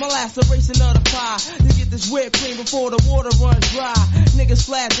want is my laceration of the pie. To get this whipped cream before the water runs dry. Niggas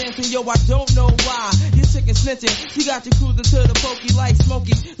flat dancing, yo, I don't know why. Your chicken snitching, she got you cruising to the pokey like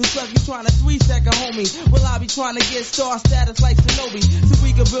Smokey. The stuff you trying to 3-second homie. Well, I be trying to get star status like Shinobi, so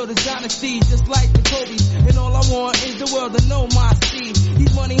we can build a dynasty just like the Kobe's. And all I want is the world to know my seed.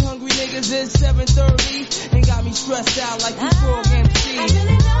 These money hungry niggas is 730 and got me stressed out like you frog MC. I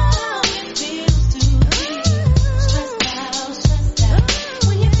really know how it feels to be stressed out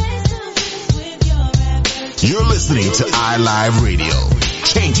when you're facing with your adversity. You're listening to iLive Radio,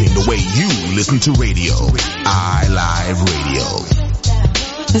 changing the way you listen to radio. iLive Radio.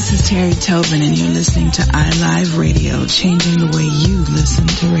 This is Terry Tobin, and you're listening to iLive Radio, changing the way you listen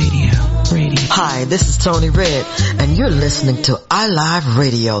to radio. Hi, this is Tony Red, and you're listening to iLive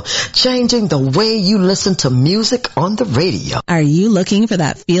Radio, changing the way you listen to music on the radio. Are you looking for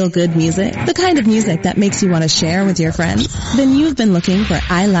that feel-good music? The kind of music that makes you want to share with your friends? Then you've been looking for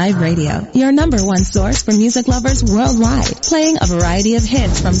iLive Radio, your #1 source for music lovers worldwide, playing a variety of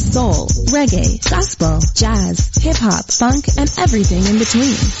hits from soul, reggae, gospel, jazz, hip-hop, funk, and everything in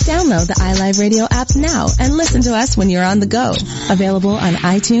between. Download the iLive Radio app now and listen to us when you're on the go. Available on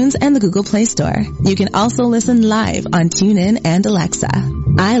iTunes and the Google Play Store. You can also listen live on TuneIn and Alexa.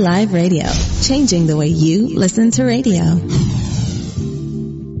 iLive Radio, changing the way you listen to radio.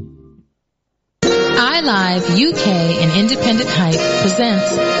 iLive UK and Independent Hype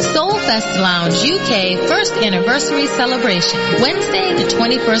presents Soulfest Lounge UK first anniversary celebration, Wednesday the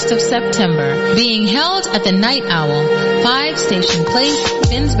 21st of September, being held at the Night Owl, 5 Station Place,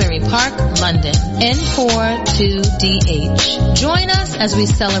 Finsbury Park, London, N42DH. Join us as we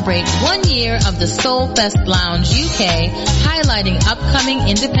celebrate 1 year of the Soulfest Lounge UK, highlighting upcoming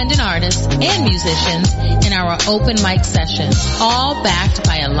independent artists and musicians in our open mic sessions, all backed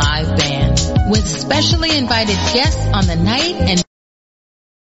by a live band. With specially invited guests on the night and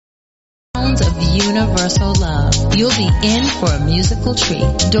sounds of universal love. You'll be in for a musical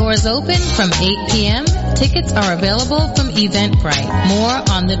treat. Doors open from 8 p.m. Tickets are available from Eventbrite. More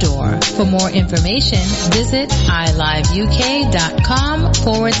on the door. For more information, visit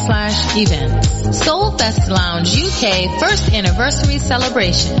iliveuk.com/events. Soulfest Lounge UK first anniversary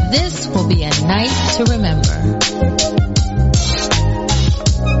celebration. This will be a night to remember.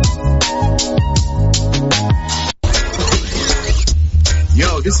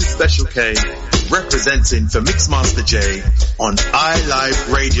 Yo, this is Special K, representing for Mixmaster J on iLive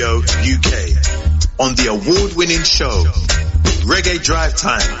Radio UK, on the award-winning show, Reggae Drive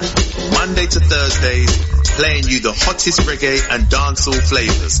Time, Monday to Thursdays, playing you the hottest reggae and dancehall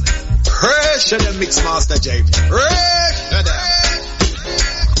flavors. Pressure them, Mixmaster J, pressure them.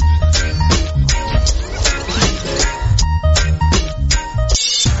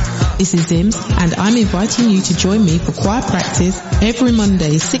 this is Zims, and I'm inviting you to join me for choir practice every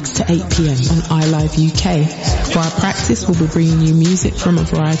Monday 6 to 8 p.m. on iLive UK. Choir practice will be bringing you music from a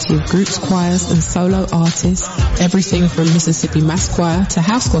variety of groups, choirs and solo artists, everything from Mississippi Mass Choir to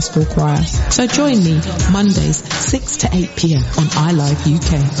House Gospel Choir. So join me Mondays 6 to 8 p.m. on iLive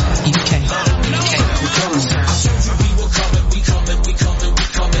UK.